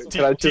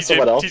 Can I choose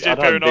someone else? I'd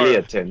have Billy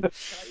at 10.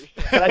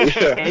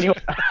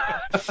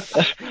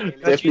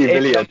 Definitely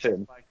Billy at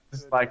 10.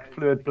 Like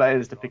fluid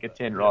players to pick at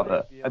 10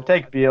 rather. I'd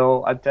take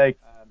Beal. I'd take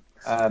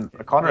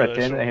O'Connor at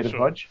 10 ahead of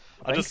Hodge.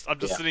 I'm just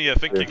sitting here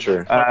thinking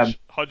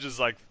Hodge is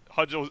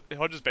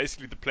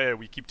basically the player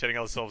we keep telling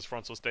ourselves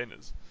Francois Steyn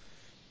is.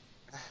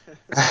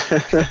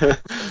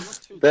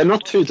 They're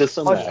not too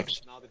dissimilar,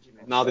 actually.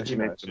 Now that you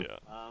mention it.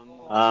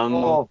 Yeah.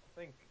 Well,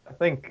 I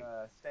think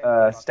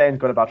Stan's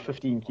got about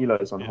 15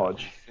 kilos on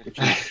Hodge, which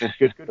is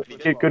good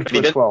for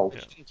a 12.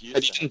 Yeah. He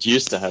didn't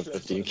used to have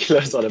 15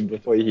 kilos on him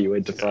before he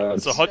went to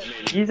France. So Hodge,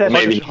 He's at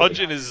Maybe. Hodge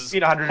in his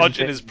been 110. Hodge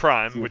in his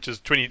prime, which is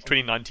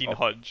 2019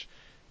 Hodge,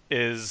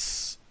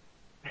 is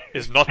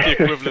not the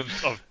equivalent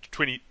of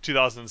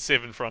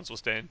 2007 Francois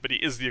Stan, but he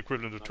is the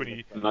equivalent of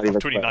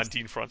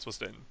 2019 Francois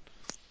Stan.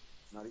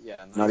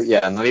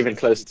 Not even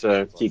close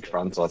to peak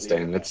Francois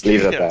Stan. Let's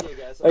leave it at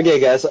that. Okay,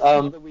 guys.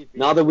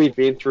 Now that we've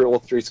been through all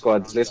three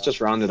squads, let's just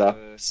round it up.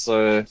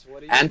 So,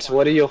 Ant,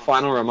 what are your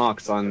final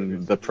remarks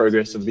on the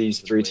progress of these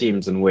three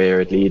teams and where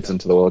it leads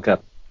into the World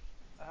Cup?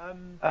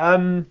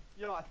 I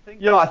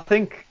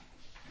think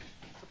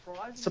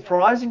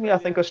surprisingly, I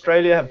think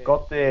Australia have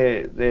got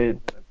their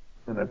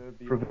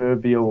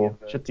proverbial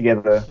shit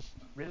together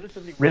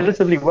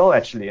relatively well,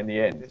 actually, in the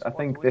end. I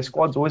think their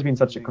squad's always been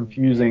such a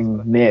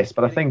confusing mess,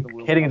 but I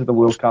think heading into the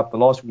World Cup the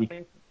last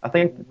week, I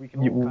think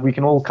we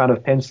can all kind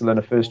of pencil in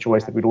a first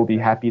choice that we'd all be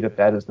happy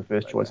that is the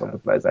first choice of the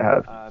players they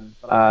have.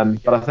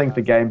 But I think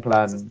the game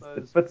plan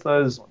that fits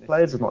those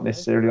players is not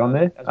necessarily on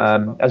there.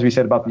 As we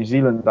said about New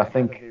Zealand, I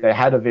think they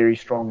had a very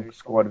strong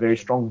squad, very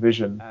strong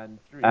vision,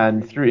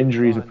 and through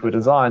injuries or poor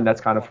design,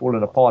 that's kind of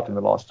fallen apart in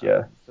the last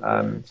year.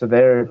 So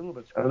they're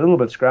a little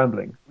bit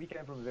scrambling. We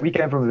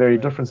came from a very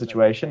different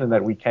situation in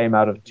that we came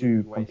out of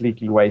two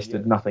completely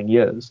wasted nothing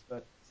years.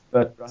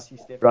 But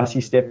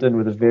Rassie stepped in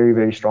with a very,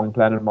 very strong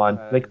plan in mind,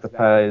 picked the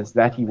players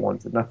that he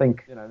wanted. And I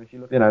think,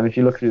 if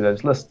you look through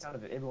those lists, kind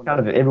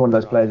of every one of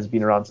those players has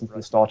been around since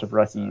the start of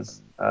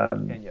Rassie's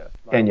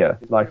tenure.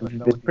 Like,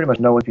 there's pretty much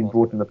no one's been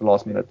brought in at the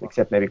last minute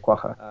except maybe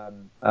Kwacha.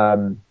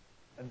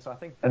 And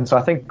so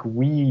I think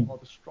we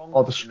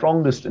are the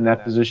strongest in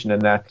that position, in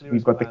that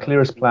we've got the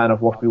clearest plan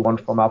of what we want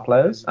from our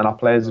players, and our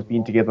players have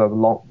been together the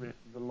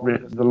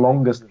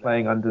longest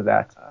playing under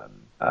that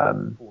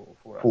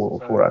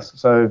for us.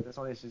 So that's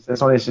not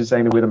necessarily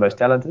saying that we're the most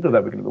talented or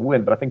that we're going to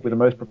win, but I think we're the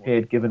most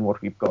prepared given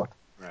what we've got.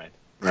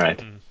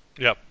 Right.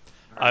 Yeah.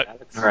 All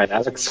right,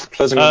 Alex.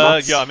 Closing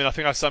remarks. I mean, I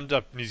think I summed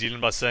up New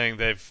Zealand by saying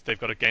they've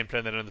got a game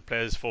plan they don't have the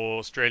players for.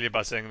 Australia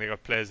by saying they've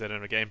got players they don't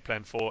have a game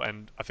plan for,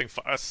 and I think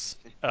for us,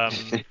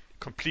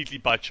 completely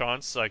by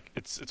chance, like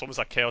it's almost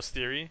like chaos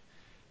theory.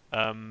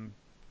 I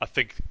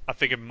think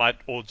it might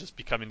all just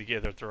be coming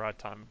together at the right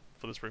time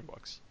for the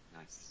Springboks.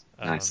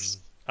 Nice.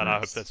 And I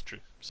hope that's true.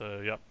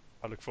 So yeah,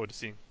 I look forward to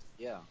seeing.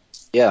 Yeah.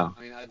 I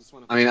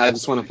mean, I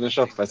just want to finish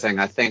off by saying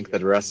I think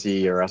that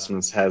Rassie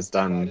Erasmus has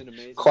done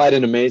quite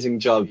an amazing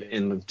job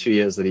in the 2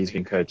 years that he's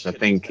been coached. I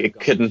think it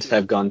couldn't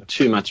have gone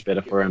too much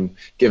better for him,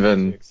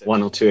 given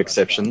one or two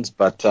exceptions.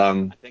 But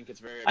I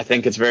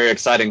think it's very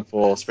exciting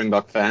for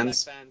Springbok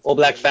fans. All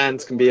Black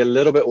fans can be a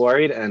little bit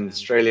worried, and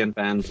Australian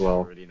fans,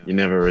 well, you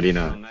never really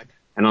know.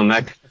 And on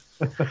that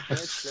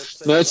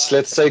note,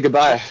 let's say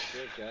goodbye.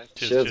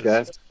 Cheers,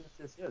 guys.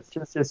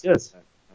 Yes.